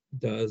does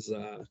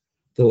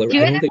deliver. Do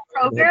you have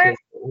Kroger?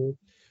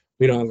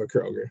 We don't have a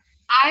Kroger.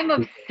 I'm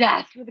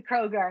obsessed with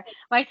Kroger.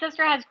 My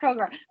sister has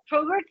Kroger.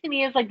 Kroger to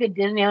me is like the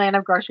Disneyland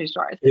of grocery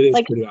stores.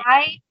 Like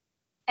I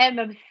am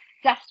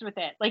obsessed with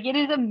it. Like it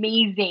is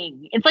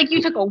amazing. It's like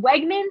you took a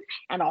Wegmans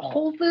and a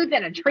Whole Foods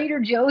and a Trader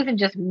Joe's and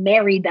just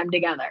married them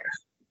together.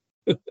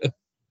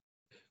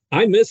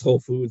 I miss Whole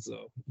Foods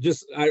though.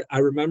 I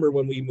remember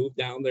when we moved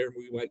down there and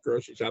we went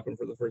grocery shopping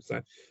for the first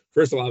time.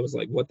 First of all, I was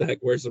like, what the heck?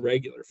 Where's the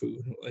regular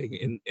food like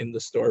in the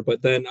store?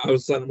 But then all of a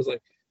sudden I was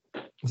like,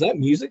 is that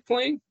music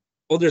playing?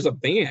 oh, there's a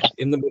band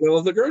in the middle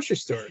of the grocery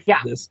store.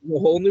 Yeah. This is a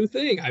whole new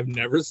thing. I've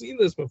never seen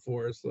this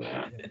before. So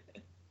yeah.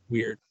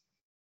 Weird.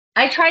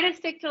 I try to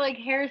stick to like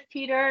Harris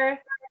Teeter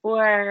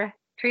or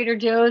Trader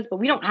Joe's, but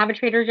we don't have a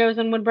Trader Joe's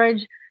in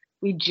Woodbridge.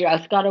 We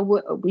just got a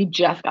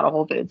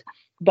Whole Foods,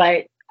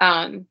 but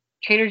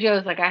Trader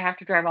Joe's, like, I have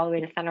to drive all the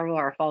way to Centerville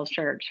or Falls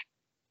Church.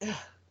 I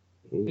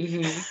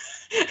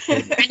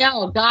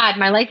know, God,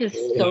 my life is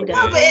so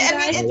different.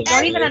 I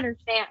don't even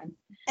understand.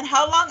 And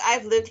how long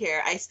I've lived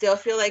here, I still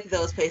feel like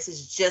those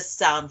places just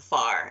sound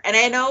far. And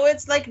I know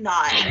it's like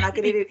not. I'm not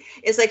gonna do.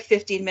 It's like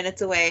 15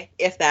 minutes away,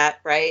 if that.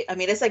 Right? I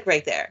mean, it's like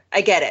right there.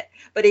 I get it,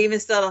 but even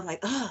still, I'm like,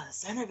 oh,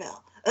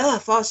 Centerville, oh,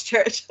 Falls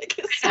Church. Like,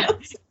 it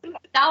sounds...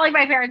 Not like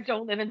my parents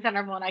don't live in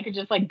Centerville, and I could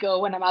just like go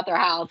when I'm at their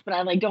house, but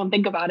I like don't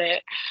think about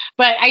it.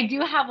 But I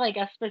do have like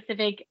a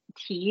specific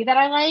tea that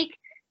I like.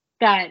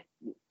 That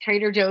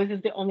Trader Joe's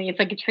is it's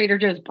like a Trader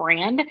Joe's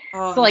brand.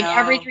 Oh, so like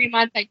every 3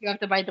 months I do have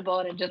to bite the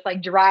bullet and just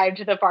like drive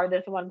to the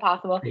farthest one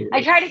possible.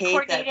 I try to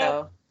coordinate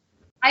it.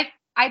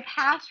 I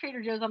pass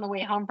Trader Joe's on the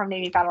way home from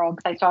Navy Federal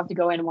because I still have to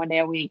go in 1 day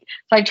a week.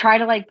 So I try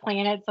to like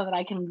plan it so that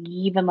I can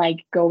leave and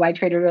like go by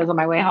Trader Joe's on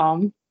my way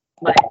home.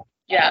 But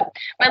yeah,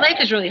 my life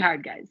is really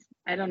hard, guys.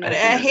 I don't know. But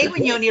I hate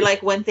when you only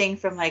like one thing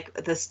from like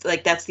this,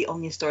 like that's the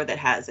only store that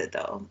has it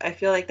though. I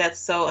feel like that's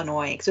so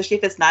annoying, especially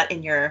if it's not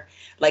in your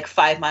like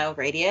 5-mile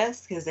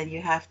radius, because then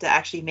you have to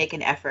actually make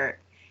an effort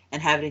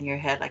and have it in your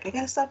head. Like, I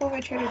gotta stop over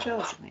at Trader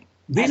Joe's. Like,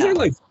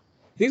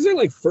 these are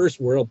like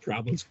first world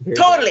problems.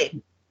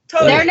 Totally.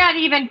 They're not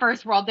even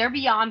first world. They're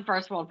beyond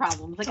first world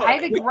problems. Like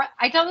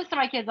I tell this to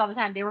my kids all the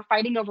time. They were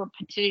fighting over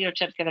potato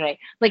chips the other day.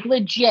 Like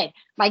legit,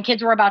 my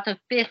kids were about to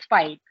fist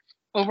fight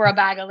over a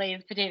bag of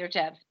Lay's potato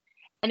chips.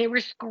 And they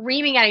were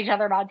screaming at each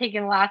other about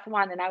taking the last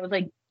one. And I was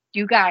like,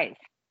 you guys,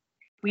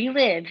 we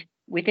live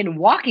within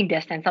walking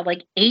distance of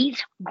like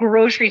 8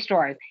 grocery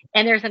stores.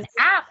 And there's an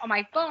app on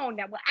my phone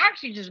that will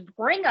actually just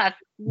bring us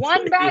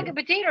one bag of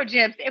potato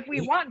chips if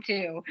we want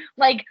to.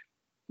 Like,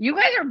 you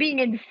guys are being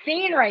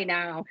insane right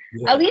now.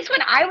 Yeah. At least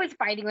when I was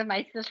fighting with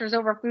my sisters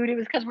over food, it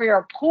was because we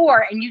were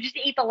poor and you just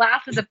ate the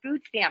last of the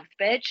food stamps,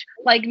 bitch.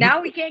 Like,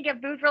 now we can't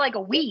get food for like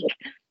a week.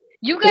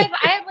 You guys,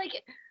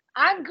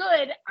 I'm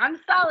good. I'm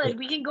solid.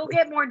 We can go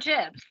get more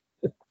chips.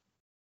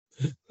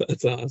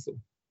 That's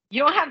awesome.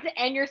 You don't have to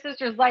end your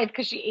sister's life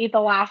because she ate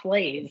the last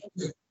Lay's.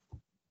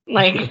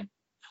 Like,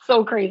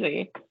 so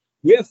crazy.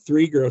 We have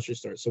 3 grocery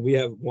stores. So we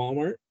have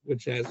Walmart,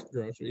 which has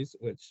groceries,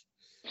 which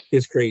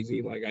is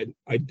crazy. Like,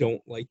 I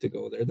don't like to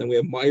go there. Then we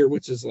have Meijer,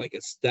 which is like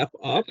a step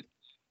up,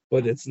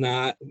 but it's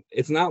not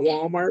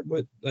Walmart,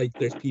 but like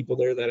there's people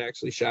there that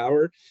actually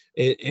shower.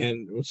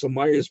 And so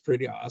Meijer is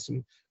pretty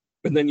awesome.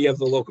 And then you have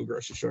the local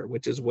grocery store,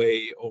 which is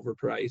way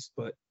overpriced,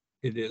 but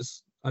it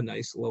is a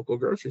nice local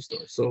grocery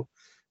store. So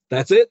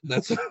that's it.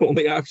 That's the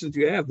only options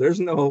you have. There's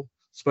no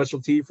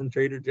specialty from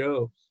Trader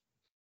Joe's.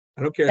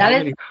 I don't care.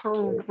 That is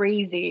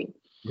crazy.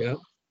 Yeah.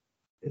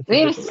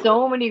 We have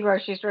so many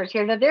grocery stores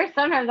here that there's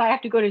sometimes I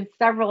have to go to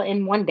several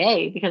in one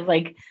day because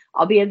like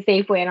I'll be at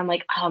Safeway and I'm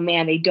like, oh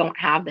man, they don't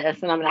have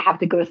this and I'm going to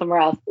have to go somewhere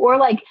else. Or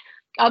like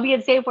I'll be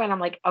at Safeway and I'm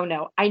like, oh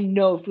no, I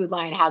know Food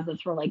Lion has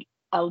this for like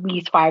at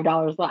least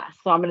 $5 less.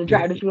 So I'm going to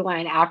drive to Food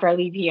Lion after I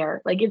leave here.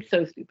 Like, it's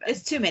so stupid.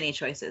 It's too many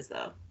choices,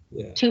 though.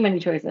 Yeah. Too many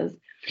choices.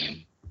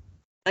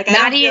 Like,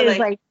 Maddie is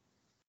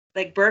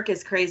like Burke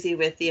is crazy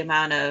with the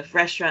amount of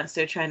restaurants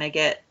they're trying to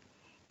get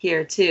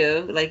here,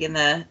 too. Like, in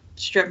the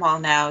strip mall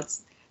now,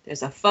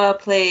 there's a pho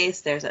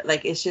place.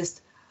 It's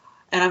just,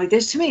 and I'm like,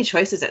 there's too many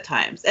choices at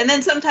times. And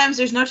then sometimes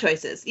there's no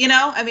choices, you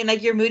know? I mean,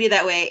 like, you're moody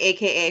that way,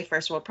 AKA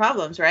first world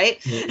problems,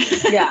 right?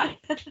 Yeah.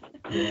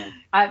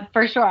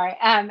 For sure.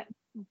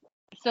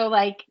 So,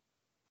 like,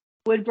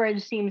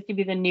 Woodbridge seems to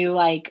be the new,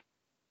 like,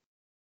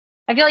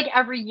 I feel like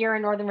every year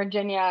in Northern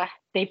Virginia,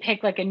 they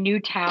pick, like, a new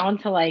town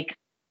to, like,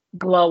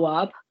 blow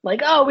up.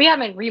 Like, oh, we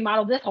haven't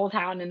remodeled this whole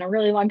town in a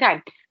really long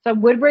time. So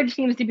Woodbridge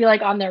seems to be,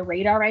 like, on their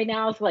radar right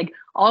now. So, like,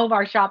 all of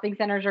our shopping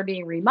centers are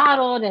being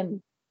remodeled, and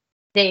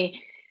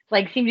they,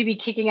 like, seem to be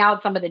kicking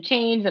out some of the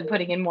chains and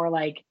putting in more,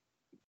 like,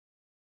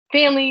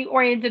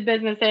 family-oriented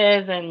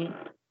businesses and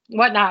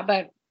whatnot.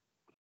 But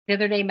the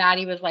other day,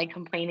 Maddie was like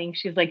complaining.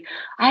 She's like,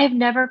 I have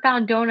never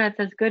found donuts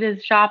as good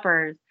as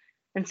Shoppers.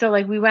 And so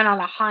like we went on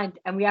a hunt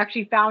and we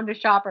actually found a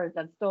Shoppers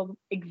that still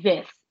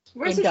exists.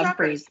 Where's in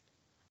Dumfries?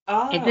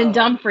 Oh. It's in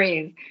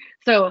Dumfries.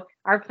 So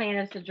our plan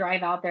is to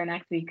drive out there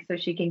next week so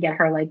she can get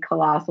her like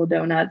colossal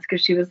donuts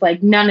because she was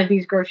like, none of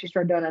these grocery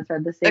store donuts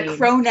are the same. The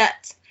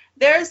cronut.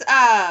 There's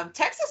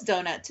Texas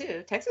Donut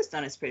too. Texas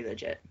Donut's pretty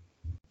legit.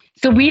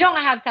 So we don't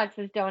have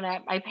Texas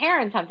Donut. My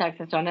parents have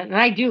Texas Donut, and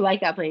I do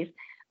like that place.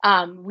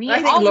 I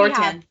think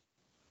Lorton.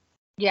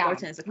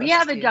 We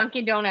have a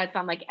Dunkin' Donuts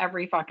on like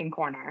every fucking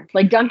corner.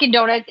 Like Dunkin'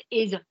 Donuts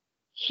is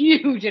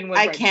huge in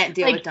Woodbridge. I can't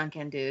deal with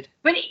Dunkin', dude.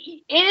 But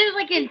it is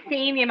like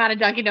insane the amount of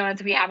Dunkin'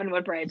 Donuts we have in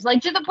Woodbridge.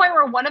 Like to the point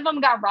where one of them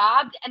got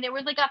robbed, and there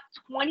was like a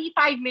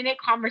 25-minute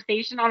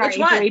conversation on our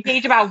HOA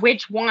page about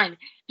which one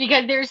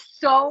because there's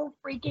so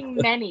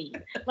freaking many.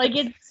 Like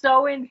it's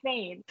so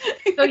insane.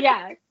 So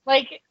yeah,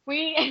 like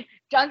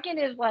Dunkin'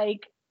 is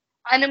like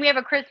And then we have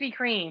a Krispy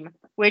Kreme,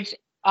 which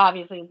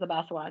obviously is the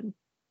best one.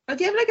 Oh,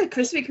 do you have like a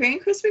Krispy Kreme?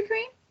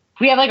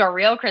 We have like a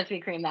real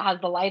Krispy Kreme that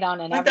has the light on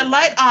and like everything. the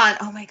light on.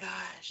 Oh my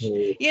gosh.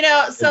 You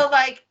know, so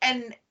like,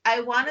 and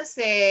I want to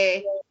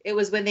say it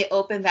was when they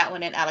opened that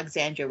one in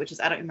Alexandria, which is,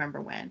 I don't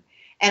remember when.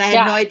 And I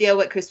had no idea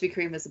what Krispy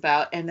Kreme was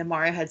about. And then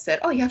Mario had said,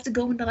 oh, you have to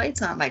go when the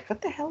lights on. I'm like,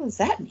 what the hell does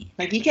that mean?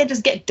 Like, you can't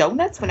just get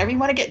donuts whenever you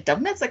want to get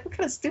donuts? Like, what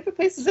kind of stupid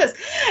place is this?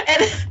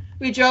 And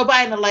we drove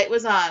by and the light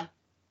was on.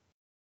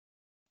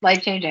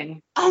 Life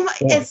changing. Oh my,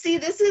 and see,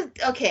 this is,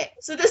 okay.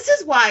 So this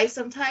is why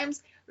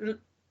sometimes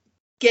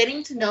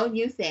getting to know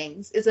new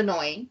things is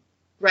annoying,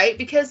 right?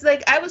 Because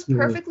like, I was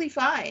perfectly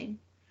fine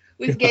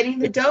with getting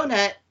the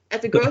donut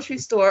at the grocery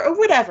store or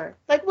whatever.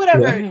 Like,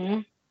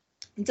 whatever.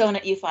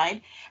 Donut you find,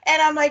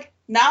 and I'm like,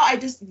 now I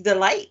just the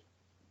light,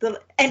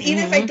 and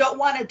even if I don't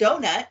want a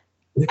donut,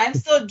 I'm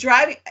still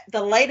driving.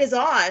 The light is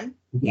on.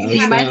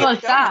 You might as well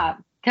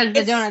stop because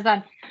the donut's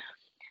on.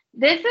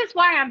 This is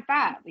why I'm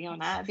fat,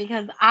 Leona,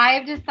 because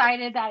I've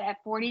decided that at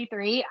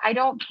 43, I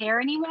don't care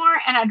anymore,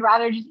 and I'd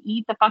rather just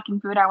eat the fucking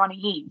food I want to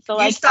eat. So,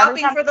 like, you're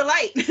stopping for the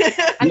light.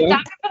 I'm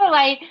stopping for the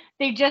light.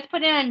 They just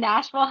put in a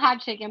Nashville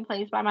hot chicken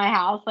place by my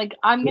house. Like,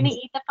 I'm gonna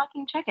eat the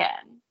fucking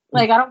chicken.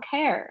 Like, I don't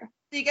care.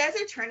 So you guys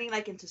are turning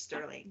like into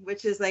Sterling,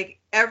 which is like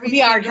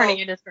turning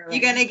into Sterling.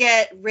 You're gonna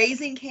get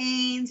Raising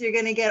Cane's. You're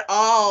gonna get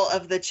all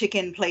of the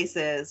chicken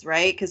places,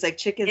 right? Because like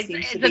chicken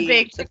seems to be a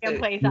big chicken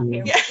place out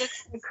here. Yeah.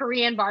 Just a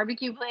Korean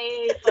barbecue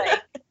place.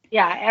 Like,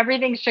 yeah,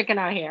 everything's chicken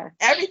out here.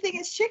 Everything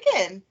is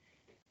chicken.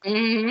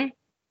 Mm-hmm.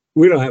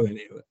 We don't have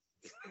any of it.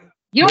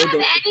 You don't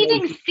have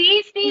anything.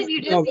 See, Steve,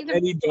 you just need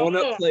any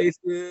donut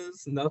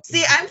places. Nothing.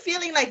 See, I'm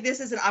feeling like this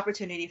is an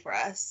opportunity for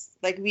us.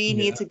 Like we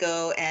need to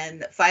go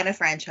and find a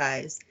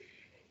franchise.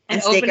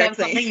 And open up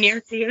something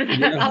near to you.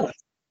 Yeah.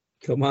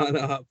 Come on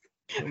up.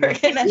 It's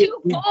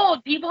too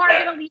cold. People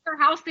aren't going to leave their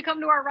house to come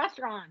to our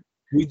restaurant.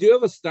 We do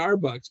have a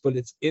Starbucks, but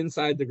it's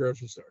inside the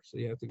grocery store, so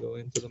you have to go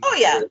into the. Oh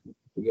yeah,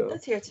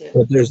 that's here too.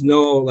 But there's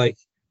no like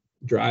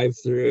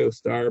drive-through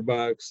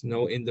Starbucks,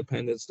 no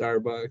independent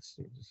Starbucks.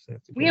 You just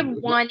have to. We have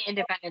one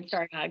independent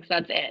Starbucks.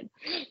 That's it.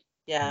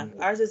 Yeah,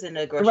 ours is in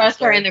the grocery store. The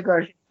rest are in the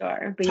grocery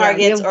store. But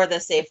Targets or the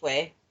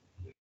Safeway.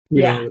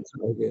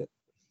 Target.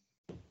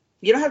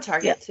 You don't have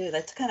Target too.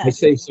 That's kind of. I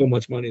save so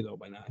much money though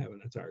by not having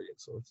a Target.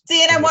 So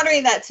see, and I'm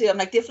wondering that too. I'm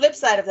like, the flip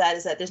side of that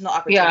is that there's no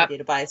opportunity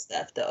to buy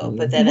stuff though.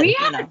 But then we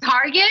have a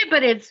Target,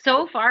 but it's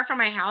so far from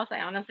my house.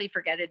 I honestly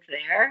forget it's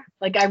there.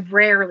 Like I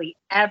rarely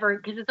ever,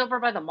 because it's over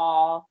by the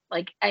mall.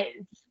 Like I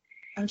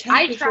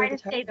try to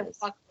stay the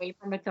fuck away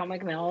from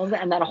Potomac Mills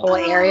and that whole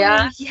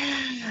area.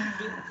 Yeah,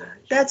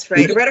 that's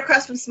right. Right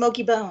across from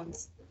Smoky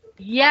Bones.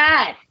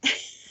 Yes,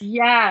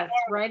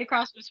 right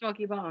across from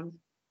Smoky Bones.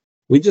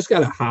 We just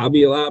got a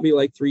Hobby Lobby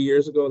like 3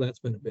 years ago. That's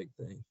been a big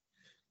thing.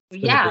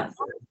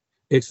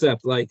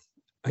 Except like,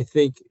 I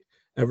think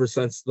ever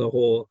since the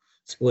whole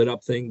split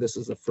up thing, this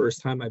is the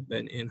first time I've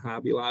been in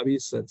Hobby Lobby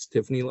since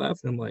Tiffany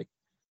left. And I'm like,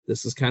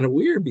 this is kind of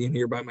weird being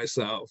here by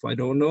myself. I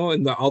don't know.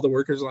 And all the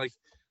workers are like,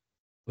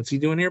 what's he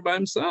doing here by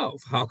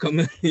himself? How come,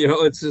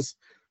 it's just,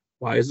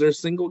 why is there a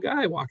single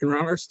guy walking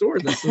around our store?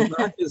 This is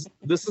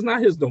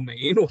not his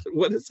domain.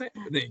 What is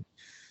happening?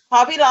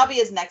 Hobby Lobby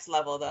is next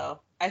level though.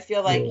 I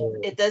feel like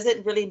it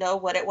doesn't really know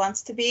what it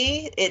wants to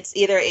be. It's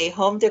either a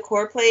home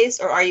decor place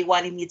or are you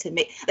wanting me to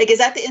make, like, is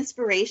that the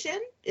inspiration?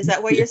 Is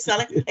that what you're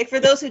selling? Like for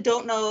those who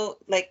don't know,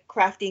 like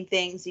crafting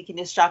things, you can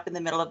just shop in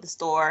the middle of the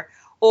store,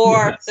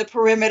 or the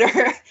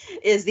perimeter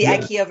is the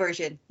IKEA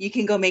version. You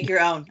can go make your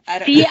own.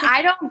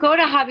 I don't go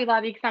to Hobby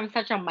Lobby because I'm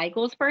such a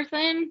Michaels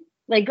person.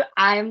 Like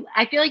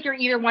I feel like you're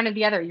either one or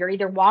the other. You're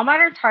either Walmart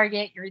or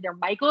Target. You're either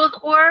Michaels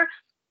or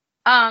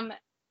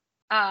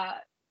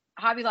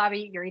Hobby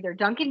Lobby. You're either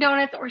Dunkin'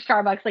 Donuts or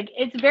Starbucks. Like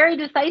it's very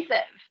decisive.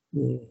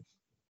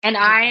 And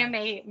I am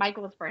a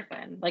Michaels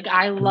person. Like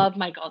I love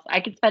Michaels. I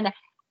could spend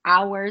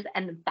hours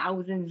and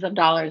thousands of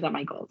dollars on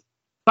Michaels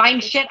buying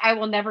shit I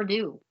will never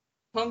do.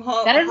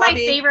 That is my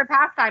favorite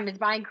pastime, is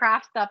buying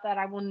craft stuff that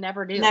I will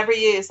never do. Never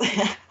use.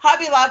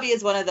 Hobby Lobby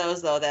is one of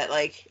those though that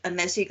like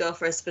unless you go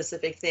for a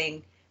specific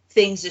thing,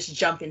 things just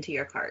jump into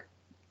your cart.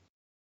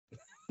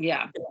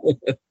 Yeah.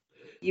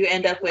 You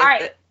end up with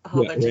a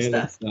whole bunch of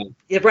stuff.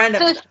 Yeah,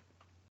 random stuff.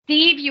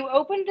 Steve, you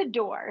opened the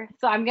door,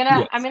 so I'm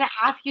gonna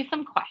ask you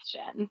some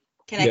questions.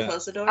 Can I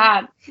close the door?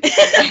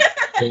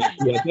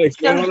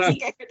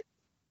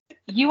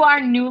 You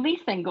are newly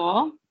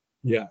single.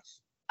 Yes.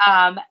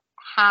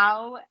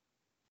 How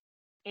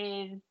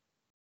is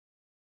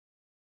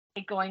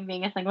it going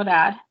being a single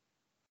dad?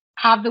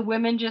 Have the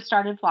women just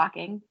started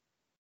flocking?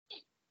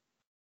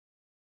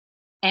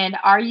 And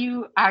are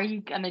you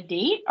gonna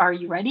date? Are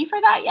you ready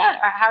for that yet?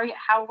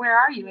 Or where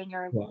are you in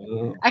your?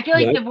 I feel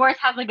like divorce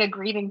has like a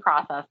grieving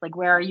process. Like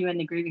where are you in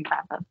the grieving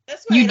process?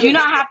 You do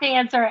not have to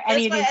answer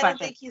any of these questions. I don't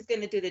think he's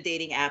gonna do the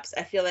dating apps.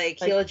 I feel like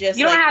he'll just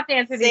you don't have to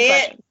answer these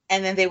questions,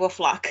 and then they will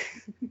flock.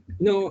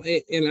 No,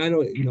 and I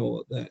don't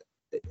know that.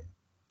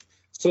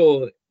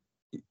 So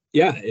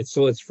yeah,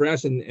 it's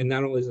fresh, and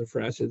not only is it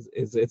fresh,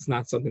 it's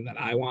not something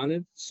that I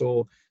wanted.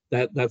 So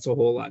that's a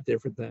whole lot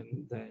different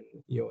than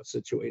a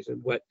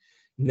situation. But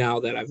now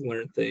that I've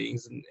learned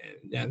things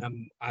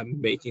and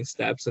I'm making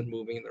steps and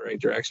moving in the right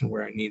direction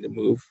where I need to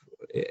move.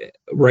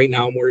 Right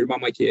now I'm worried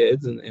about my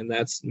kids, and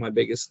that's my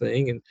biggest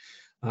thing. And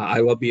I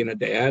love being a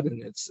dad,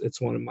 and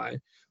it's one of my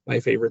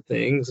favorite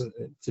things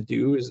to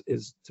do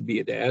is to be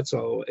a dad.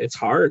 So it's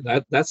hard.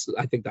 That's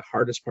I think the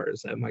hardest part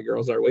is that my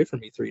girls are away from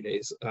me 3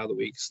 days out of the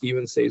week.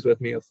 Steven stays with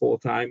me a full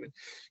time, and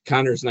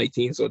Connor's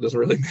 19, so it doesn't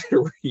really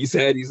matter where he's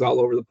at. He's all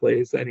over the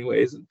place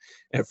anyways, and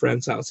at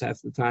friends' house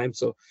half the time.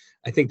 So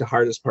I think the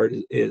hardest part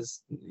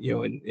is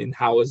and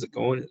how is it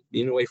going?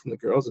 Being away from the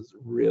girls is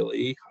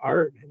really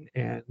hard,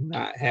 and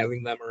not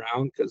having them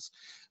around, because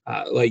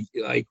like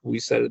we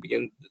said at the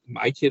beginning,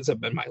 my kids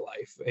have been my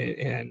life,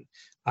 and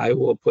I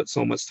will put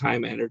so much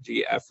time,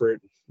 energy,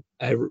 effort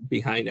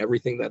behind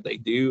everything that they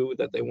do,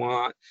 that they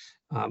want.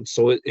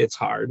 So it's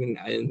hard.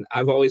 And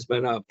I've always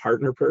been a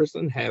partner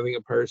person, having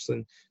a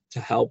person to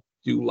help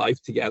do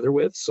life together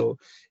with. So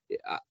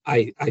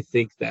I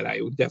think that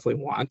I would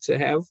definitely want to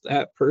have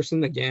that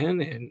person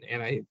again.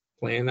 And I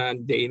plan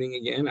on dating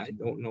again. I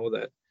don't know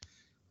that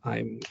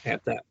I'm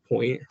at that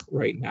point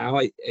right now.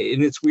 And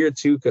it's weird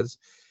too, because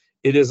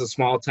it is a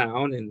small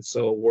town. And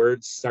so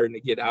word's starting to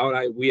get out.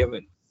 We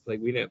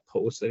didn't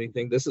post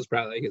anything. This is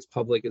probably like as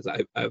public as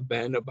I've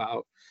been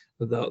about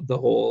the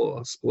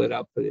whole split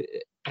up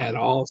at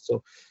all.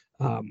 So,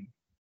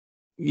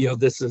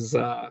 this is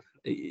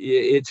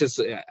it just,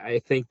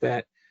 I think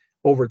that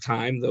over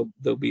time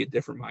there'll be a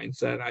different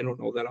mindset. I don't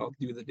know that I'll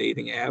do the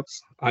dating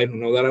apps. I don't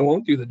know that I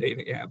won't do the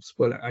dating apps,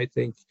 but I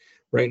think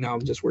right now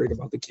I'm just worried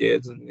about the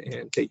kids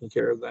and taking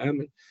care of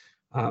them.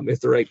 And if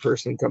the right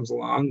person comes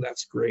along,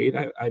 that's great.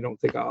 I don't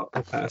think I'll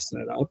pass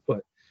that up,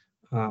 but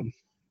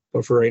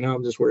for right now,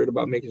 I'm just worried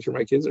about making sure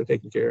my kids are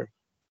taken care of.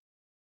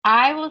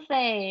 I will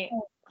say,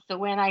 so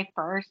when I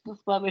first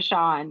split with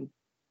Sean,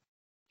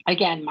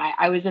 again,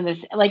 I was in this,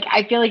 like,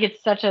 I feel like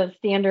it's such a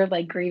standard,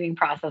 like, grieving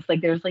process. Like,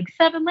 there's like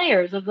 7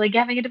 layers of like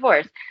having a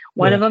divorce.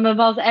 One of them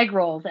involves egg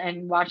rolls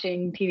and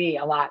watching TV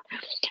a lot.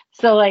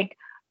 So, like,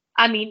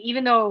 I mean,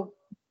 even though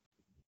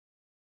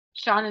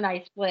Sean and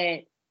I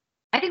split,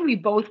 I think we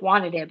both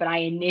wanted it, but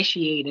I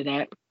initiated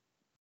it.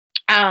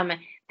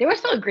 There was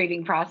still a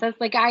grieving process.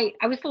 Like, I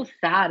was so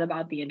sad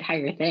about the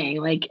entire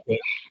thing. Like,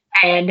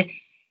 and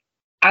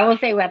I will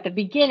say at the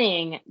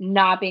beginning,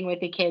 not being with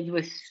the kids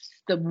was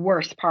the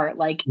worst part.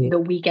 Like, the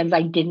weekends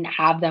I didn't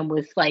have them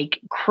was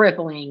like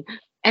crippling.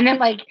 And then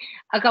like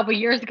a couple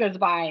years goes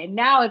by, and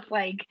now it's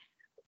like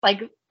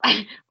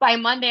by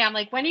Monday, I'm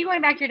like, when are you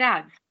going back to your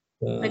dad's?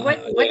 Like,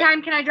 what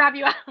time can I drop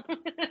you out?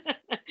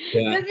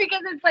 Just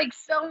because it's like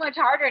so much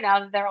harder now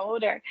that they're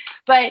older.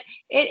 But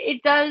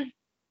it does.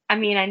 I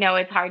mean, I know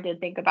it's hard to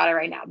think about it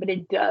right now, but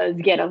it does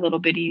get a little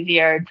bit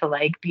easier to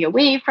like be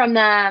away from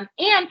them.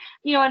 And,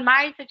 in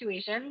my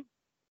situation,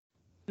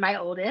 my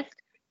oldest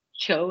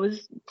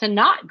chose to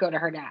not go to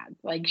her dad's.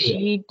 Like,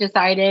 she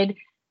decided,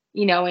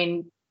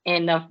 in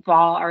the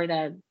fall or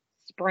the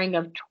spring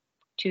of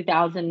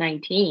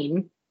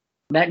 2019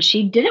 that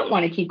she didn't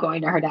want to keep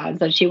going to her dad's,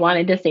 that she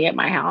wanted to stay at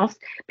my house.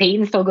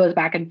 Peyton still goes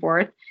back and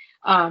forth.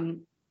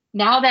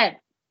 Now that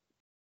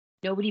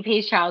nobody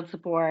pays child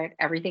support,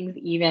 everything's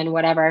even,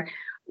 whatever,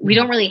 we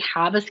don't really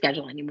have a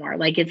schedule anymore.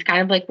 Like, it's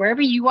kind of like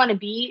wherever you want to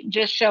be,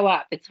 just show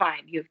up. It's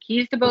fine. You have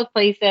keys to both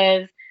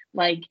places.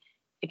 Like,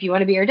 if you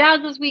want to be your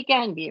dad's this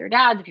weekend, be your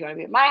dad's. If you want to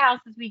be at my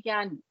house this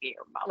weekend, be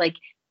your mom. Like,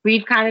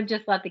 we've kind of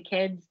just let the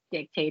kids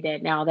dictate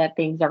it now that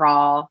things are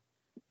all,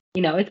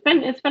 it's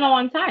been a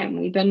long time.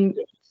 We've been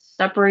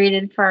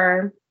separated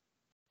for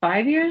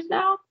 5 years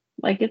now.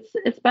 Like,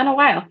 it's been a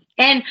while.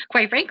 And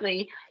quite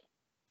frankly,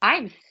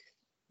 I'm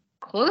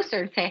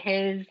closer to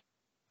his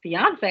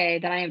fiance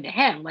than I am to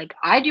him. Like,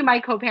 I do my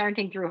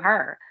co-parenting through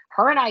her.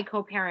 Her and I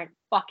co-parent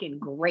fucking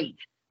great.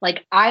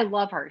 Like, I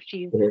love her.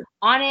 She's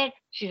on it.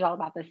 She's all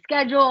about the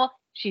schedule.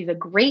 She's a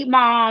great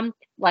mom.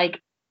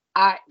 Like,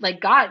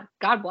 God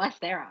bless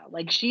Sarah.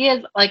 Like, she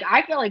is, like,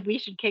 I feel like we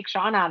should kick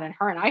Sean out and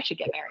her and I should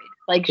get married.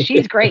 Like,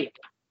 she's great.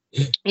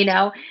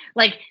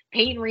 Like,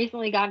 Peyton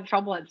recently got in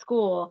trouble at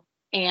school,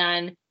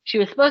 and she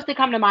was supposed to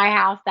come to my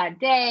house that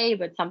day,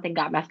 but something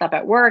got messed up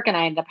at work, and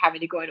I ended up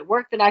having to go to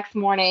work the next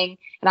morning.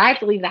 And I have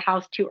to leave the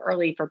house too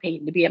early for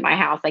Peyton to be at my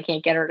house. I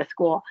can't get her to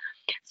school.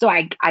 So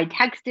I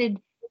texted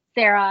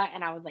Sarah,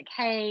 and I was like,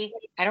 hey,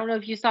 I don't know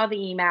if you saw the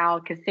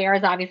email, because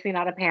Sarah's obviously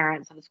not a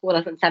parent, so the school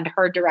doesn't send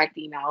her direct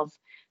emails.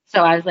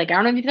 So I was like, I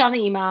don't know if you saw the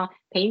email.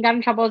 Peyton got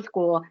in trouble at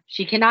school.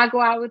 She cannot go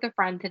out with a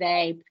friend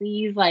today.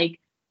 Please, like,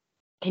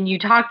 can you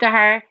talk to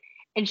her?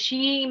 And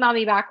she emailed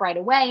me back right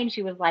away, and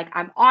she was like,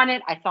 I'm on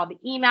it. I saw the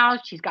email.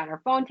 She's got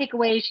her phone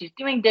takeaway. She's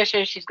doing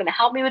dishes. She's going to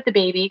help me with the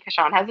baby, because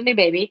Sean has a new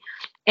baby.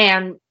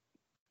 And,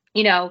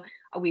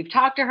 we've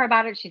talked to her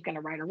about it. She's going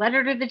to write a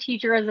letter to the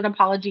teacher as an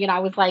apology. And I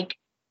was like,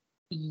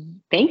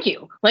 thank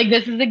you. Like,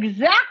 this is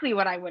exactly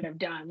what I would have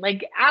done.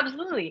 Like,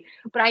 absolutely.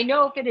 But I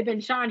know if it had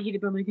been Sean, he'd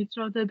have been like, it's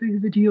not that big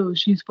of a deal.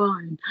 She's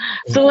fine.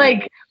 So,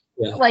 like,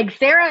 like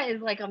Sarah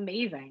is like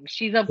amazing.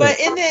 She's a but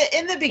in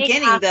the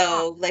beginning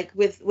though, like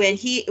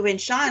when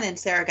Sean and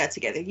Sarah got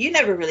together, you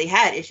never really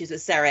had issues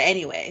with Sarah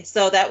anyway.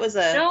 So that was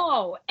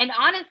no. And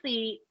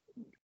honestly,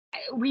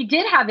 we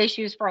did have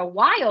issues for a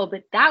while,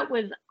 but that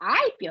was,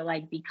 I feel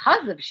like,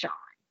 because of Sean.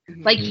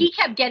 Mm-hmm. Like he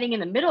kept getting in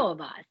the middle of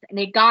us and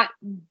it got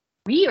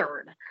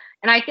weird.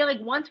 And I feel like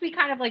once we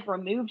kind of like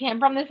removed him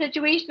from the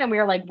situation and we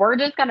were like, we're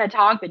just going to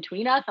talk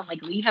between us and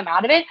like leave him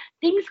out of it,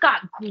 things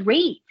got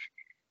great.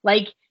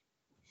 Like,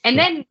 and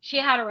then she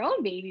had her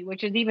own baby,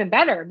 which is even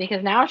better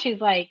because now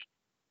she's like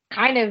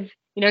kind of,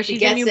 you know,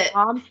 she's a new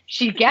mom.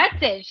 She gets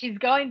it. She's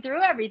going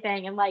through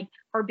everything. And like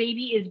her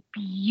baby is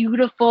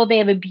beautiful. They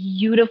have a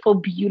beautiful,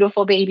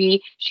 beautiful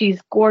baby.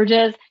 She's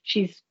gorgeous.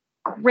 She's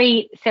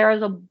great.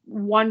 Sarah's a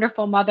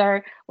wonderful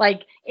mother.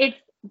 Like it's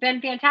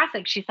been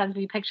fantastic. She sends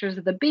me pictures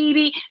of the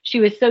baby. She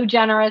was so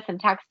generous and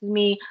texted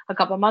me a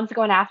couple months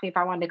ago and asked me if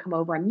I wanted to come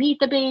over and meet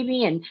the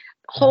baby and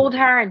hold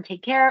her and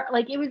take care.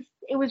 Like it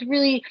was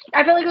really,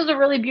 I feel like it was a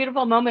really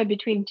beautiful moment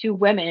between two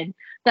women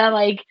that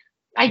like,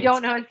 I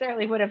don't know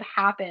necessarily would have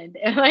happened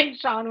if like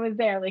Sean was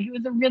there. Like it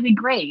was a really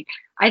great.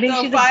 I think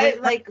so she's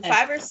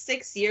 5 or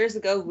 6 years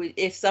ago,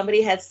 if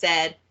somebody had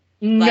said,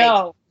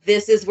 no,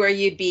 this is where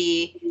you'd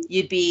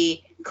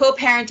be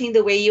co-parenting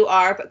the way you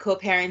are, but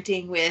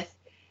co-parenting with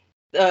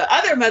the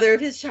other mother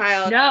of his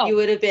child, you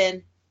would have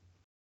been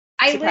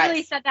surprised. I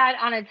literally said that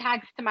on a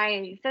text to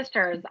my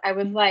sisters. I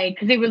was like,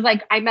 because it was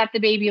like I met the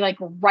baby like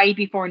right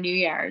before New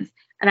Year's.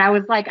 And I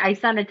was like, I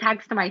sent a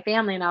text to my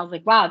family and I was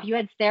like, wow, if you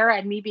had Sarah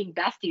and me being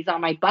besties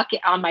on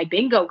my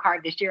bingo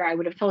card this year, I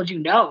would have told you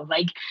no.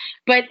 Like,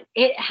 but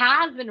it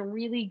has been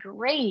really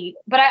great.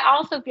 But I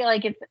also feel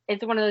like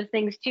it's one of those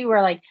things too,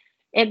 where like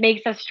it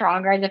makes us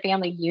stronger as a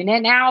family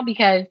unit now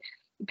because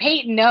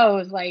Peyton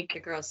knows like the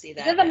girls see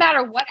that. It doesn't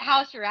matter what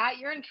house you're at,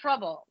 you're in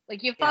trouble.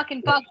 Like you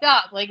fucking fucked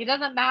up. Like it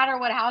doesn't matter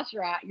what house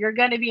you're at, you're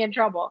gonna be in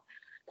trouble.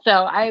 So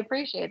I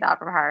appreciate that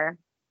from her.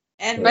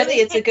 And really,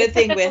 it's a good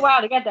thing with a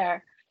while to get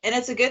there. And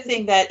it's a good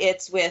thing that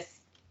it's with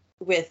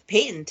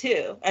Peyton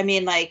too. I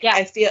mean, like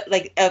I feel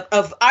like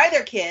of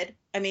either kid.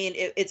 I mean,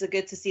 it's a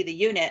good to see the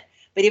unit,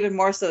 but even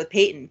more so with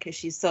Peyton because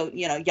she's so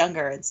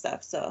younger and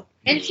stuff. So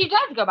and she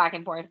does go back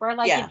and forth. Where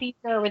like it's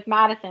easier with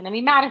Madison. I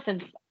mean,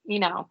 Madison's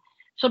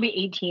she'll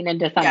be 18 in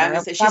December. Yeah,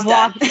 so she's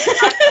done.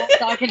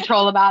 I've lost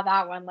control about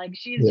that one. Like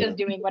she's just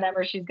doing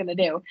whatever she's gonna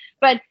do.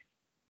 But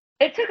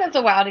it took us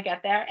a while to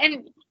get there.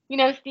 And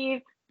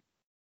Steve,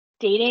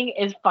 dating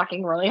is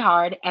fucking really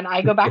hard. And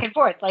I go back and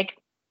forth. Like,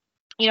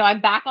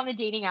 I'm back on the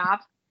dating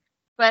apps,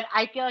 but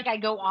I feel like I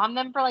go on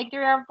them for like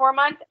 3 or 4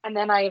 months. And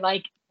then I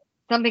like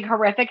something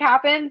horrific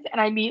happens and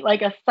I meet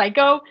like a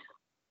psycho.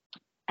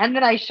 And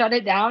then I shut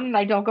it down and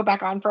I don't go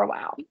back on for a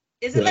while.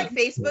 Is it like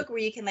Facebook where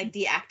you can like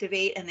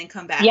deactivate and then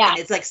come back and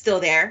it's like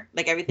still there?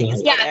 Like everything is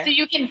still there? Yeah, so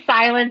you can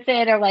silence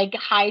it or like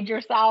hide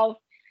yourself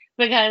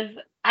because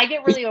I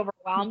get really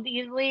overwhelmed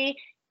easily.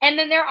 And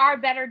then there are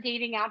better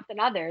dating apps than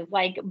others.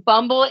 Like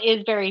Bumble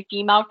is very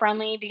female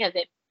friendly because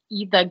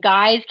the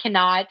guys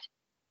cannot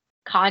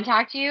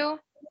contact you.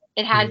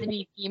 It has to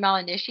be female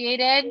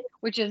initiated,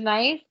 which is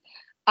nice.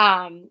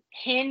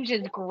 Hinge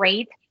is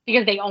great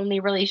because they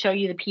only really show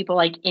you the people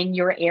like in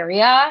your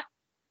area.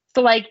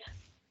 So like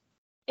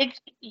it's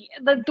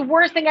the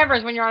worst thing ever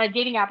is when you're on a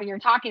dating app and you're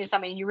talking to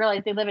somebody and you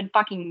realize they live in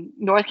fucking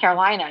North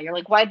Carolina. You're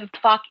like, why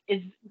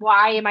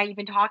am I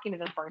even talking to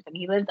this person?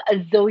 He lives a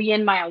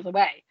zillion miles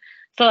away.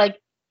 So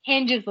like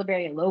Hinge is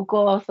very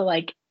local. So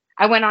like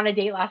I went on a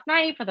date last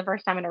night for the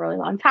first time in a really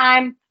long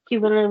time. He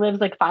literally lives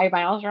like 5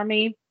 miles from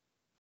me.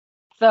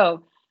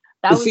 So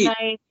that was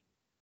nice.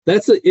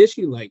 That's an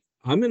issue. Like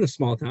I'm in a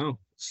small town.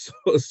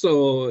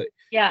 So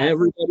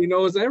everybody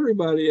knows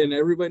everybody and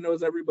everybody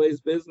knows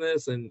everybody's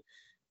business and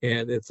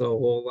it's a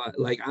whole lot.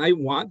 Like I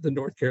want the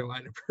North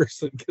Carolina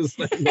person because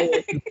I know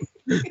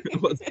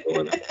what's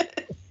going on.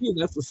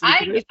 That's the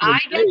situation. I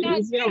get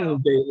that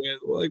too.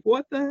 Like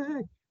what the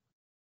heck?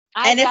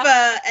 And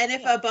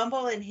if a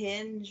Bumble and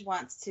Hinge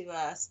wants to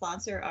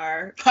sponsor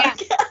our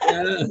podcast,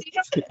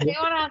 they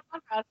want to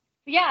sponsor us.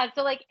 Yeah.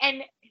 So like,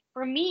 and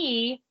for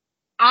me,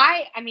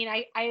 I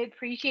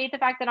appreciate the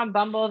fact that on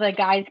Bumble the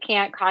guys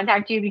can't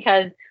contact you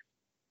because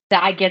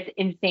that gets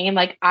insane.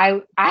 Like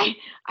I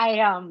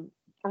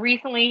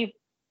recently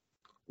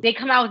they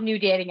come out with new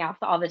dating apps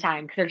all the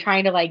time because they're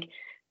trying to like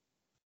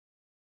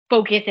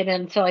focus it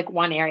into like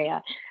one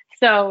area.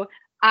 So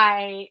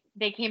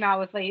they came out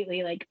with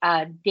lately like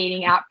a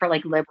dating app for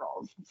like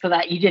liberals so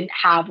that you didn't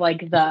have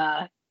like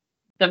the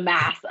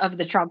mass of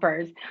the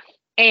Trumpers.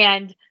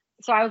 And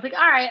so I was like, all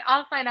right,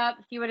 I'll sign up,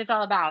 see what it's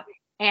all about.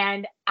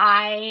 And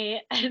I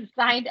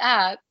signed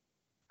up.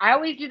 I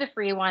always do the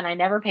free one. I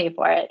never pay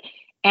for it.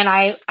 And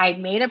I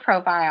made a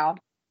profile.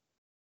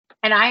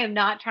 And I am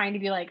not trying to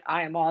be like,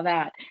 I am all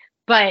that.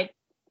 But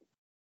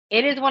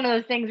it is one of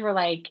those things where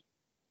like,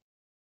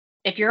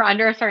 if you're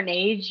under a certain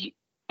age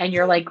and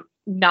you're like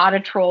not a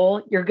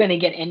troll, you're going to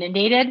get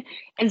inundated.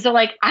 And so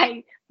like,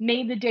 I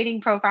made the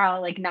dating profile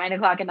at like 9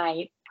 o'clock at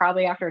night,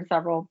 probably after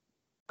several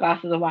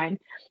glasses of wine.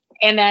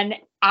 And then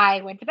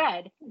I went to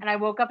bed and I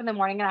woke up in the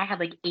morning and I had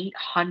like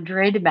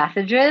 800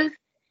 messages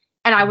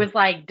and I was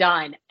like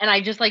done. And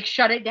I just like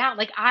shut it down.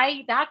 Like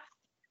that's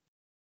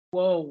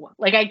whoa.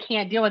 Like I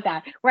can't deal with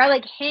that. Where I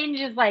like Hinge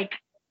is like,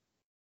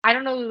 I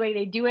don't know the way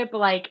they do it, but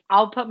like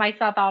I'll put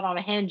myself out on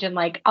a Hinge and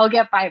like I'll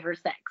get 5 or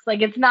 6.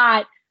 Like it's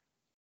not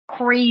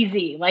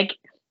crazy. Like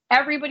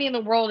everybody in the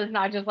world is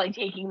not just like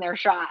taking their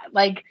shot.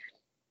 Like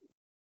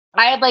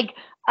I had like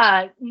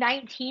a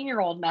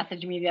 19-year-old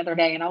message me the other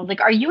day and I was like,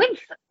 why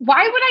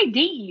would I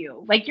date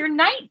you? Like you're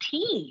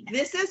 19.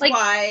 This is like,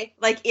 why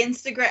like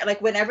Instagram,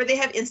 like whenever they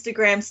have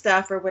Instagram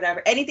stuff or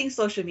whatever, anything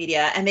social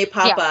media and they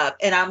pop up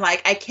and I'm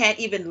like, I can't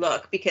even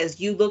look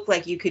because you look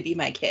like you could be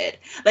my kid.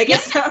 Like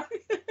it's not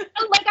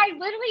like I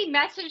literally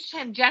messaged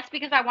him just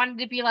because I wanted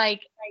to be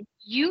like,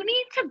 you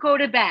need to go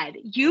to bed.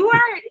 You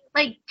are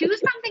like, do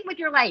something with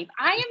your life.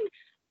 I am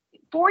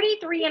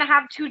 43 and I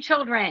have 2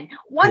 children.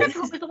 One of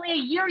whom is only a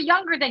year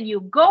younger than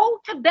you. Go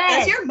to bed.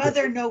 Does your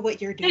mother know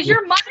what you're doing? Does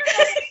your mother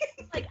know?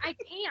 Like, I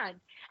can't.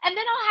 And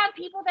then I'll have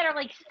people that are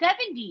like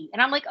 70.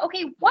 And I'm like,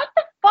 okay, what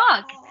the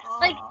fuck? Aww.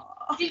 Like,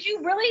 did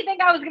you really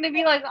think I was going to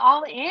be like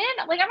all in?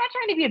 Like, I'm not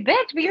trying to be a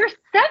bitch, but you're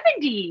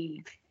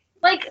 70.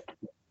 Like,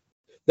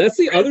 that's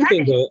the other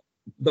thing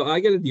though I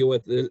got to deal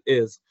with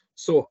is,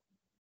 so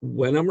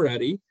when I'm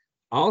ready,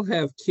 I'll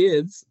have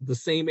kids the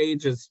same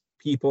age as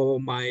people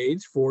my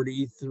age,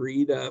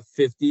 43 to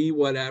 50,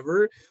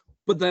 whatever.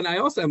 But then I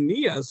also have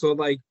Mia, so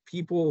like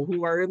people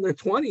who are in their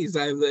 20s.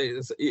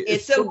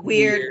 It's a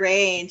weird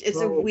range.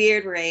 It's a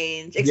weird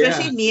range,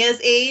 especially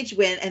Mia's age.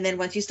 And then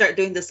once you start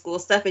doing the school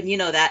stuff, and you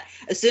know that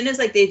as soon as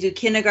like they do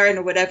kindergarten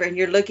or whatever, and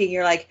you're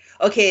like,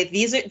 okay,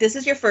 this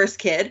is your first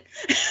kid.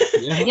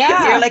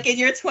 Yeah. You're like in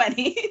your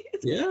 20s.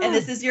 Yeah. And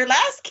this is your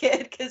last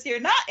kid because you're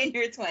not in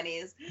your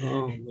 20s.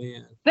 Oh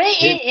man. But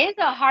it is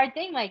a hard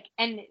thing. Like,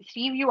 and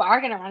Steve, you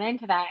are gonna run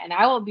into that, and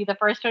I will be the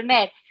first to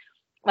admit,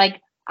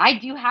 like, I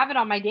do have it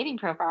on my dating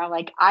profile.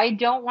 Like, I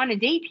don't want to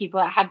date people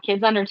that have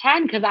kids under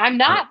 10 because I'm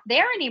not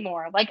there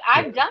anymore. Like,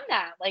 I've done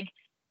that. Like,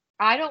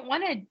 I don't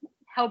want to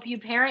help you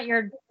parent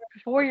your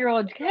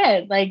 4-year-old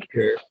kid. Like,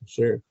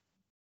 sure.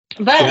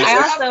 But I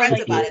you're also upfront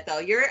like, about it though.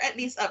 You're at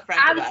least upfront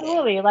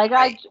absolutely. About it.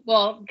 Like,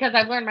 because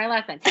I've learned my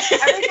lesson.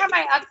 Every time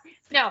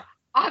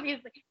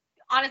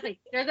honestly,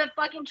 there's a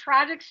fucking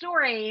tragic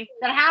story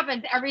that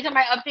happens every time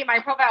I update my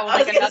profile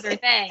with like another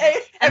thing.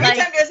 Every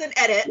time there's an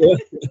edit.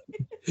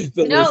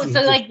 No,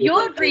 so like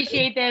you'll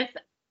appreciate this.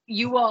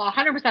 You will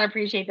 100%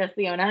 appreciate this,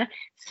 Leona.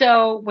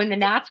 So when the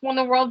Nats won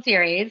the World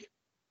Series,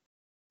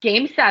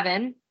 Game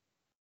 7,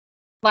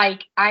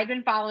 like I'd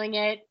been following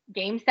it.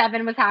 Game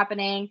 7 was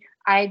happening.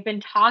 I'd been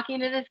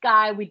talking to this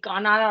guy. We'd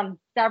gone out on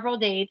several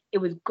dates. It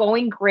was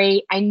going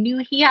great. I knew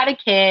he had a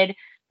kid.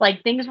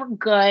 Like things were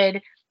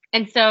good.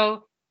 And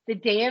so the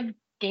day of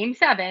Game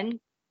 7,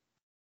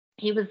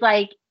 he was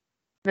like,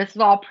 this is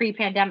all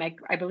pre-pandemic,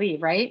 I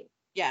believe, right?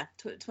 Yeah,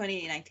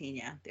 2019,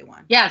 yeah, they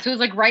won. Yeah, so it was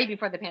like right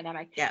before the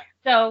pandemic. Yeah.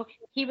 So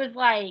he was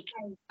like,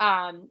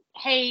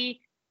 hey,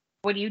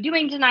 what are you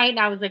doing tonight? And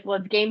I was like, well,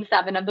 it's Game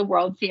 7 of the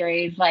World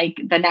Series. Like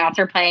the Nats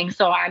are playing,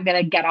 so I'm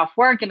going to get off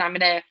work and I'm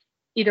going to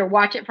either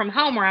watch it from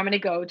home or I'm going to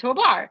go to a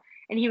bar.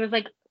 And he was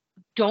like,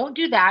 don't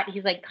do that.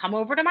 He's like, come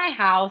over to my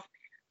house.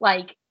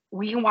 Like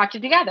we can watch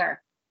it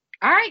together.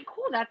 All right,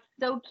 cool. That's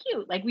so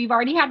cute. Like we've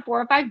already had 4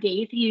 or 5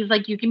 dates. He's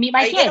like, you can meet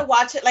my kid. Are you gonna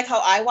watch it like how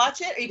I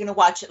watch it, or are you gonna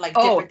watch it like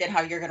different than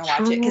how you're gonna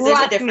watch it? Because there's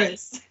a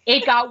difference.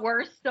 It got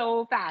worse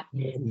so fast.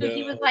 So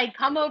he was like,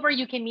 come over,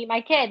 you can meet my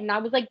kid. And I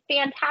was like,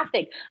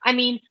 fantastic. I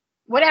mean,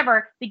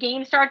 whatever. The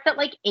game starts at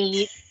like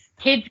 8.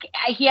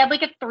 He had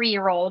like a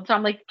 3-year-old. So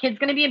I'm like, kid's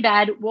gonna be in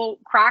bed. We'll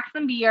crack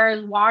some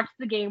beers, watch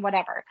the game,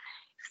 whatever.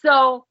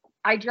 So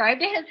I drive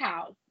to his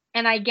house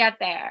and I get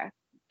there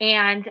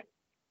and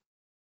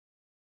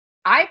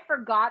I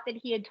forgot that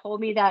he had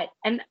told me that,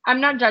 and I'm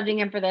not judging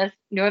him for this.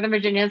 Northern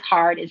Virginia is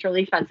hard. It's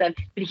really expensive.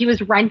 But he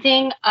was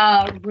renting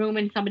a room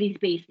in somebody's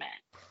basement.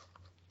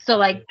 So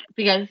like,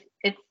 because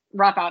it's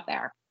rough out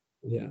there.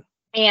 Yeah.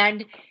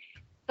 And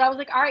so I was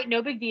like, all right,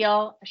 no big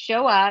deal.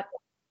 Show up.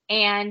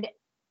 And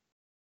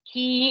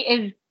he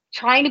is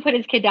trying to put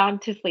his kid down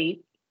to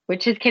sleep,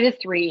 which his kid is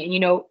 3. And, you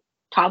know,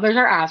 toddlers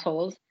are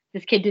assholes.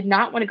 This kid did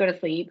not want to go to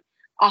sleep.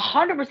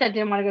 100%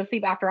 didn't want to go to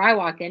sleep after I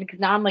walked in because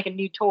now I'm like a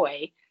new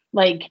toy.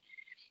 Like,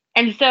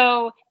 and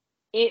so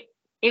it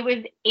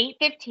was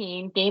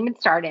 8:15, game had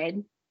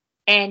started,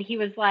 and he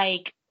was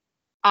like,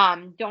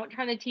 don't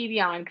turn the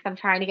TV on because I'm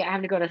trying to get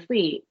him to go to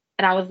sleep.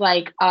 And I was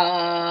like,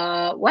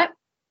 what?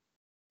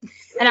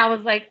 And I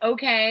was like,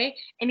 okay.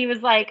 And he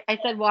was like, I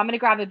said, well, I'm going to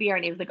grab a beer.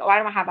 And he was like, oh, I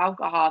don't have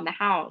alcohol in the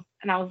house.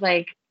 And I was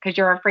like, because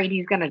you're afraid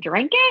he's going to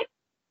drink it?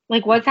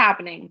 Like, what's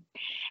happening?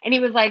 And he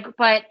was like,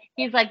 but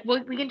he's like,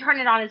 well, we can turn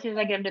it on as soon as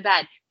I get him to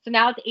bed. So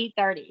now it's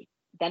 8:30.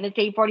 Then it's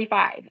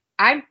 8:45.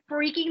 I'm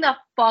freaking the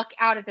fuck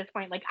out at this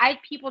point. Like, I have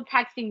people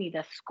texting me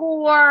the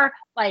score.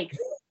 Like,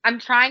 I'm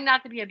trying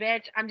not to be a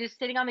bitch. I'm just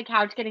sitting on the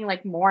couch getting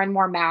like more and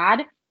more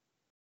mad.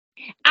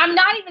 I'm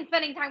not even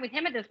spending time with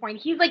him at this point.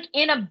 He's like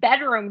in a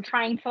bedroom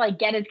trying to like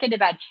get his kid to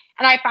bed.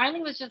 And I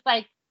finally was just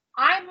like,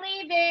 I'm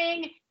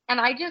leaving. and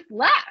I just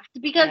left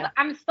because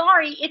I'm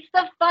sorry, it's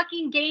the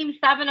fucking game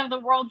 7 of the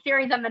World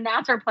Series and the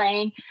Nats are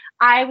playing.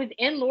 I was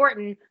in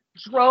Lorton,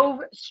 drove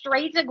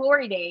straight to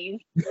Glory Days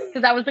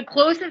because that was the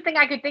closest thing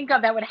I could think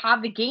of that would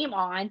have the game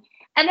on,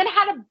 and then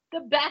had the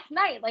best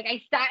night. Like,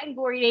 I sat in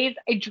Glory Days,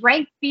 I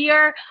drank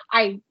beer,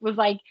 I was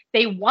like,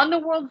 they won the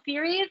World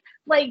Series,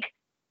 like,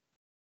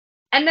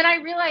 and then I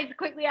realized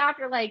quickly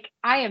after, like,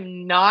 I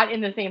am not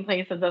in the same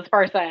place as this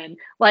person.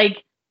 Like,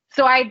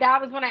 so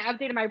that was when I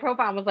updated my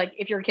profile and was like,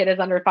 if your kid is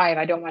under 5,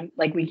 I don't want,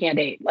 like, we can't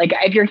date. Like,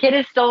 if your kid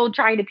is still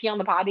trying to pee on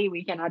the potty,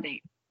 we cannot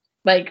date.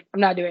 Like, I'm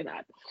not doing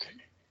that.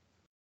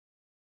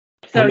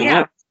 So,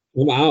 yeah.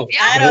 Wow.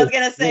 Yeah, I was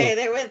going to say,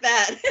 there went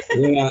that.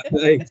 Yeah,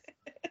 thanks.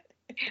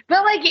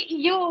 But, like,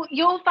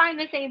 you'll find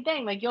the same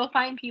thing. Like, you'll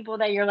find people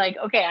that you're like,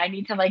 okay, I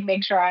need to, like,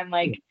 make sure I'm,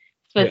 like,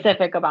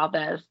 specific about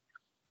this.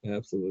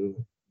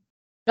 Absolutely.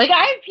 Like,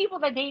 I have people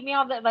that date me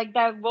all that, like,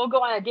 that will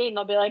go on a date and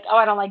they'll be like, oh,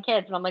 I don't like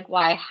kids. And I'm like,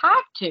 well, I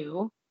have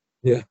to.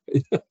 Yeah.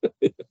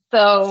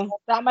 So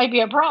that might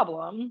be a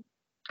problem.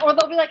 Or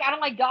they'll be like, I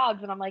don't like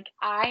dogs. And I'm like,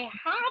 I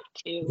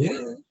have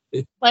to.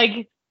 Yeah.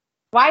 Like,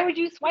 why would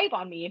you swipe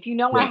on me if you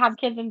know I have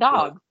kids and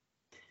dogs?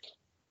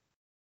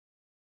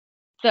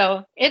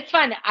 So it's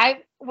fun.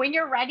 When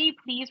you're ready,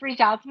 please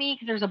reach out to me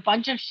because there's a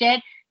bunch of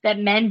shit that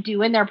men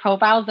do in their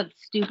profiles that's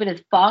stupid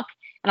as fuck.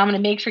 And I'm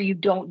going to make sure you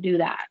don't do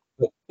that.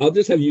 I'll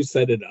just have you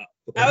set it up.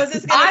 I was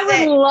just gonna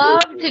say, would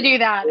love to do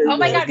that. Oh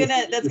my god,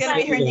 that's gonna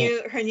be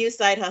her new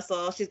side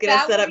hustle. She's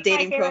gonna set up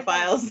dating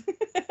profiles.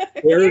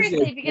 There's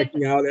like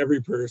checking out every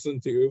person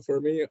too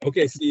for me.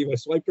 Okay, Steve, I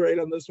swiped right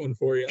on this one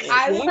for you.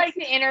 I would like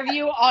to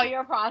interview all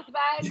your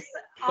prospects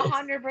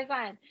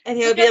 100%. And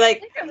he'll be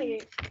like,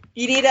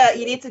 you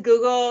need to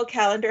Google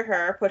calendar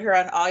her, put her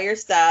on all your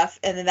stuff,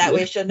 and then that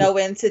way she'll know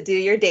when to do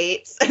your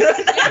dates.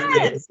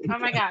 Yes. Oh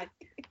my god.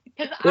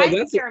 Because I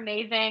think you're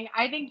amazing.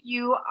 I think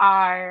you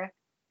are,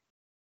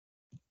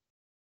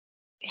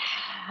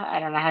 I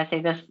don't know how to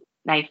say this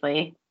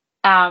nicely.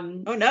 Oh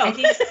no. I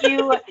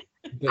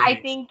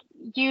think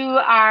you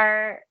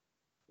are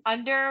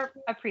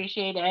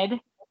underappreciated,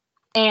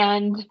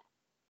 and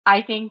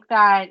I think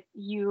that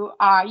you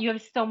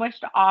have so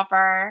much to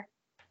offer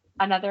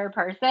another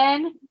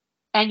person,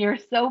 and you're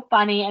so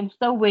funny and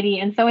so witty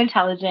and so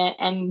intelligent,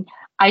 and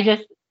I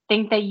just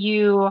think that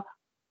you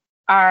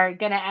are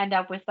going to end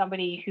up with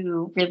somebody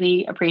who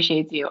really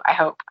appreciates you, I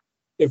hope.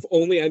 If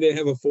only I didn't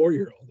have a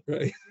 4-year-old,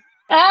 right?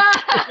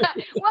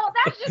 Well,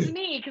 that's just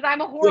me because I'm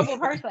a horrible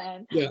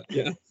person.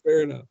 Yeah,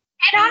 fair enough.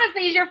 And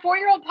honestly, is your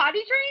 4-year-old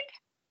potty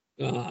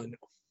trained?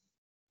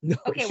 No.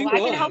 Okay, well, I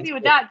can help you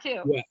with that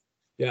too.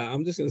 Yeah,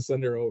 I'm just going to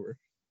send her over.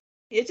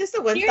 It's just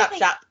a one-stop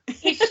shop.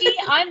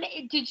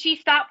 Did she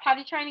stop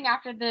potty training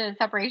after the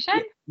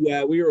separation?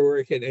 Yeah, we were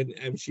working,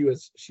 and she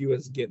was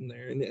getting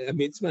there, and I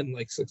mean, it's been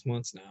like 6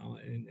 months now,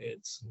 and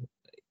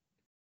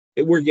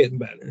we're getting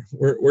better.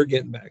 We're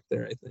getting back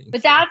there, I think.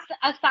 But that's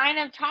a sign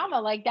of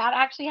trauma. Like, that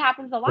actually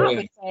happens a lot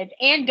with kids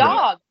and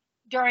dogs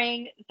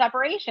during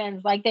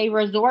separations. Like, they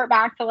resort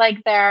back to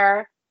like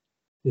their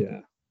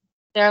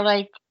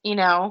like,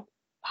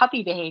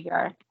 puppy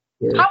behavior.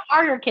 Sure. How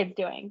are your kids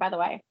doing, by the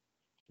way?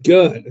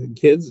 Good.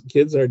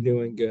 Kids are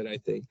doing good. I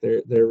think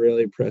they're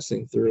really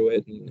pressing through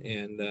it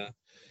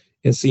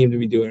and seem to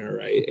be doing all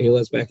right.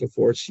 Ayla's back and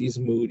forth. She's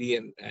moody,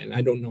 and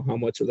I don't know how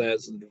much of that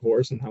is the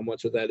divorce and how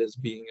much of that is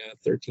being a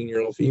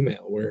 13-year-old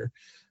female, where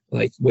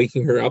like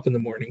waking her up in the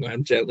morning,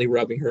 I'm gently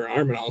rubbing her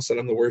arm, and all of a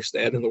sudden I'm the worst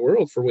dad in the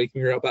world for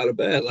waking her up out of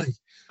bed. Like,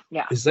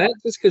 is that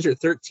just because you're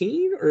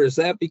 13, or is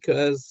that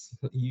because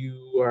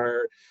you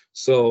are?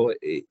 So,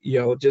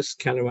 just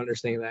kind of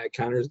understanding that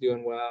Connor's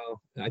doing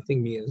well. I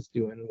think Mia's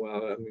doing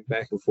well. I mean,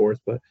 back and forth,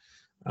 but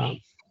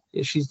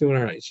she's doing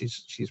all right.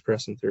 She's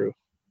pressing through.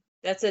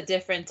 That's a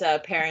different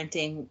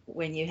parenting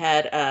when you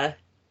had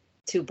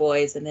 2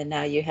 boys and then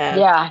now you have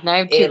now I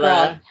have 2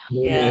 girls.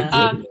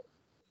 Yeah.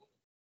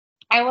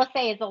 I will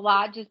say it's a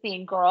lot just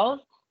being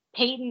girls.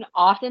 Peyton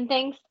often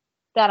thinks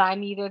that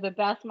I'm either the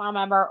best mom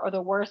ever or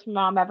the worst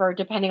mom ever,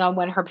 depending on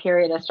when her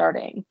period is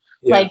starting.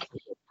 Yeah. Like,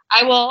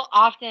 I will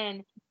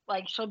often,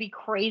 like, she'll be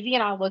crazy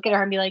and I'll look at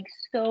her and be like,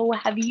 so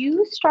have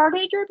you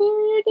started your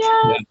period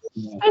yet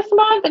this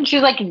month? And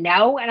she's like,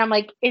 no. And I'm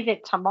like, is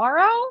it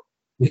tomorrow?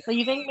 So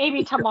you think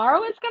maybe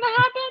tomorrow it's going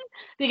to happen?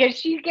 Because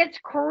she gets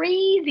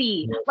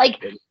crazy.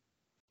 Like,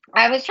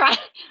 I was trying,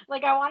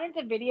 like, I wanted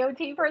to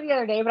videotape her the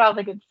other day, but I was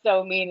like, it's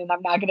so mean and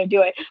I'm not going to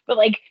do it. But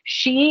like,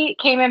 she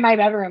came in my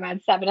bedroom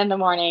at 7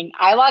 a.m.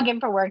 I log in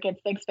for work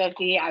at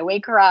 6:50. I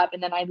wake her up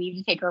and then I leave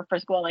to take her for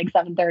school at like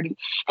 7:30.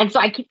 And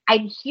so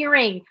I'm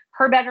hearing,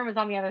 her bedroom is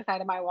on the other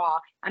side of my wall.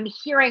 I'm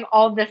hearing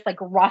all this like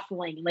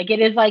rustling. Like, it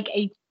is like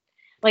I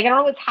don't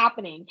know what's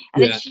happening.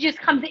 And then she just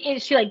comes in,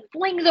 she like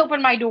flings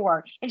open my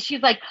door and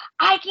she's like,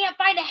 I can't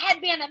find a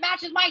headband that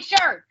matches my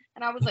shirt.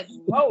 And I was like,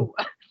 whoa.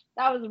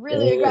 That was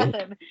really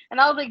aggressive.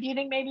 And I was like, do you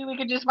think maybe we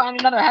could just find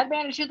another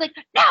headband? And she was like,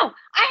 no, I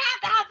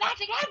have to have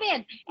matching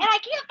headbands. And I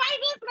can't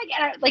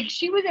find this. Like,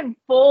 she was in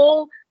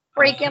full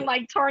freaking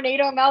like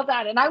tornado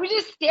meltdown. And I was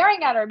just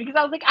staring at her because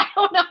I was like, I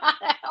don't know how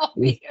to help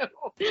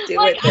you.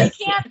 Like I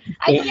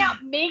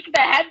can't make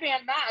the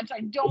headband match.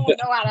 I don't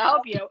know how to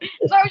help you.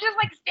 So I was just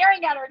like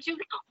staring at her and she was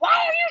like, why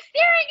are you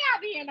staring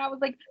at me? And I was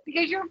like,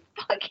 because you're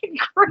fucking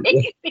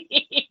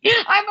crazy.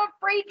 I'm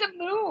afraid to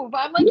move.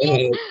 I'm like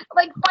in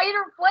like fight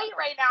or flight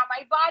right now.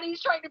 My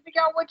body's trying to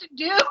figure out what to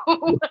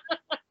do.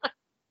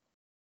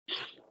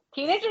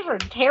 Teenagers are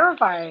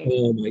terrifying.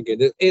 Oh my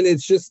goodness. And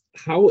it's just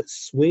how it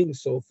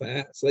swings so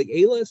fast. Like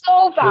Ayla's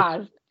so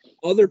fast.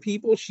 Other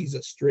people, she's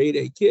a straight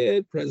A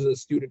kid, president of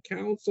student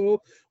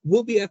council.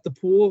 We'll be at the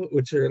pool,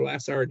 which are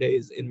last hour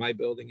days in my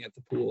building at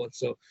the pool. And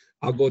so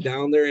I'll go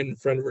down there in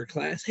front of her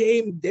class.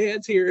 Hey,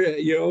 Dad's here.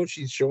 You know,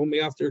 she's showing me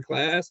off to her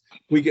class.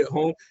 We get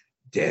home.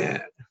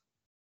 Dad,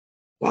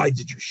 why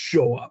did you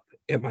show up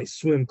at my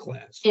swim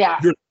class? Yeah.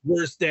 You're the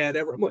worst dad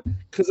ever.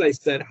 Because I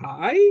said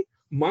hi.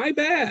 My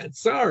bad.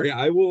 Sorry.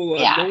 I will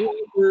no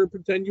longer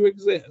pretend you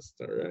exist.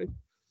 All right.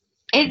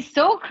 It's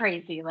so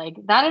crazy. Like,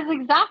 that is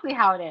exactly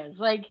how it is.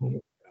 Like,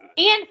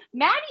 and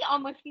Maddie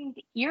almost seems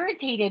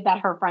irritated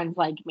that her friends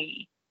like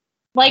me.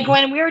 Like,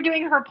 when we were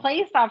doing her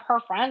play stuff, her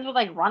friends would,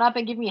 like, run up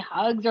and give me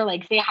hugs or,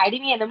 like, say hi to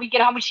me. And then we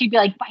get home and she'd be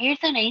like, why are you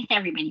so nice to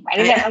everybody?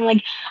 I'm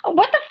like,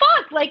 what the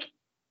fuck? Like,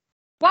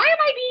 why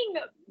are you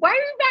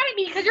mad at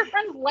me? Because your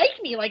friends like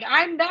me. Like,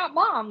 I'm that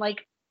mom.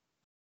 Like,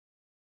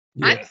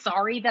 I'm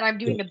sorry that I'm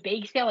doing a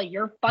bake sale at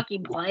your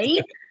fucking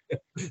play.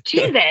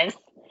 Jesus.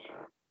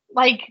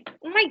 Like,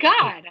 oh my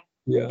God.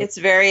 Yeah. It's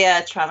very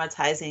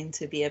traumatizing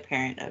to be a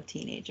parent of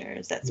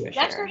teenagers. That's for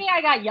sure. Yesterday,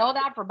 I got yelled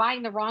at for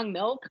buying the wrong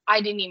milk.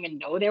 I didn't even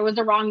know there was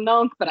a wrong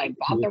milk, but I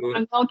bought the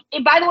wrong milk.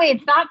 And by the way,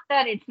 it's not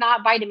that it's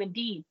not vitamin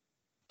D.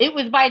 It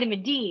was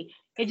vitamin D.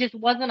 It just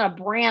wasn't a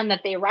brand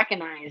that they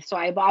recognized. So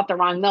I bought the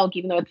wrong milk,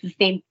 even though it's the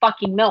same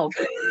fucking milk.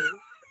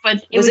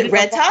 But was it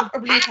red top or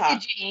blue top?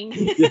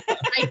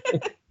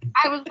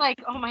 I was like,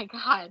 oh my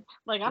God.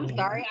 Like, I'm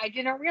sorry. I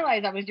didn't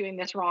realize I was doing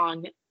this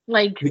wrong.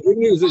 Like, the good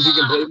news is you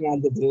can blame it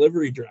on the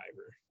delivery driver.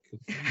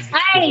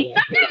 Hey,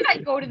 sometimes I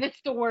go to the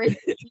stores.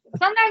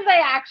 Sometimes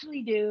I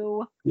actually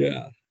do.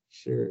 Yeah,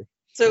 sure.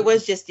 So it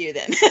was just you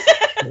then.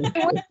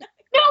 No,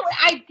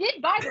 I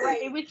did buy the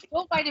right. It was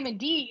still vitamin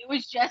D. It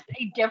was just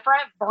a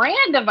different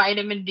brand of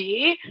vitamin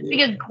D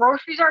because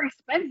groceries are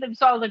expensive.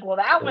 So I was like, well,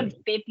 that one's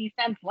 50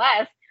 cents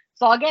less.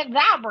 So I'll get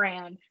that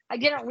brand. I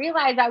didn't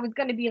realize I was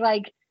going to be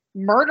like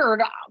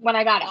murdered when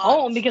I got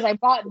home because I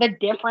bought the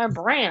different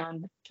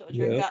brand.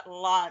 Children got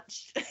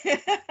launched.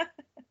 Oh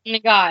my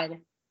God.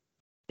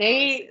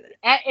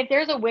 If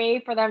there's a way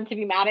for them to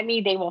be mad at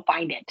me, they will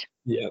find it.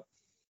 Yep.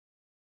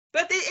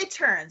 But it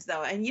turns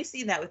though, and you've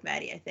seen that with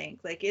Maddie, I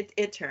think. Like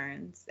it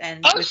turns.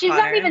 And she's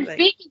not even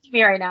speaking to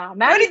me right now.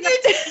 Maddie's not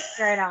speaking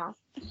to me right now.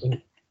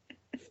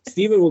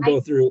 Steven will go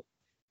through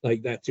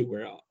like that too,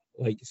 where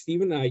like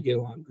Steven and I get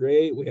along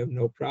great, we have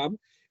no problem.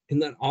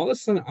 And then all of a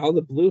sudden, out of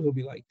the blue, he'll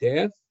be like,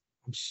 Dad,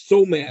 I'm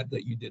so mad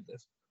that you did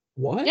this.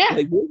 What? Yeah.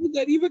 Like, where did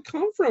that even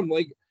come from?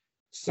 Like,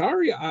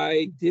 sorry,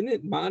 I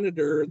didn't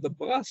monitor the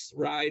bus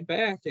ride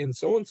back, and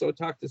so-and-so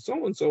talked to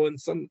so-and-so,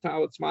 and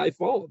somehow it's my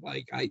fault.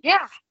 Like, I'm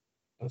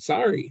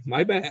sorry,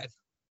 my bad.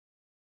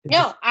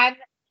 It's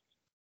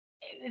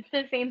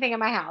the same thing in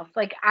my house.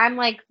 Like, I'm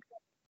like,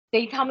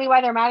 they tell me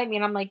why they're mad at me,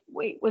 and I'm like,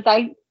 wait,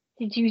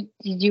 did you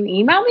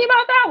email me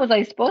about that? Was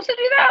I supposed to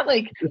do that?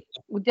 Like,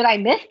 did I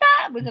miss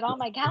that? Was it on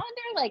my calendar?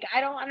 Like,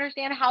 I don't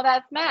understand how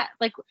that's met.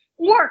 Like,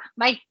 or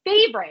my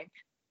favorite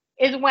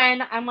is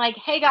when I'm like,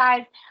 hey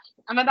guys,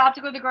 I'm about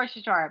to go to the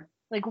grocery store.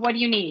 Like, what do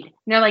you need? And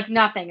they're like,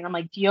 nothing. And I'm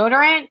like,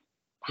 deodorant,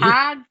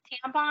 pads,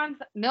 tampons,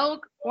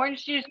 milk,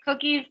 orange juice,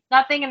 cookies,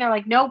 nothing. And they're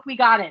like, nope, we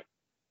got it.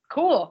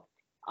 Cool.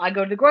 I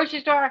go to the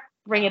grocery store,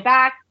 bring it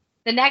back.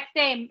 The next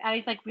day,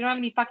 Addie's like, we don't have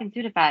any fucking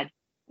Sudafed. And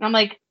I'm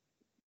like,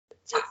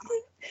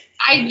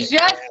 I just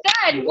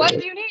said, what do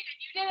you need? And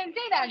you didn't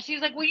say that. She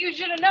was like, well, you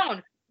should have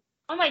known.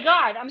 Oh my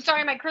God, I'm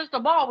sorry, my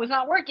crystal ball was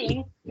not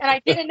working, and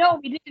I didn't know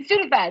we didn't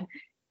Sudafed.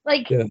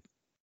 Like,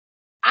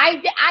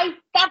 I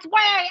that's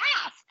why I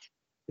asked.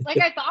 Like,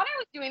 I thought I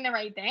was doing the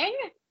right thing,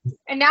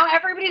 and now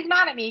everybody's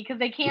mad at me because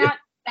they can't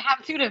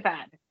have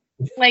Sudafed.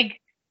 Like,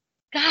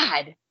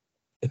 God,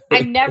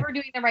 I'm never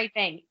doing the right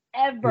thing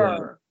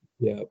ever.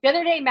 Yeah. The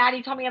other day,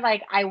 Maddie told me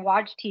like I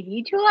watch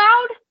TV too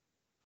loud.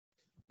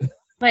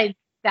 Like,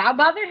 that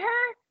bothered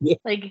her. Yeah.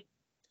 Like,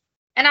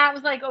 and I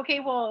was like, okay,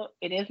 well,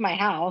 it is my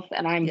house,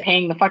 and I'm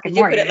paying the fucking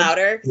mortgage. Did you put it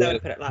louder? Because I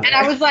would put it louder. And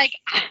I was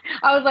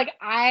like,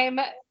 I'm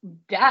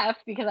deaf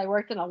because I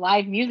worked in a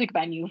live music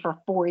venue for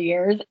 4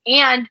 years,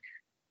 and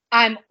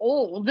I'm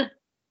old.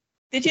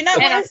 Did you not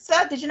wear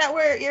stuff? Did you not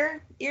wear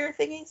ear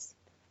thingies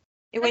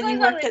when you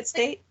worked at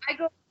State? I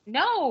go,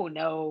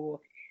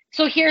 no.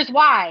 So here's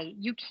why.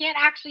 You can't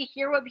actually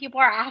hear what people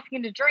are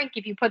asking to drink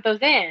if you put those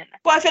in.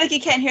 Well, I feel like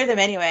you can't hear them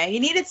anyway. You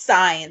needed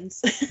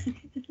signs.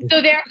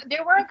 So there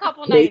were a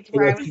couple nights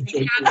where I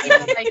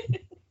was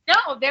like,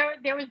 no,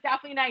 there was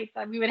definitely nights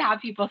that we would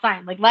have people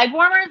sign. Like leg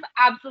warmers,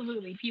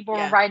 absolutely. People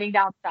were writing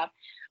down stuff.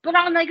 But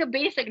on like a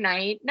basic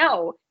night,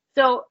 no.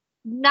 So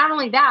not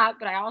only that,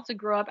 but I also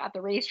grew up at the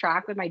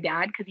racetrack with my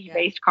dad because he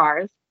raced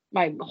cars.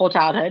 my whole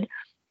childhood.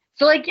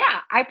 So like, yeah,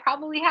 I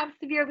probably have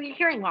severely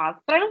hearing loss,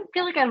 but I don't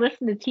feel like I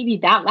listen to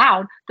TV that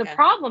loud. The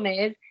problem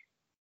is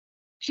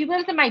she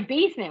lives in my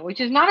basement, which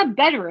is not a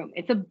bedroom.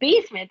 It's a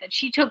basement that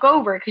she took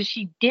over because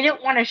she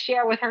didn't want to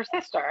share with her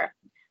sister.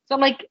 So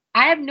I'm like,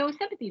 I have no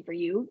sympathy for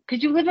you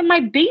because you live in my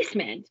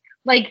basement.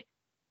 Like,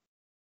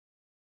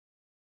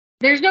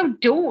 there's no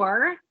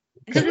door.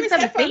 Because it's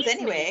headphones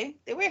anyway.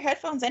 They wear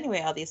headphones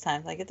anyway all these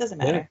times. Like, it doesn't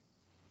matter.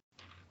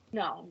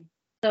 No.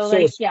 So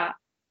like, yeah,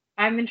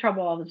 I'm in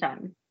trouble all the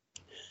time.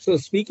 So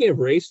speaking of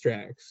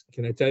racetracks,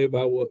 can I tell you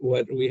about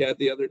what we had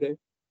the other day?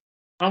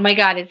 Oh my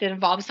God, does it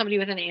involve somebody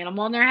with an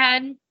animal in their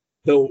head?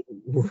 The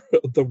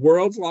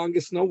world's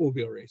longest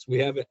snowmobile race. We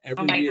have it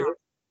every year. God.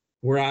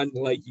 We're on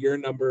like year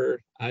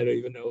number, I don't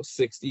even know,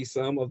 60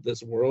 some of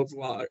this world's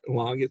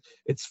longest.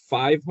 It's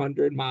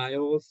 500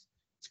 miles.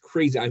 It's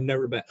crazy. I've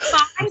never been.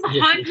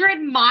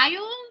 500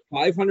 miles?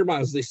 500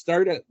 miles. They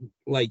start at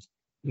like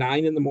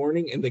 9 in the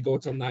morning and they go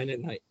till 9 at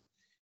night.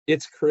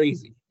 It's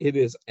crazy. It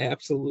is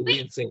absolutely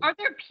insane. Are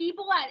there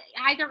people at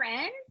either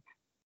end?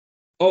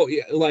 Oh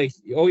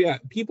yeah.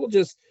 People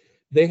just,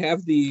 they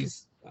have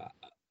these,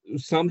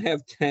 some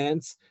have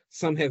tents,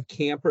 some have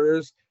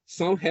campers,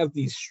 some have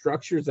these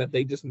structures that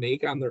they just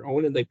make on their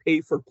own, and they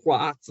pay for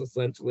plots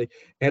essentially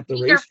at the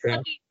racetrack.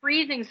 They're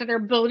freezing, so they're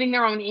building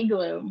their own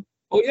igloo.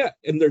 Oh yeah,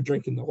 and they're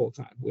drinking the whole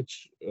time,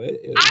 which I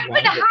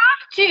would have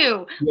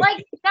to.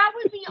 Like, that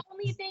was the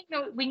only thing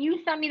though, when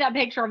you sent me that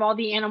picture of all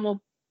the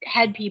animal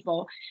head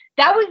people,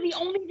 that was the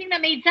only thing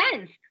that made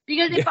sense.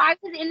 Because if I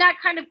was in that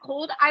kind of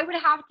cold, I would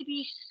have to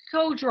be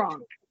so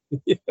drunk.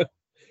 Yeah,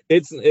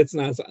 it's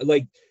not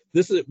like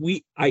this is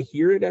I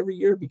hear it every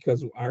year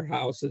because our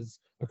house is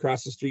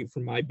across the street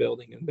from my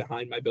building, and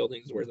behind my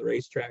building is where the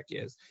racetrack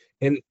is,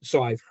 and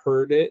so I've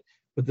heard it.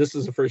 But this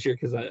is the first year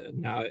because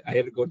now I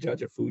had to go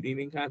judge a food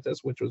eating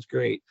contest, which was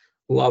great,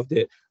 loved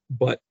it.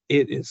 But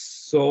it is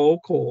so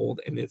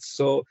cold, and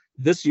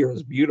this year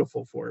was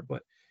beautiful for it,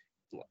 but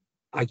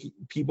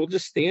people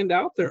just stand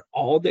out there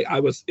all day. I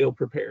was ill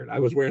prepared. I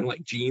was wearing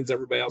like jeans.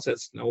 Everybody else had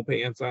snow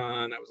pants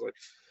on. I was like,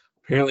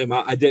 apparently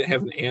I didn't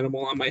have an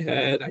animal on my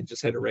head. I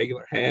just had a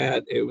regular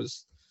hat. It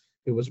was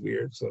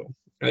weird. So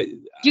do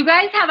you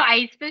guys have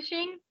ice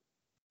fishing?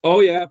 Oh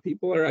yeah,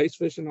 people are ice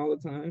fishing all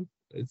the time.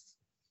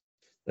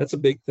 That's a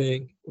big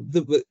thing.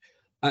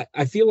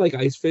 I feel like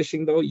ice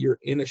fishing though, you're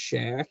in a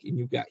shack and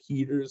you've got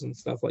heaters and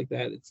stuff like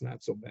that. It's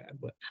not so bad.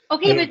 But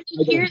okay,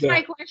 but here's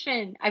my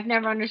question. I've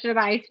never understood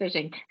about ice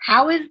fishing.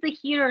 How is the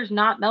heaters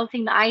not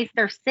melting the ice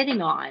they're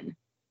sitting on?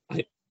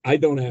 I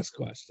don't ask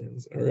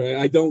questions. All right,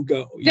 I don't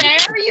go. You don't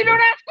ask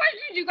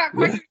questions. You got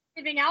questions.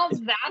 Anything else?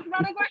 That's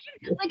not a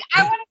question. Like,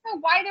 I want to know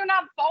why they're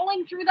not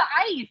falling through the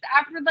ice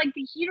after like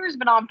the heater's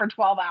been on for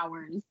 12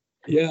 hours.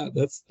 Yeah,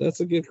 that's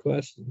a good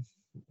question.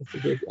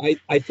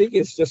 I think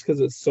it's just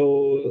because it's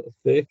so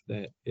thick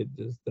that it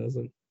just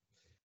doesn't.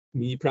 I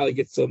mean, you probably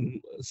get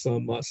some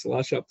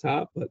slush up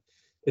top, but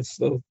it's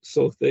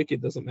so thick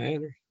it doesn't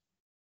matter.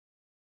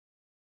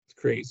 It's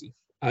crazy.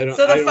 So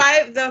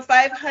the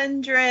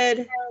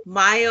 500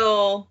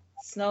 mile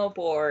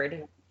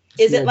snowboard.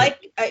 Is it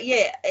like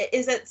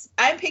is it?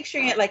 I'm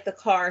picturing it like the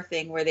car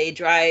thing where they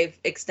drive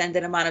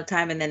extended amount of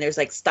time and then there's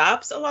like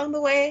stops along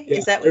the way.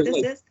 Is that what this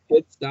is?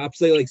 It stops.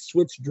 They like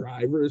switch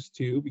drivers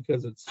too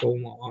because it's so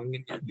long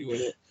and you're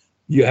doing it.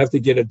 You have to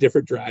get a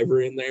different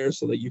driver in there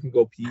so that you can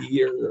go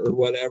pee or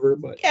whatever.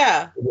 But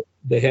yeah,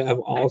 they have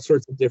all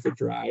sorts of different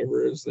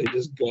drivers. They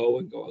just go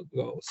and go and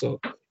go. So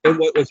and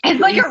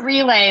it's like a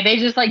relay. They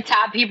just like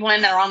tap people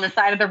in there on the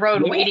side of the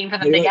road waiting for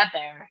them to get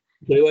there.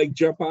 They like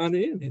jump on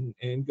in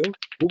and go.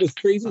 What was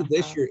crazy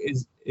this year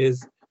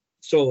is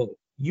so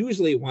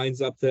usually it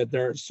winds up that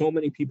there are so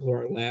many people who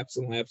are laps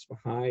and laps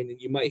behind, and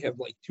you might have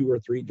like 2 or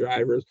 3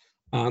 drivers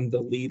on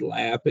the lead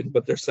lap,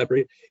 but they're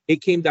separated.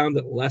 It came down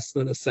to less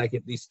than a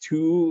second. These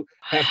two,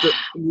 after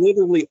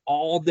literally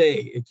all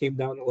day, it came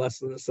down to less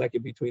than a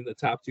second between the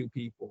top 2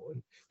 people,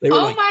 and they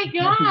were my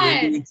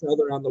God, each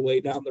other on the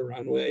way down the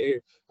runway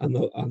on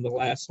the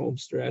last home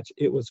stretch.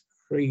 It was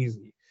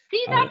crazy.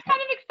 See, that's kind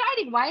of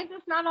exciting. Why is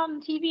this not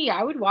on TV?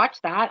 I would watch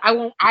that. I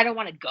don't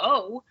want to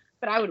go,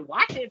 but I would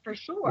watch it for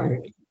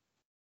sure.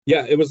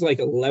 Yeah, it was like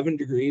 11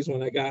 degrees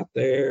when I got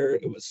there.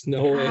 It was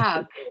snowing.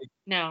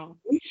 No.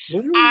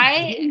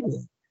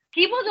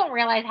 People don't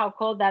realize how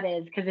cold that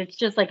is because it's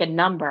just like a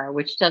number,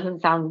 which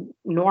doesn't sound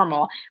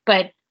normal.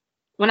 But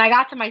when I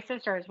got to my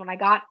sister's, when I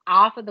got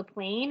off of the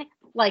plane,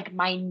 like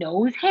my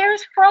nose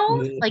hairs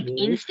froze like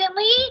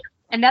instantly.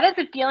 And that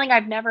is a feeling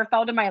I've never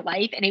felt in my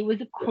life. And it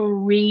was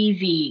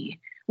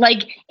crazy.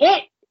 Like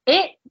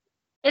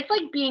it's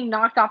like being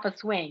knocked off a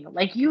swing.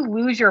 Like you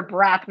lose your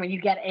breath when you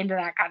get into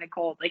that kind of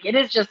cold. Like it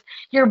is just,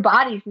 your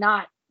body's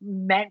not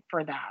meant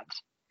for that.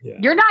 Yeah.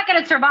 You're not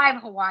going to survive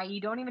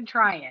Hawaii. Don't even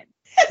try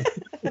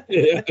it.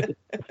 Yeah.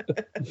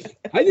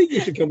 I think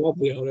you should come up,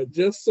 Leona,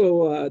 just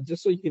so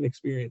you can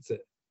experience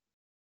it.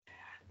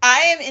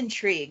 I am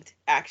intrigued,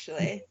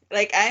 actually.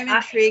 Like I'm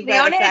intrigued by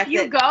Leona, the fact if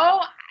you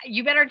go,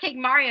 you better take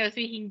Mario so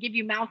he can give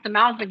you mouth to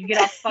mouth when you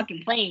get off the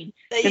fucking plane.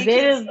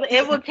 Because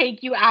it will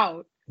take you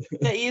out.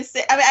 that you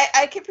say. I mean,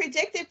 I can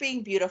predict it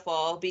being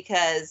beautiful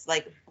because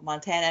like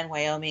Montana and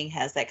Wyoming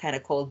has that kind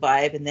of cold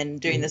vibe, and then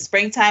during the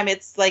springtime,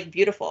 it's like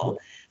beautiful.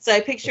 So I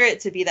picture it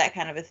to be that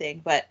kind of a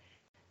thing, but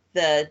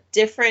the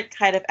different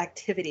kind of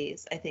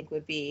activities I think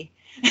would be.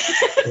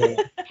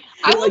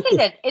 I will say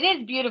this: it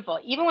is beautiful.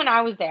 Even when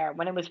I was there,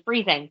 when it was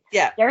freezing,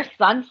 yeah, their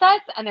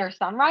sunsets and their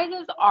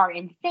sunrises are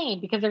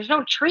insane because there's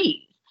no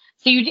trees.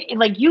 So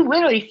you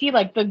literally see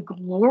like the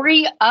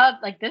glory of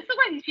like, this is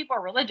why these people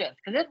are religious,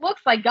 because it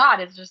looks like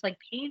God is just like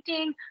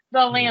painting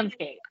the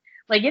landscape.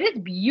 Like, it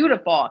is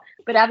beautiful,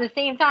 but at the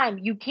same time,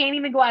 you can't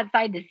even go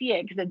outside to see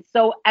it because it's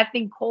so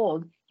effing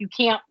cold. You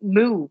can't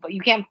move,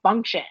 you can't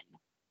function.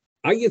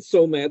 I get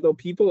so mad though.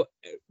 People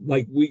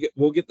like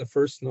we'll get the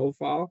first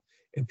snowfall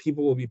and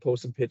people will be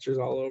posting pictures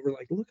all over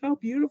like, look how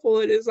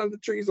beautiful it is on the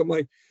trees. I'm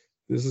like,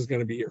 this is going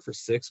to be here for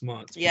 6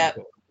 months. Yeah.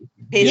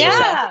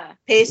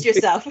 Pace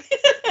yourself.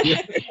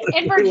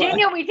 In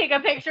Virginia, we take a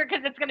picture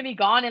because it's going to be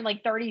gone in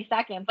like 30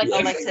 seconds. Like,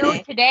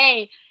 like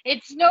today.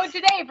 It snowed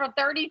today for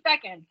 30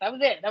 seconds. That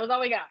was it. That was all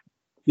we got.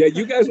 Yeah,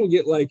 you guys will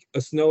get like a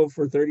snow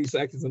for 30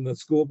 seconds and the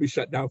school will be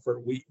shut down for a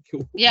week.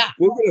 Yeah.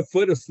 We'll get a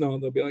foot of snow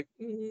and they'll be like,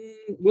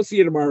 we'll see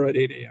you tomorrow at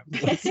 8 a.m.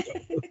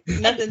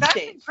 Nothing's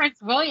changed. Prince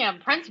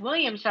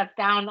William shuts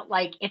down,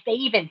 like, if they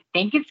even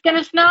think it's going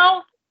to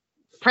snow,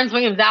 Prince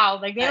William's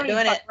out. Like, they don't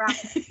even fuck around.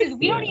 Because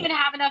we don't even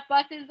have enough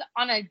buses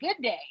on a good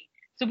day.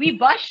 So we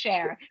bus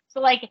share. So,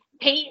 like,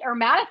 Pate or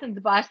Madison's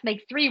bus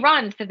makes 3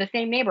 runs to the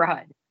same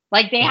neighborhood.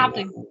 Like, they have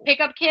to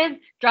pick up kids,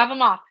 drop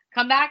them off,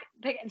 come back.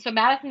 So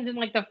Madison's in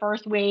like the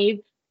first wave,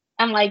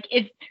 and like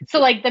it's so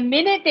like the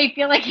minute they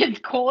feel like it's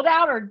cold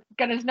out or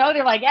gonna snow,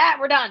 they're like, yeah,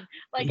 we're done.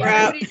 Like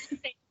everybody's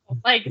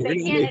like they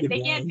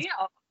can't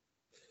deal.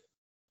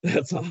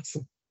 That's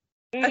awesome.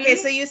 Okay,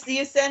 so you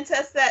sent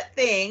us that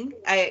thing.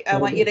 I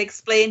want you to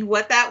explain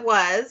what that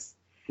was.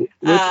 Which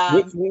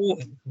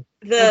one?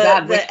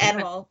 The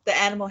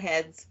animal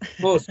heads.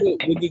 Oh, so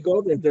when you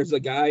go there, there's a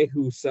guy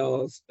who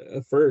sells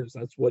furs.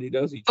 That's what he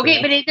does.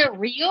 Okay, but is it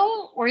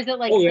real or is it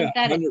like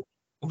synthetic?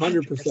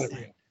 100%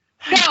 real.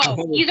 No,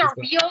 100%. These are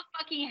real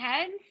fucking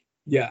heads.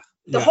 Yeah,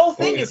 the whole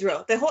thing is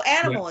real. The whole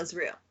animal is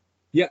real.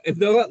 Yeah, if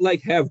they'll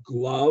like have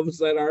gloves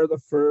that are the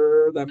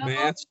fur that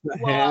match the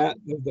hat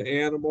of the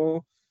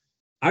animal.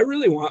 I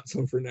really want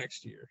some for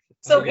next year.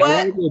 So I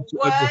want to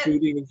go a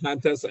food eating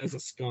contest as a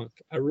skunk.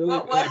 I really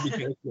want to be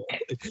kind of cool.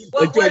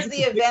 What was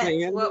the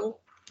event?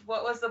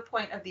 What was the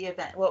point of the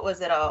event? What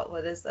was it all?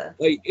 What is the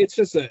it's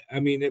just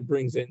it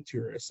brings in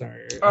tourists.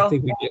 I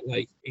think we get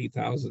like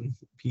 8,000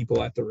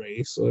 people at the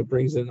race. So it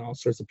brings in all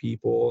sorts of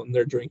people and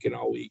they're drinking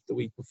all week, the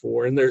week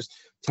before. And there's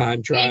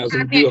time trials.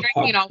 And do a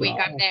drinking all week.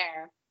 I'm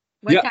there.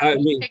 There's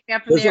like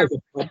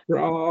a pub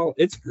crawl.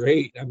 It's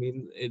great.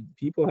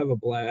 People have a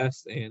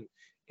blast and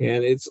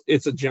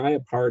it's a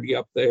giant party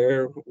up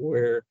there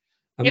where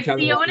if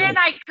Fiona and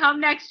I come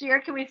next year,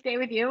 can we stay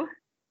with you?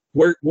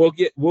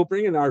 We'll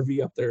bring an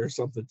RV up there or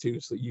something too,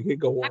 so you can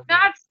go. I'm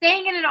not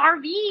staying in an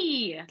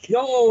RV.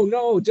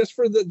 No, just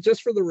for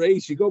the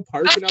race. You go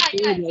parking up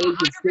there and you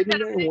can sit in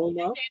there and warm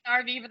up.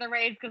 Stay in the RV for the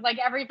race because like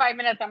every 5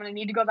 minutes I'm gonna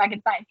need to go back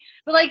inside.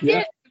 But like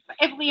if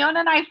Leona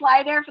and I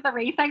fly there for the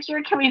race next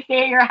year, can we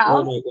stay at your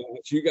house? Oh my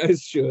gosh, you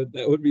guys should.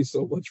 That would be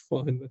so much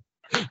fun.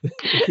 That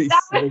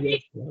would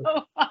be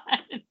so fun.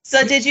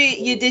 So did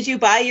you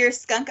buy your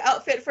skunk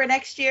outfit for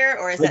next year,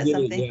 or is that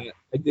something?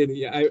 I did it.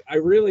 Yeah,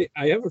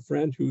 I have a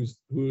friend whose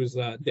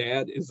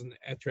dad is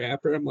a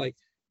trapper. I'm like,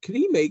 can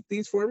he make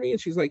these for me?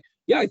 And she's like,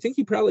 yeah, I think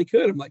he probably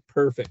could. I'm like,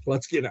 perfect.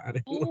 Let's get on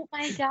it. Oh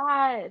my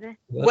god.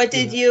 What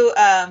did you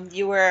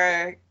you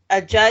were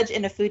a judge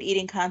in a food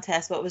eating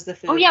contest. What was the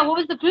food? Oh yeah, what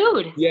was the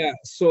food? Yeah,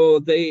 so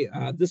they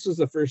this was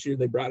the first year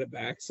they brought it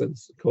back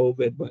since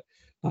COVID, but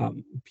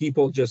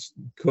people just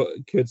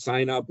could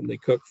sign up and they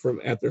cook from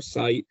at their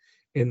site.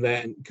 And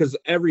then, because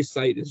every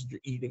site is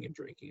eating and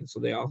drinking, so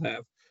they all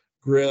have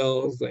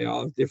grills, they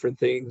all have different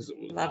things,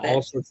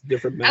 all sorts of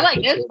different methods. I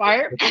like this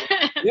part.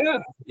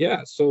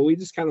 yeah. So we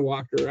just kind of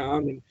walked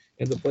around,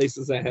 and the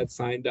places that had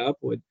signed up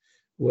would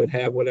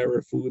have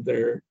whatever food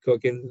they're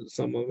cooking.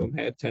 Some of them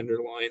had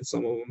tenderloin,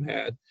 some of them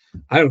had,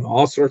 I don't know,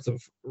 all sorts of.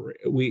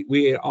 We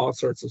ate all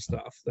sorts of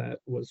stuff that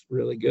was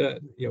really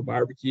good.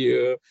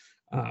 Barbecue,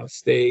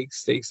 steak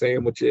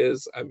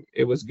sandwiches.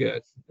 It was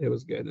good.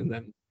 And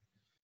then.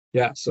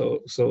 Yeah,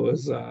 so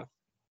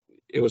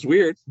it was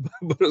weird,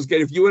 but it was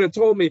good. If you would have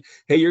told me,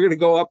 hey, you're going to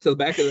go up to the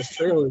back of this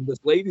trailer and this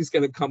lady's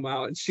going to come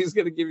out and she's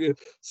going to give you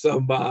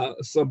some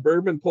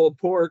bourbon pulled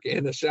pork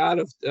and a shot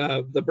of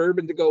the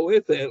bourbon to go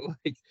with it,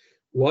 like,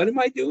 what am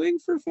I doing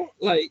for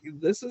like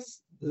this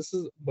is,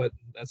 but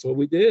that's what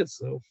we did.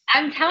 So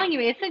I'm telling you,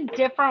 it's a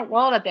different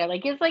world up there.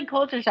 Like, it's like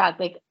culture shock.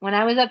 Like when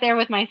I was up there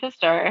with my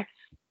sister,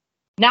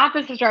 not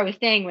the sister I was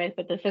staying with,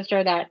 but the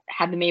sister that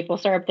had the maple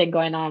syrup thing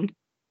going on.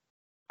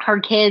 Her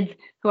kids,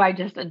 who I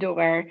just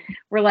adore,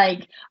 were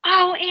like,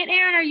 oh, Aunt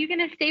Erin, are you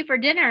going to stay for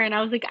dinner? And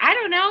I was like, I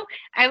don't know.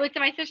 I looked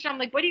at my sister. I'm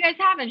like, what do you guys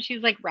have? And she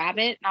was like,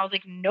 rabbit. And I was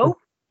like, nope.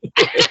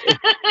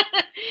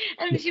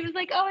 And she was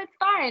like, oh, it's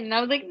fine. And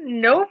I was like,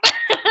 nope.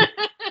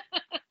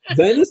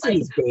 Venison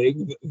is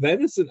big.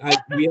 Venison,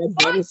 we had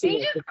venison.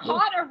 They just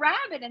caught a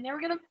rabbit and they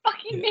were gonna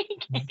fucking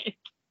make it.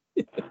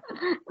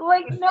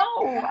 Like, no,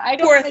 I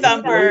don't. Poor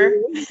Thumper.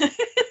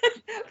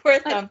 Poor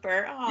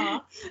Thumper.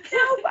 Aw.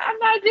 No, I'm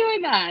not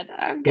doing that.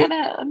 I'm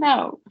gonna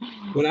no.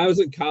 When I was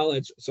in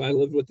college, so I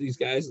lived with these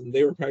guys, and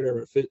they were part of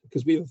our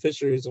because we have a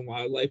fisheries and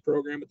wildlife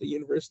program at the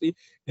university,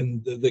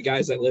 and the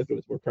guys I lived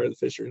with were part of the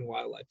fishery and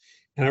wildlife.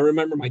 And I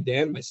remember my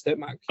dad and my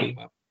stepmom came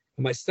up,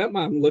 and my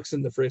stepmom looks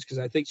in the fridge because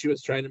I think she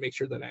was trying to make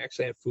sure that I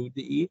actually had food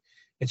to eat.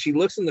 And she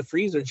looks in the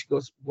freezer and she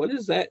goes, "What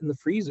is that in the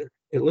freezer?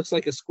 It looks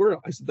like a squirrel."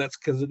 I said, "That's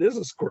because it is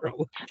a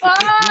squirrel."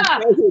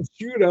 Ah! They would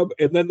shoot them,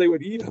 and then they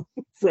would eat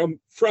them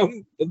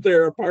from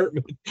their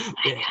apartment.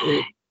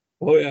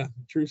 Oh yeah,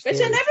 true story.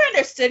 Which I never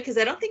understood because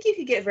I don't think you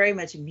could get very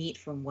much meat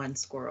from one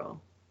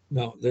squirrel.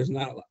 No, there's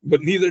not a lot,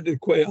 but neither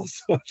did quail.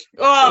 So.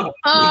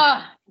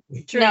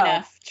 True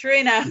enough. True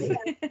enough.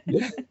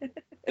 Yeah.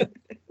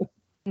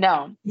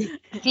 No.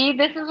 See,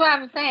 this is what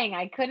I'm saying.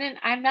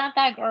 I'm not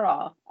that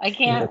girl. I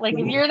can't, like,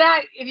 if you're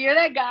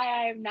that guy,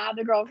 I am not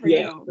the girl for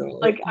you. No,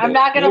 like, I'm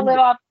not going to live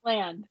off the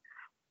land.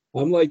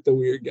 I'm like the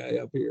weird guy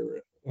up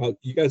here.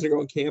 You guys are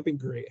going camping?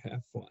 Great.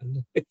 Have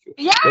fun.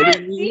 Yeah.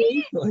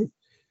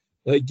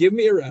 Like, give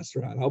me a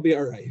restaurant. I'll be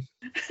all right.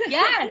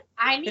 Yes.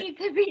 I need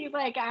to be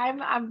like,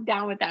 I'm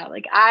down with that.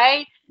 Like,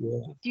 I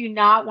do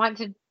not want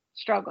to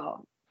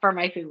struggle for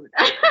my food.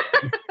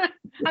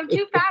 I'm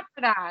too fat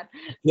for that.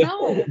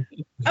 No.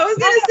 I was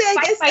gonna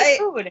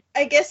say,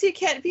 I guess you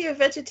can't be a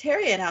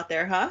vegetarian out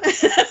there, huh?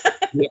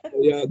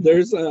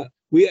 Yeah.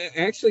 We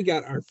actually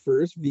got our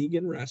first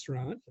vegan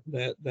restaurant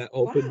that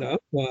opened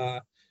up. You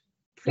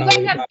guys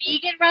have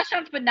vegan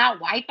restaurants, but not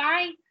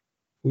Wi-Fi?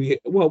 We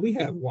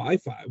have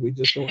Wi-Fi. We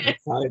just don't have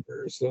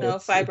fiber. So no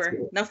fiber.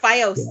 No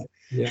Fios.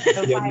 Yeah,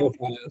 no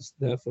Fios,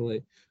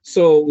 definitely.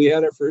 So we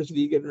had our first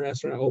vegan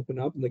restaurant open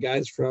up, and the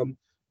guys from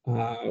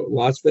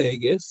Las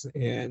Vegas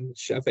and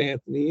Chef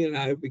Anthony and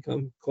I have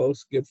become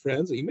close, good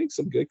friends. He makes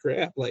some good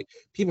crap. Like,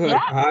 people are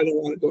like, I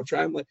don't want to go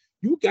try. I'm like,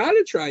 you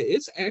gotta try it.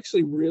 It's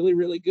actually really,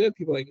 really good.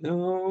 People are like,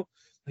 no,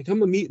 like,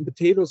 I'm a meat and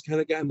potatoes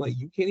kind of guy. I'm like,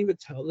 you can't even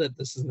tell that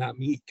this is not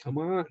meat. Come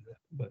on.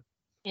 But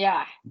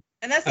yeah.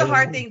 And that's the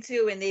hard thing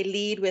too, when they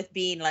lead with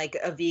being like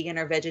a vegan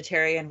or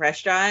vegetarian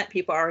restaurant.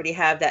 People already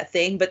have that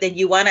thing, but then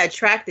you want to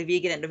attract the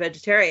vegan and the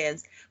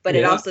vegetarians, but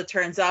it also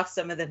turns off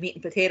some of the meat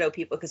and potato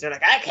people because they're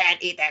like, I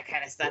can't eat that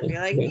kind of stuff. You're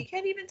like, you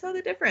can't even tell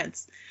the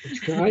difference.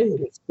 Try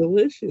it. It's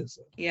delicious.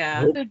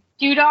 Yeah. So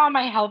due to all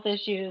my health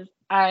issues,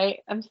 I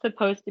am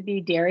supposed to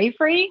be dairy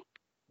free.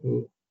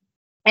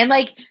 And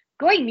like,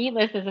 going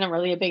meatless isn't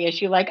really a big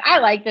issue. Like, I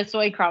like the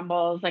soy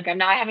crumbles. Like, I'm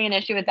not having an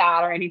issue with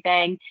that or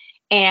anything.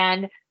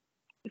 And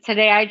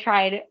today I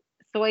tried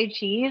soy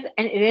cheese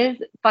and it is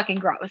fucking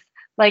gross.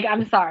 Like,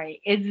 I'm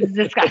sorry. It's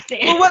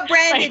disgusting. Well, what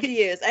brand did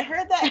you use? I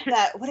heard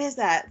that what is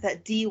that?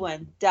 That D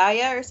one,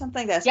 Daya or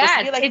something? That's supposed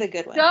to be like the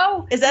good one.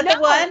 Is that the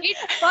one?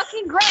 It's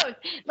fucking gross.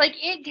 Like,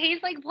 it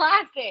tastes like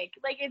plastic.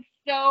 Like, it's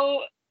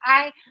so...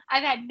 I've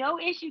had no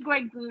issue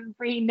going gluten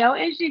free, no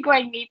issue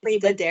going meat free,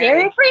 but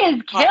dairy free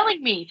is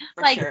killing me.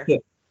 Like, sure.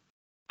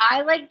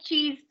 I like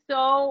cheese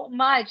so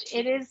much.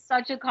 It is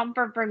such a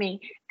comfort for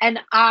me. And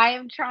I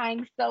am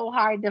trying so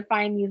hard to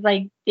find these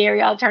like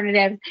dairy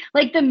alternatives.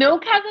 Like, the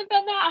milk hasn't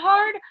been that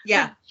hard.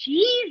 Yeah.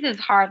 Cheese is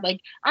hard.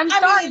 Like, I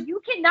mean,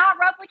 you cannot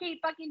replicate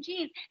fucking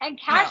cheese. And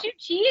cashew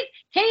cheese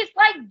tastes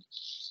like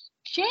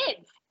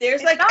shit.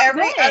 There's like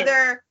every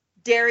other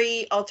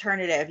dairy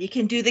alternative. You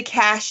can do the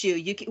cashew.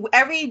 You can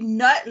every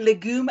nut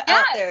legume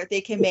out there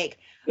they can make.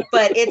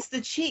 But it's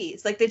the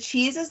cheese. Like, the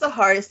cheese is the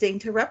hardest thing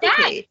to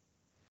replicate. Yes.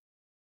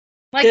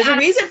 Like, there's a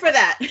reason for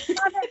that.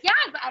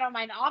 Yes, I don't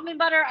mind almond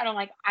butter. I don't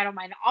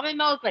mind almond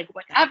milk, like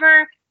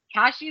whatever.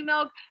 Cashew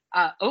milk,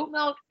 oat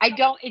milk.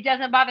 It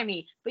doesn't bother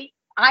me. But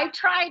I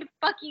tried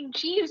fucking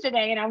cheese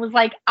today and I was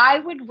like, I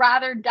would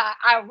rather die.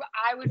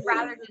 I would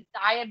rather just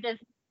die of this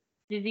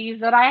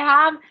disease that I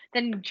have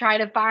than try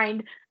to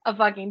find a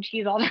fucking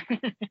cheese alternative.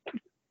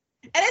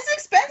 And it's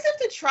expensive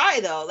to try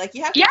though. Like,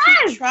 you have to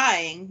keep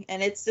trying.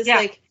 And it's just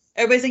like,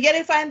 everybody's like,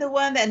 to find the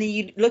one, and then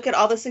you look at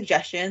all the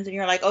suggestions and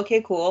you're like,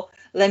 okay, cool.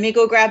 Let me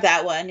go grab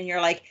that one. And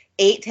you're like,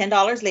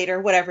 $8-10 later,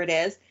 whatever it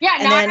is. Yeah,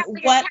 and now then I have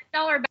like a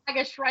 $10 bag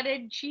of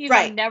shredded cheese.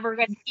 I'm never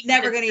gonna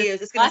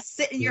use. It's gonna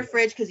sit in your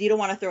fridge because you don't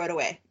want to throw it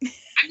away.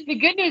 The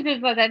good news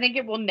is I think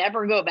it will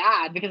never go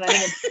bad because I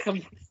think it's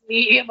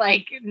completely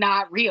like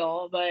not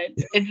real, but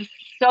it's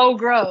so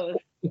gross.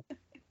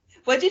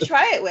 What'd you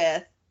try it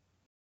with?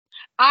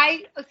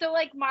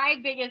 My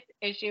biggest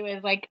issue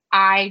is like,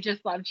 I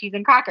just love cheese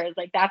and crackers.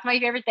 Like, that's my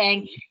favorite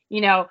thing.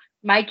 You know,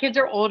 my kids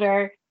are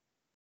older.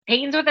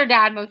 Peyton's with her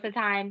dad most of the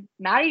time.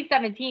 Maddie's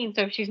 17.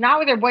 So if she's not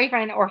with her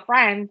boyfriend or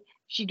friends,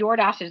 she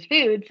DoorDashes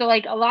food. So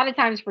like, a lot of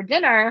times for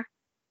dinner,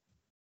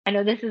 I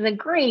know this isn't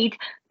great,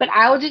 but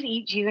I will just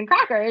eat cheese and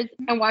crackers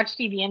and watch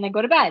TV and then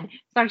go to bed.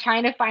 So I'm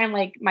trying to find,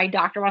 like, my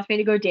doctor wants me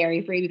to go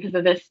dairy free because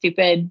of this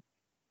stupid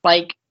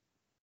like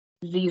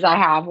disease I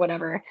have,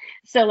 whatever.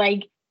 So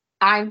like,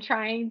 I'm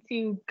trying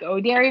to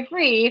go dairy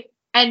free,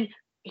 and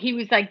he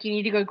was like, you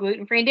need to go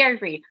gluten-free and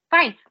dairy-free.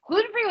 Fine.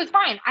 Gluten-free was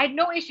fine. I had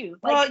no issues.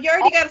 Like, well, you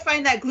already got to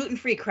find that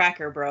gluten-free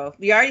cracker, bro.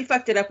 You already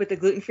fucked it up with the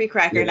gluten-free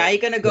cracker. Yeah, now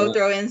you're going to go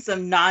throw in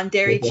some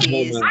non-dairy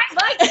cheese. I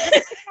like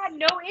it. I had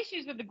no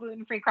issues with the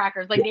gluten-free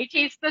crackers. Like, they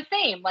taste the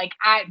same. Like,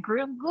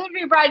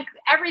 gluten-free bread,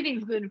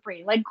 everything's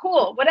gluten-free. Like,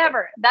 cool,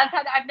 whatever. I've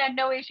had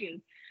no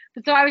issues.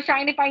 So I was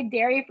trying to find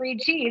dairy-free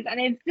cheese, and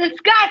it's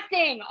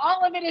disgusting.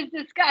 All of it is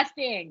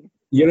disgusting.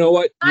 You know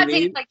what? It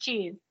tastes like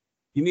cheese.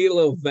 You need a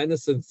little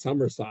venison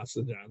summer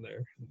sausage on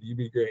there. You'd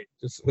be great,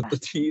 just with the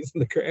cheese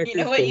and the crackers. You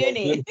know what you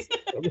need?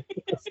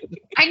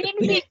 I need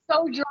to be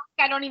so drunk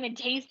I don't even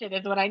taste it.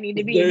 Is what I need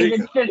to be.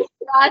 It's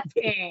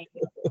disgusting.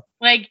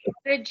 Like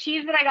the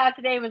cheese that I got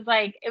today was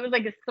like a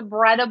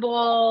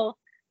spreadable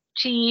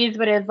cheese,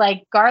 but it's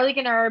like garlic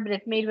and herb, but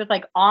it's made with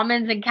like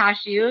almonds and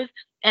cashews.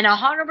 And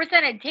 100%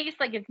 it tastes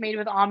like it's made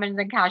with almonds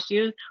and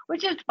cashews,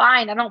 which is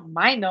fine. I don't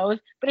mind those,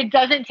 but it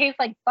doesn't taste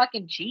like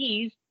fucking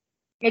cheese.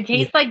 It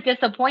tastes like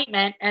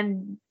disappointment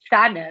and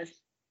sadness.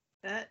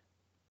 That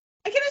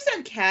I can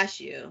understand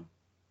cashew,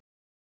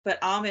 but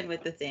almond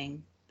with the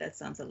thing, that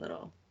sounds a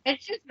little.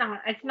 It's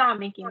not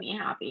making me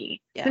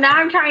happy. Yeah. So now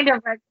I'm trying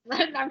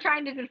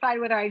to decide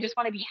whether I just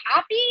want to be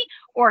happy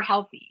or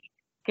healthy.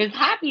 Because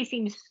happy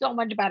seems so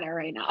much better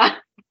right now.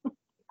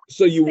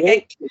 So you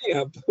won't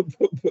camp,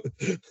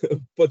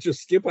 but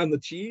just skip on the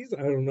cheese?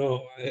 I don't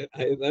know.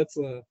 It's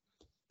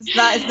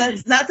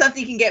not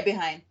something you can get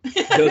behind.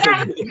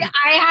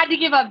 I had to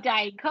give up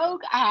Diet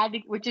Coke.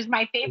 Which is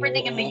my favorite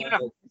thing in the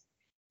universe.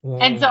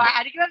 And so I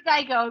had to give up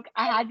Diet Coke.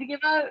 I had to give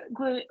up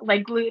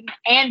gluten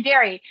and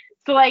dairy.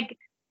 So like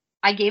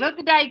I gave up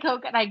the Diet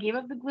Coke and I gave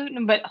up the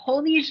gluten, but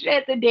holy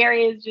shit, the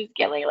dairy is just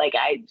killing. Like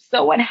I'm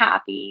so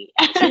unhappy.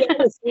 2 out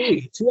of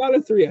 3. 2 out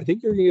of 3. I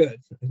think you're good.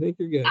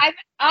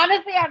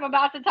 I'm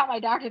about to tell my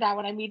doctor that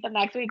when I meet them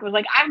next week. Was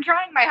like, I'm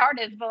trying my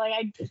hardest, but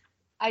like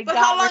But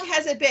how long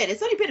has it been?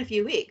 It's only been a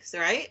few weeks,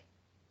 right?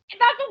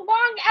 That's a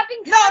long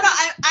effing time.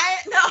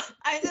 No,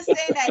 I'm just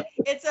saying that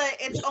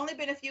it's only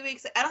been a few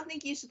weeks. I don't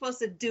think you're supposed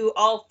to do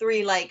all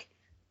 3 like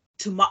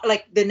tomorrow,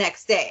 like the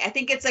next day. I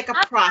think it's like a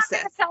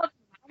process.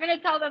 I'm going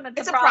to tell them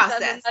it's a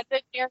process. And that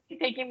the dairy's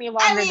taking me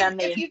longer than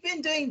they. If you've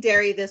been doing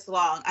dairy this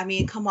long, I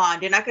mean, come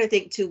on, you're not going to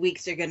think 2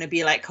 weeks are going to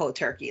be like cold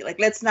turkey. Like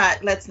let's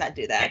not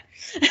do that.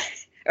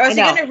 Or else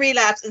you're going to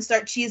relapse and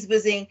start cheese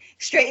whizzing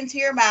straight into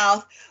your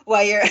mouth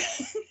while you're.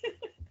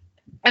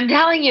 I'm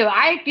telling you,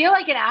 I feel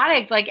like an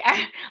addict. Like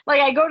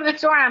I go to the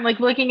store and I'm like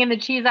looking in the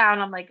cheese aisle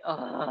and I'm like,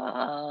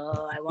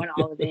 oh, I want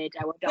all of it.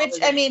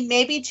 I mean,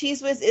 maybe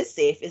Cheese Whiz is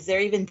safe. Is there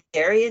even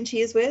dairy in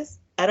Cheese Whiz?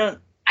 I don't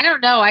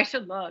know. I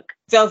should look.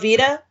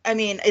 Velveeta? I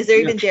mean, is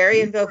there even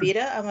dairy in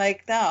Velveeta? I'm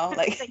like, no.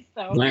 Like, I think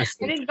so. I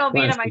think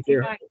Velveeta might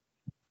be fine.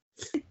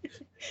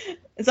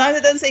 As long as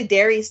it doesn't say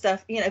dairy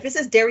stuff, if it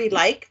says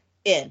dairy-like,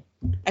 in.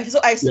 I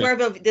swear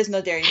there's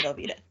no dairy in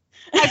Velveeta.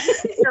 I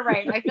think you're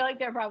right. I feel like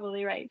they're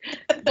probably right.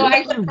 So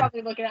I should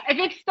probably look at it.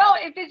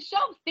 If it's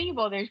shelf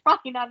stable, there's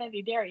probably not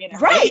any dairy in it.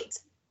 Right.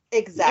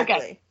 Exactly.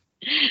 Okay.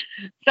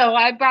 So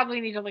I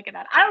probably need to look at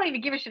that. I don't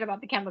even give a shit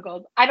about the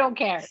chemicals. I don't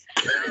care.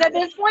 At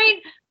this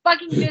point,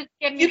 fucking just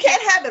give me. You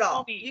can't have it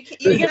all. You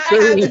can't I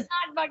can't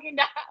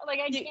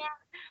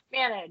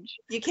manage.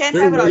 You can't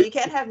have it all. You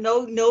can't have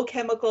no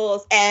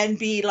chemicals and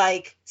be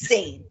like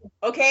sane.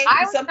 Okay?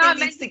 Something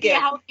needs to give. Be a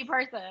healthy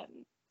person.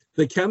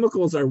 The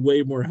chemicals are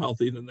way more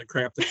healthy than the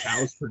crap that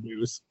cows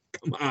produce.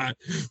 Come on.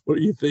 What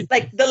do you think?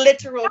 Like the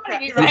literal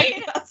crap.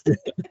 Right?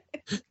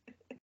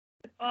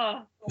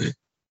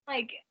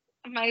 Like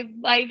my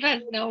life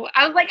has no.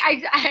 I was like,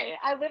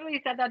 I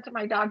literally said that to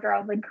my doctor. I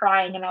was like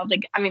crying, and I was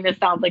like, I mean, this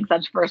sounds like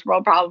such first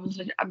world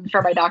problems. I'm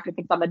sure my doctor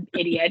thinks I'm an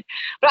idiot,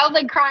 but I was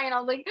like crying. I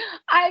was like,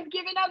 I've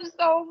given up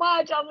so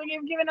much. I was like,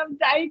 I've given up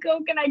Diet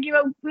Coke, and I give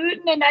up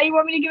gluten, and now you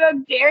want me to give up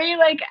dairy?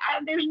 Like,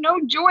 there's no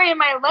joy in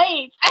my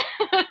life.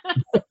 I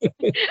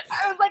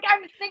was like,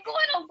 I'm single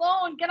and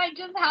alone. Can I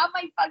just have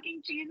my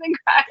fucking cheese and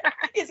crackers?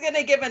 He's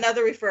gonna give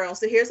another referral.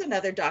 So here's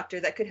another doctor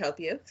that could help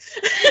you.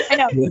 I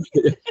know.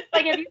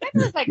 Like, have you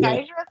been to a psychiatrist?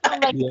 I'm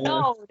like,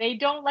 no, they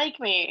don't like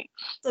me.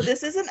 So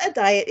this isn't a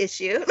diet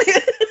issue.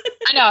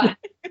 I know.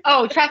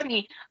 Oh, trust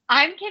me.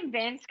 I'm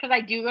convinced, because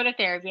I do go to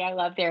therapy. I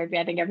love therapy.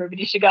 I think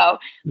everybody should go.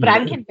 But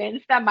I'm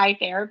convinced that my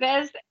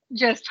therapist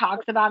just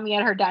talks about me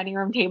at her dining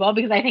room table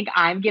because I think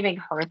I'm giving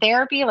her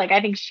therapy. Like,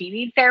 I think she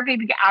needs therapy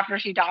after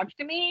she talks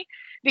to me,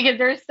 because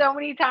there's so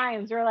many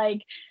times where,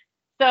 like,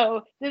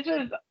 so this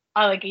was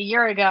like a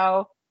year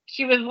ago.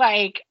 She was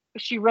like,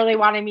 she really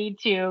wanted me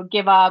to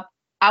give up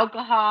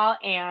alcohol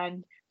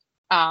and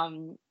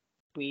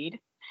weed.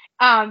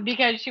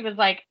 Because she was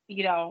like,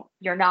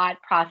 you're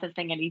not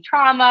processing any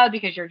trauma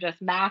because you're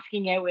just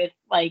masking it with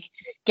like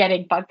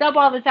getting fucked up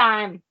all the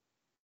time.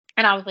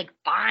 And I was like,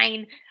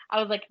 fine. I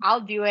was like,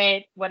 I'll do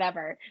it,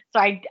 whatever. So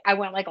I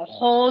went like a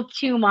whole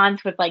 2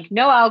 months with like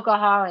no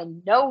alcohol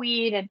and no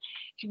weed. And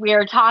we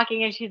were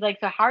talking and she's like,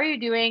 so how are you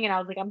doing? And I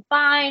was like, I'm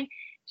fine.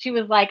 She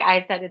was like,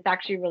 I said, it's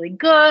actually really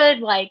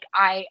good. Like,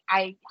 I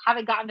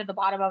haven't gotten to the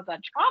bottom of the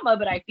trauma,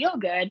 but I feel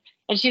good.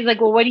 And she's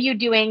like, well, what are you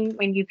doing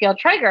when you feel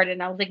triggered?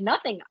 And I was like,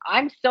 nothing.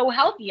 I'm so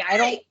healthy.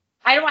 I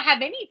I don't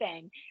have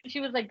anything. And she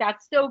was like,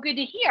 that's so good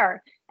to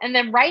hear. And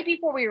then right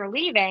before we were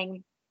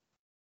leaving,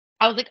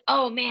 I was like,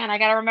 oh man, I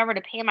got to remember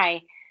to pay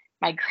my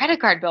credit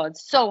card bill.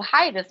 It's so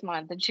high this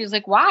month. And she was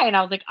like, why? And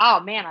I was like, oh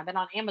man, I've been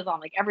on Amazon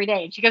like every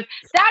day. And she goes,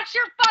 that's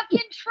your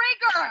fucking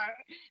trigger.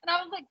 And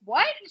I was like,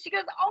 what? And she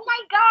goes, oh my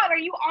God, are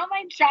you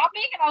online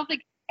shopping? And I was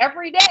like,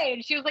 every day.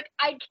 And she was like,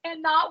 I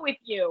cannot with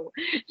you.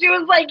 She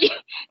was like, this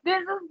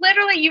is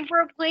literally, you've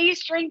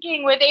replaced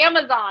drinking with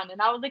Amazon.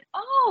 And I was like,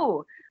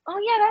 oh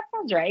yeah, that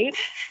sounds right.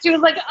 She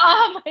was like,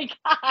 oh my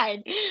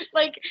God.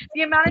 Like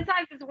the amount of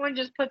times this woman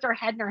just puts her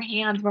head in her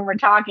hands when we're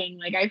talking,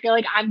 like I feel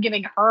like I'm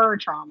giving her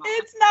trauma.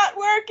 It's not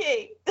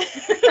working.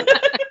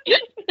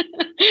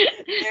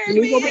 Can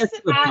we go back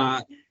to the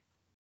pot?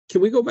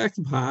 Can we go back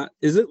to pot?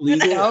 Is it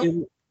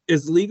legal?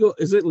 Is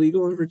it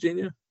legal in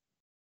Virginia?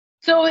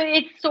 So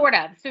it's sort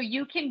of. So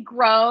you can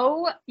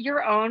grow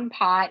your own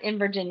pot in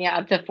Virginia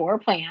up to 4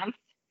 plants.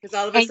 Because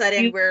all of a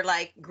sudden we're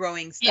like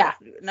growing stuff.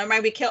 Yeah. Never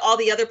mind, we kill all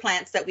the other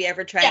plants that we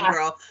ever try and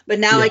grow, but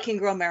now I can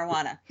grow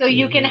marijuana. So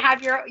you can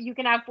have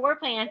 4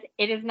 plants.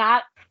 It is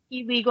not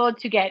illegal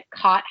to get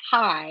caught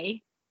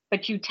high,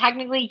 but you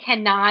technically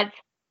cannot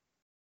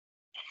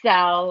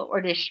sell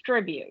or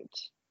distribute. Does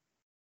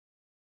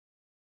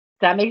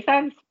that make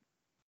sense?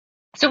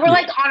 So we're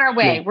like on our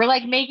way. We're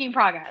like making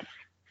progress.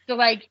 So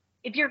like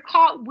if you're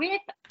caught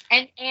with,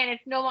 and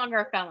it's no longer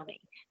a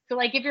felony. So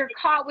like if you're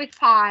caught with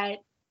pot,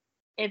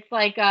 it's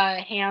like a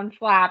hand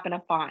slap and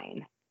a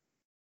fine.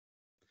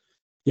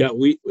 Yeah,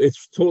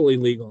 it's totally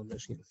legal in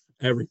Michigan.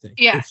 Everything.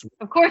 Yeah,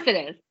 of course it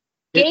is.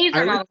 Gays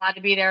are not allowed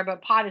to be there,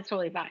 but pot is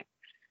totally fine.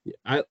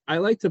 I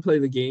like to play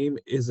the game.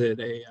 Is it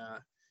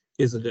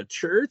a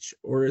church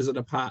or is it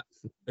a pot?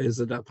 Is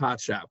it a pot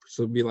shop?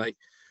 So it'd be like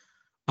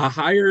a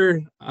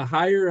higher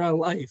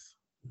life.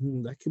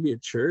 That could be a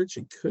church.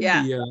 It could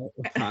be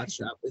a pot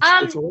shop.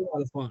 It's a whole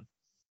lot of fun.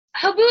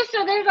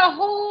 Habusta, there's a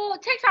whole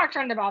TikTok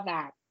trend about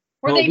that.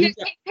 Where they just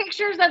take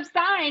pictures of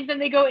signs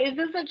and they go, is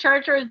this a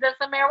church or is this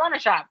a marijuana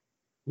shop?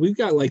 We've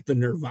got like the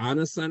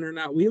Nirvana Center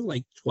now. We have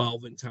like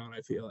 12 in town,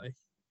 I feel like.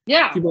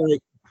 Yeah. People are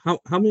like, how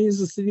many is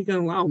the city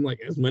going to allow? I'm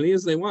like, as many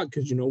as they want,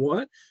 because you know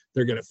what?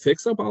 They're going to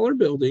fix up all our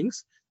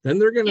buildings. Then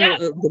they're going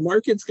to, the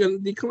market's going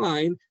to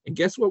decline. And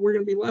guess what we're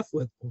going to be left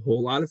with? A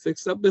whole lot of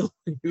fixed up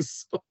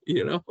buildings. So,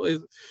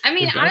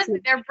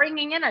 honestly, they're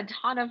bringing in a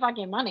ton of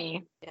fucking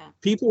money. Yeah.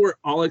 People were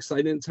all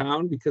excited in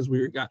town because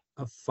we got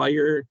a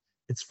fire.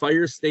 It's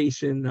fire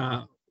station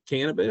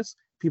cannabis.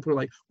 People are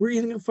like, we're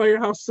getting a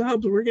firehouse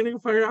subs. We're getting a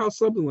firehouse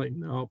subs. I'm like,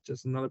 no,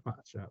 just another pot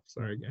shop.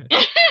 Sorry, guys.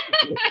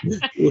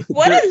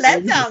 What a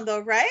letdown, though,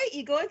 right?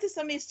 You go into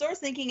some of these stores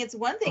thinking it's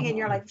one thing, and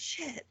you're like,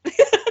 shit.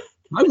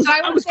 I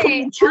was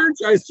coming to church,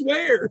 I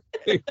swear.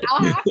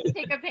 I'll have to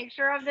take a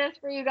picture of this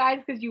for you guys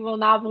because you will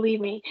not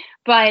believe me.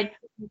 But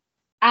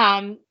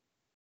I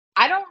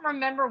don't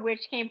remember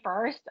which came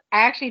first.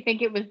 I actually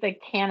think it was the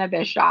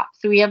cannabis shop.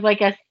 So we have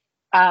like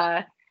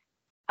a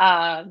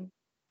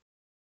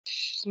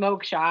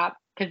smoke shop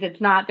because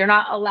they're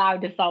not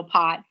allowed to sell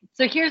pot.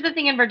 So here's the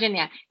thing in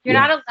Virginia. You're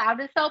not allowed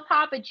to sell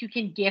pot, but you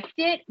can gift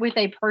it with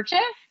a purchase.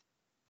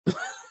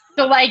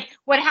 So like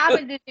what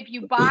happens is if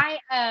you buy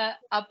a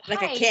pipe,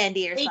 like a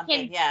candy or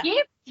something, they can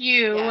gift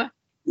you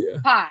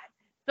pot.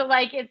 So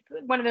like it's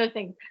one of those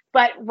things.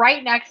 But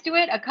right next to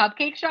it, a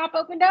cupcake shop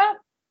opened up.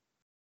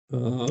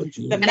 Oh,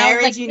 geez. The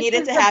marriage you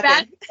needed to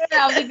happen.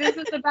 I was like, this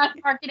is the best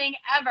marketing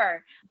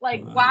ever.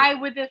 Like, why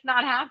would this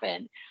not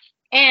happen?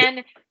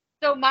 And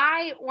so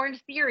my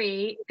Orange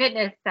Theory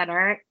Fitness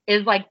Center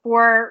is like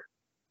 4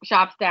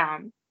 shops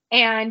down.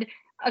 And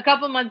a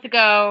couple months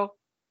ago,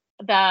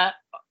 the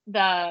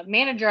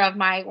manager of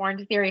my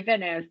Orange Theory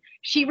Fitness,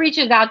 she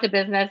reaches out to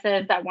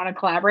businesses that want to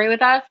collaborate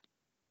with us.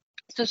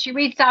 So she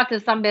reached out to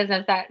some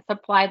business that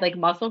supplied like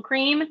muscle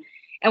cream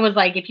and was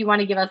like, if you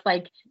want to give us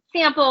like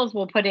samples,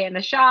 we'll put it in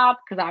the shop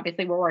because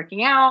obviously we're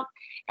working out.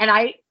 And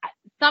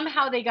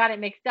somehow they got it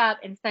mixed up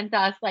and sent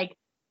us like,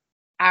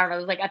 I don't know, it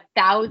was like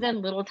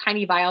 1,000 little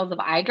tiny vials of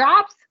eye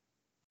drops.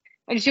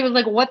 And she was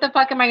like, what the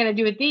fuck am I going to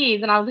do with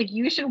these? And I was like,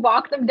 you should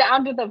walk them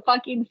down to the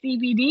fucking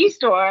CBD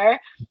store.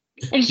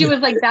 And she was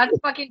like, that's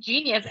fucking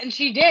genius. And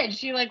she did.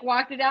 She like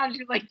walked it down. And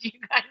she was like, do you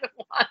guys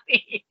want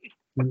these?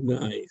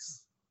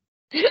 Nice.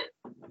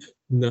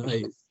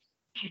 Nice.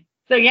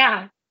 So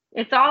yeah,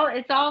 it's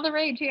all the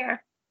rage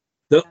here.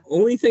 The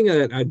only thing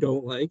that I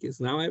don't like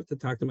is now I have to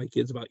talk to my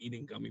kids about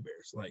eating gummy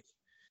bears. Like,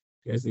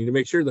 you guys need to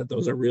make sure that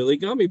those are really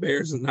gummy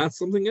bears and not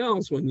something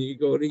else when you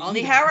go to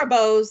only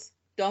Haribos.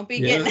 Don't be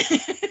getting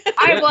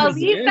at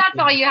least that's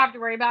all you have to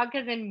worry about,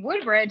 because in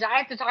Woodbridge I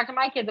have to talk to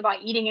my kids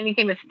about eating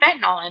anything with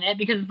fentanyl in it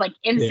because it's like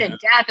instant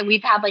death, and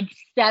we've had like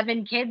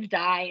 7 kids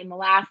die in the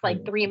last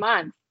like 3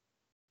 months.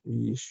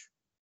 Yeesh.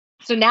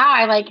 So now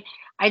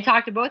I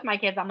talk to both my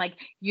kids. I'm like,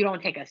 you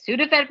don't take a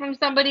Sudafed from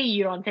somebody.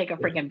 You don't take a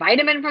freaking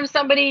vitamin from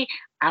somebody.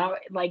 I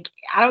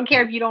don't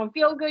care if you don't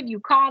feel good. You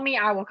call me.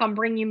 I will come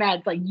bring you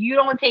meds. Like, you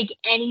don't take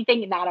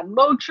anything, not a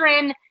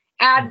Motrin,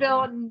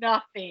 Advil,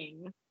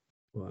 nothing.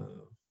 Wow.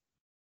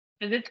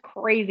 Because it's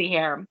crazy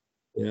here.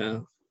 Yeah.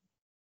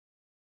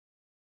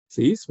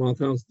 See, small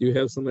towns do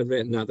have some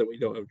advantage. Not that we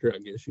don't have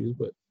drug issues,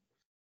 but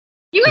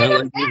You guys I are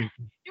like meth.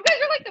 You guys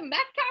are like the meth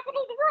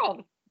capital of the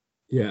world.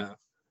 yeah.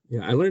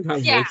 I learned how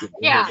to Yeah, make it.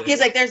 yeah. He's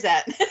like, there's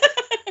that.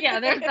 Yeah,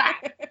 there's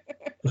that.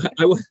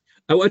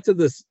 I went to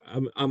this.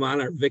 I'm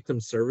on our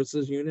victim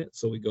services unit,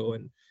 so we go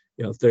and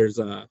if there's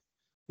a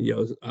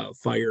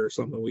fire or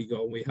something, we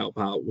go and we help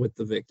out with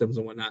the victims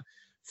and whatnot.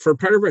 For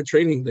part of our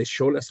training, they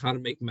showed us how to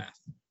make meth.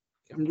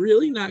 I'm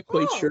really not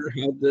quite sure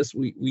how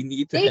we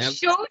need to have. They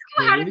showed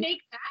you how to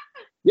make meth.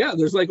 Yeah,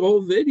 there's like a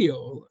whole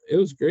video. It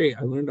was great.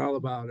 I learned all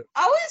about it.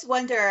 I always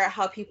wonder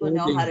how people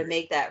know how to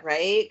make that,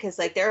 right? Because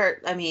like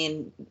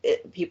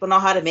people know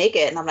how to make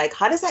it, and I'm like,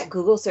 how does that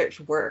Google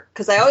search work?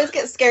 Because I always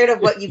get scared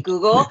of what you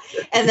Google,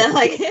 and then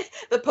like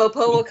the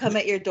popo will come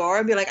at your door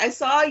and be like, I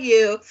saw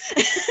you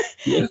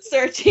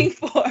searching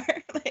for.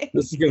 Like,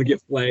 this is gonna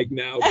get flagged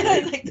now.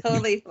 Like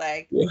totally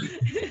flagged.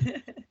 Yeah.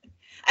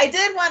 I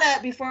did want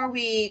to, before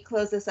we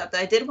close this up,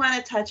 I did want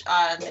to touch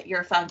on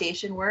your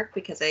foundation work,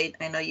 because I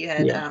know you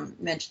had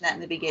mentioned that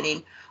in the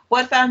beginning.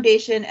 What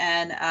foundation,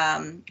 and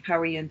how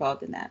were you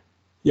involved in that?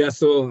 Yeah,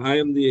 so I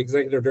am the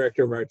executive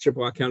director of our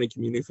Chippewa County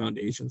Community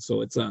Foundation.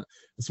 So it's a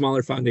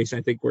smaller foundation.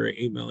 I think we're at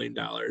 $8 million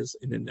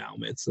in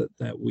endowments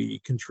that we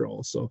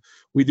control. So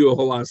we do a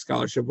whole lot of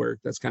scholarship work.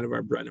 That's kind of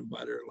our bread and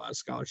butter. A lot of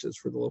scholarships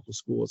for the local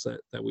schools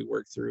that we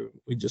work through.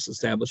 We just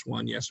established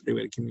one yesterday.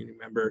 We had a community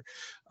member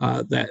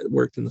that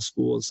worked in the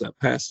schools that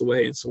passed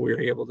away. And so we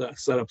were able to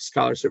set up a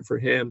scholarship for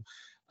him.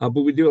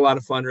 But we do a lot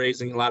of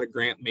fundraising, a lot of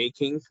grant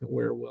making,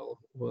 where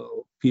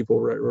people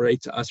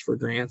write to us for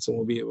grants, and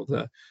we'll be able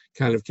to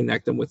kind of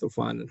connect them with a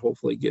fund and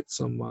hopefully get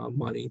some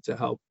money to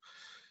help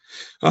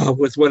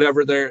with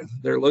whatever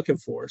they're looking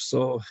for.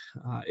 So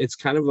it's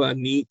kind of a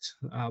neat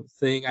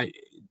thing.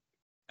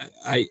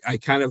 I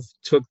kind of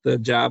took the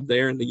job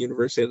there and the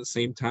university at the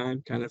same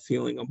time, kind of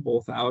feeling them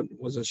both out.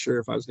 Wasn't sure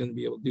if I was going to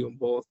be able to do them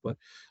both, but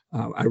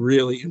I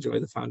really enjoy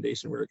the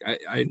foundation work.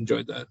 I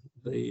enjoyed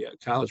the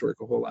college work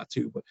a whole lot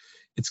too, but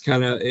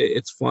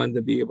it's fun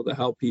to be able to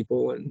help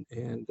people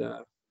and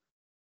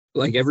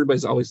like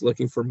everybody's always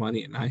looking for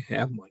money, and I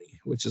have money,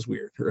 which is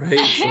weird, right?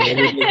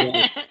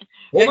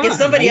 So get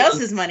somebody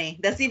else's money.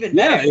 That's even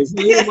better. Yeah, it's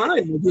not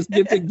mine. We'll just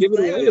get to give it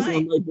away as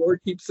long as my board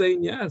keeps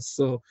saying yes.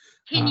 So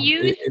can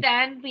you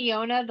send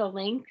Leona the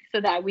link so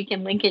that we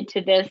can link it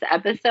to this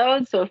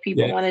episode? So if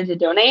people wanted to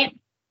donate.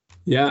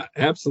 Yeah,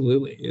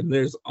 absolutely. And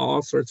there's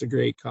all sorts of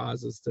great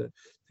causes to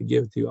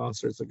give to, all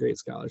sorts of great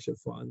scholarship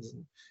funds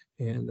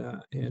and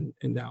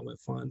endowment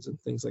funds and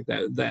things like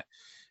that.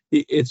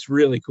 It's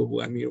really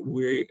cool. I mean,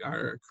 we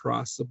are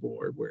across the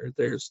board where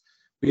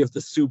we have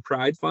the Sioux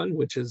Pride Fund,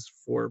 which is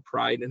for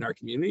pride in our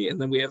community.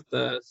 And then we have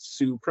the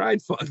Sioux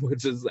Pride Fund,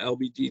 which is the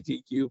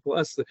LGBTQ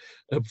plus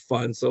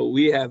fund. So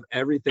we have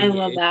everything. I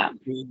love that.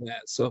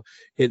 So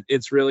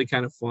it's really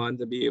kind of fun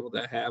to be able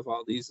to have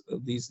all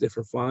these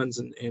different funds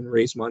and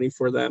raise money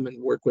for them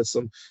and work with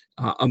some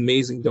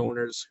amazing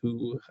donors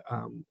who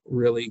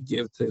really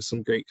give to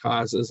some great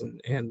causes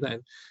and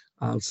then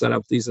set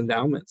up these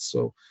endowments.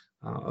 So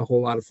a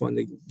whole lot of fun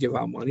to give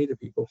out money to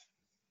people.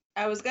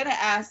 I was going to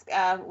ask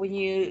when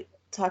you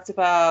talked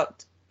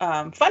about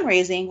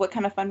fundraising, what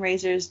kind of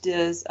fundraisers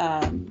does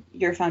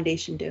your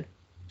foundation do?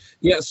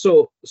 Yeah,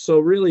 so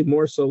really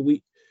more so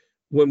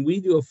when we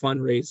do a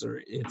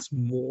fundraiser, it's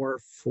more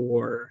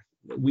for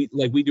we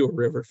do a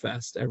river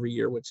fest every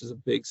year, which is a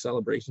big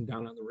celebration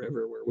down on the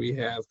river where we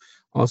have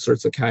all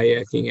sorts of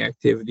kayaking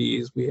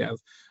activities. We have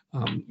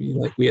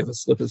we have a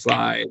slip and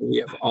slide. We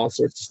have all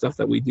sorts of stuff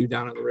that we do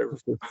down on the river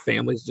for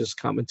families just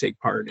come and take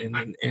part in,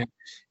 and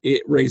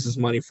it raises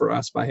money for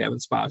us by having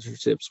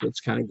sponsorships,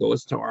 which kind of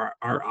goes to our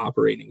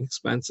operating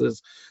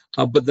expenses.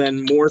 But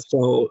then more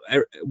so,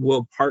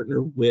 we'll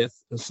partner with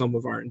some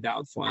of our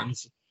endowed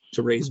funds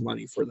to raise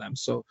money for them.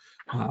 So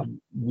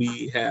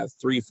we have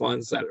 3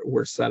 funds that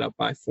were set up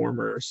by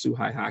former Sioux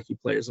High hockey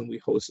players, and we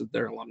hosted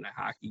their alumni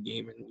hockey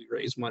game, and we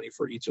raised money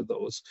for each of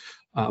those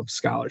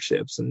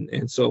scholarships.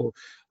 And so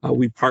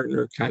we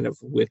partner kind of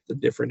with the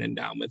different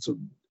endowments.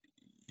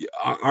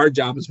 Our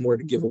job is more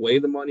to give away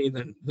the money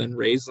than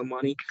raise the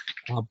money,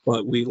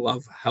 but we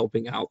love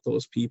helping out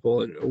those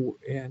people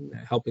and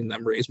helping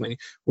them raise money.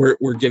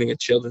 We're getting a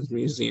children's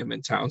museum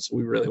in town, so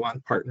we really want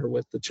to partner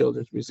with the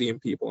children's museum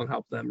people and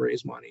help them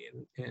raise money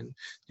and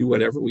do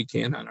whatever we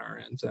can on our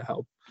end to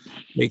help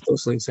make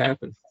those things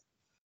happen.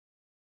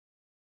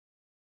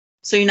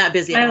 So you're not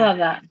busy. I love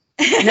that.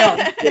 No,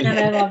 and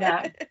I love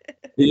that.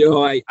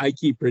 I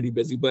keep pretty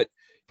busy, but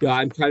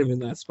I'm kind of in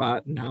that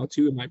spot now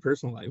too in my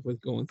personal life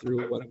with going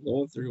through what I'm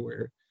going through,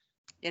 where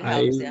it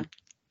helps,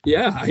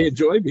 I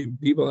enjoy being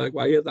people like,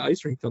 why you at the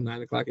ice rink till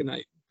 9 o'clock at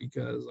night?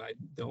 Because I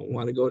don't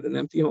want to go to an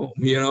empty home,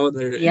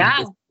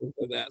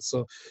 that.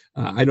 So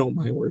I don't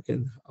mind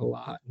working a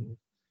lot and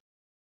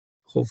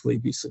hopefully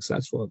be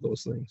successful at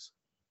those things.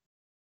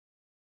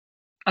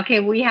 Okay,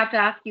 we have to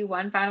ask you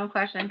one final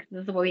question, because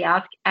this is what we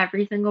ask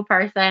every single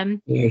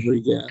person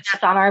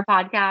that's on our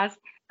podcast.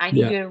 I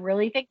need you to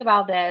really think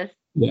about this.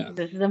 Yeah.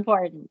 This is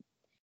important.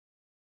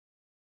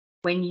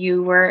 When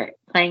you were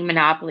playing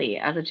Monopoly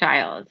as a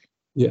child,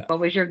 Yeah. What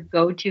was your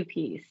go-to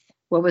piece?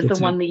 What was The the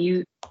top- one that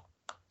you?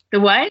 The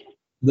what?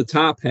 The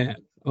top hat.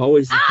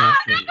 Always the top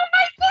hat. That's what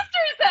my sister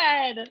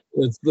said.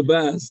 It's the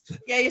best.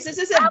 Yeah, your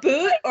sister said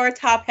boot or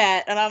top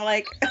hat, and I'm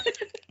like,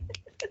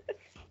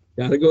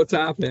 Gotta go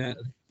top hat.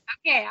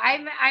 Okay,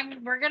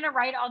 we're gonna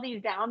write all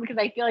these down because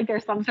I feel like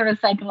there's some sort of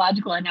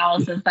psychological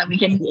analysis that we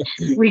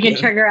can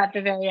trigger at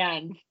the very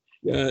end.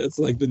 Yeah, it's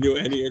like the new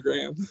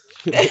Enneagram.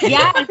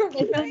 Yeah,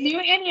 it's a new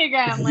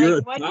Enneagram. You're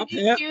Like, a what top did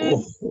you hat?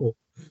 choose? Oh.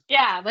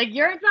 Yeah, like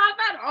you're a top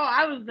hat. Oh,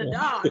 I was the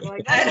dog.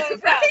 Like,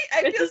 right?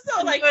 I feel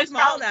so like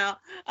small now.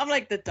 I'm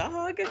like the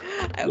dog.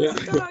 I was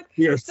the dog.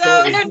 We are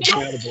So-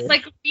 incompatible.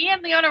 like me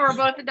and Leona were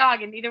both a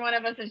dog, and neither one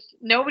of us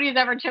nobody's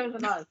ever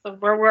chosen us, so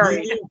we're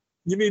worried.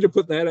 You need to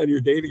put that on your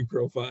dating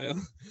profile.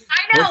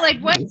 I know, like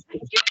what? You are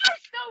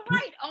so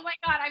right. Oh my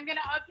god, I'm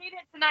gonna update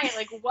it tonight.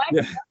 Like what?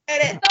 Yeah.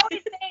 It's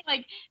always saying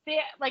like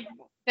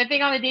the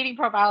thing on the dating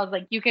profile is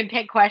like you can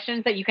pick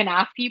questions that you can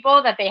ask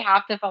people that they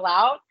have to fill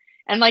out,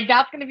 and like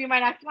that's gonna be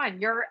my next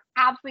one. You're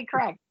absolutely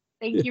correct.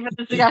 Thank you for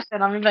the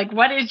suggestion. I'm like,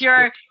 what is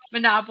your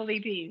Monopoly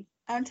piece?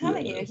 I'm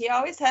telling you, he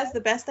always has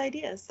the best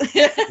ideas.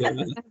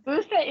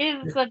 Habusta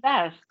is the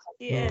best.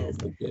 He is.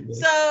 Oh, my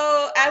goodness.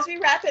 So as we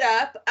wrap it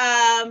up,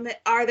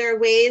 are there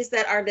ways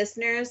that our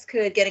listeners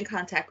could get in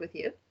contact with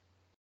you?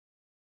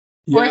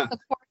 Or Yeah,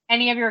 support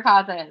any of your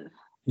causes.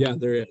 yeah,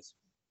 there is.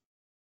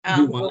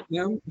 You want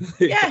them?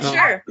 Yeah,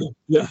 sure.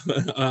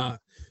 Yeah.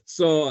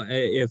 So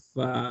if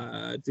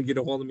to get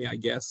a hold of me, I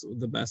guess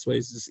the best way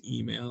is just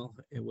email,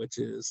 which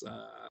is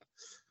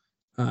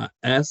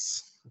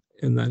S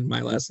and then my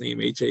last name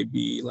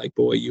HAB like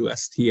boy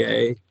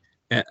USTA.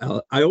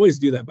 I always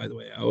do that, by the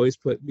way. I always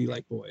put be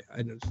like boy.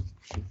 I know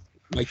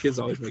my kids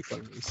always make fun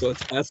of me. So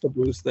it's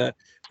Habusta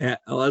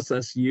at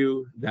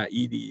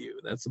lssu.edu.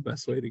 That's the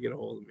best way to get a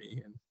hold of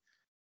me, and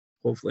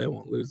hopefully I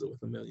won't lose it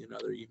with a million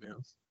other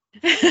emails.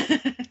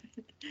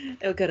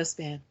 It'll go to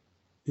spam.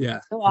 Yeah.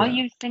 So all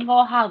yeah. you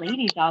single hot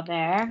ladies out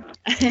there,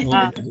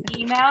 Oh,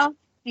 email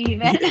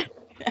Steven.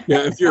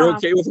 yeah, if you're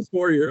okay with a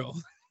 4-year-old.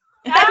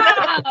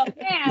 Oh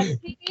man,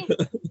 see?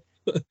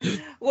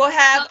 We'll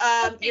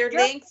have your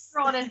links.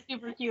 4-year-old is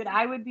super cute.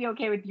 I would be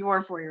okay with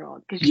your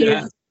 4-year-old because she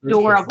Yeah, is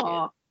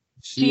adorable.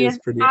 She is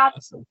pretty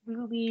awesome.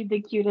 Absolutely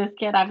the cutest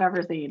kid I've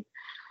ever seen.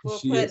 We'll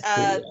She put is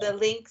pretty the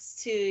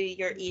links to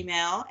your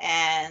email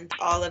and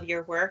all of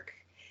your work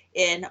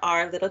in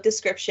our little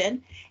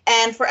description.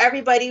 And for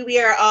everybody, we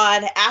are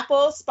on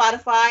Apple,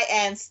 Spotify,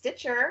 and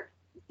Stitcher.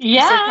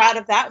 Yeah. I'm so proud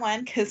of that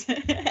one because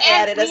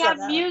and we have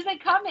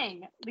music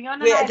coming.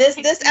 Leona and I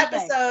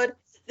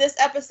this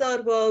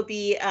episode will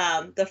be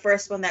the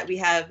first one that we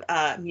have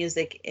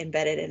music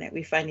embedded in it.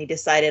 We finally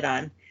decided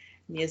on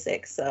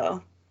music,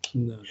 so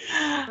No.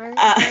 We're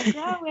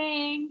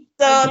growing.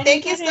 so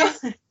thank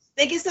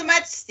you so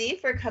much,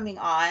 Steve, for coming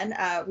on.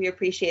 We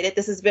appreciate it.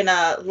 This has been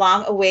a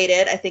long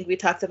awaited. I think we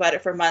talked about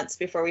it for months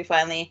before we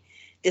finally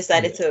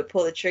decided to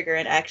pull the trigger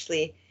and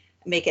actually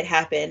make it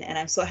happen. And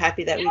I'm so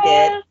happy that we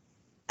did.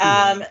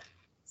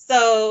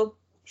 So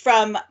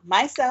from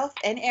myself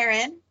and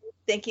Erin,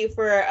 thank you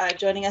for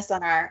joining us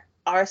on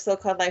our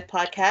So-Called Life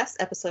podcast,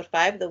 episode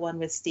 5, the one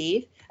with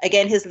Steve.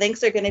 Again, his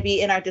links are going to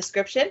be in our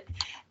description.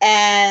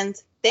 And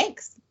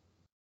thanks.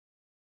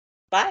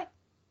 Bye.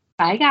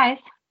 Bye, guys.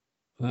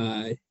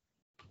 Bye.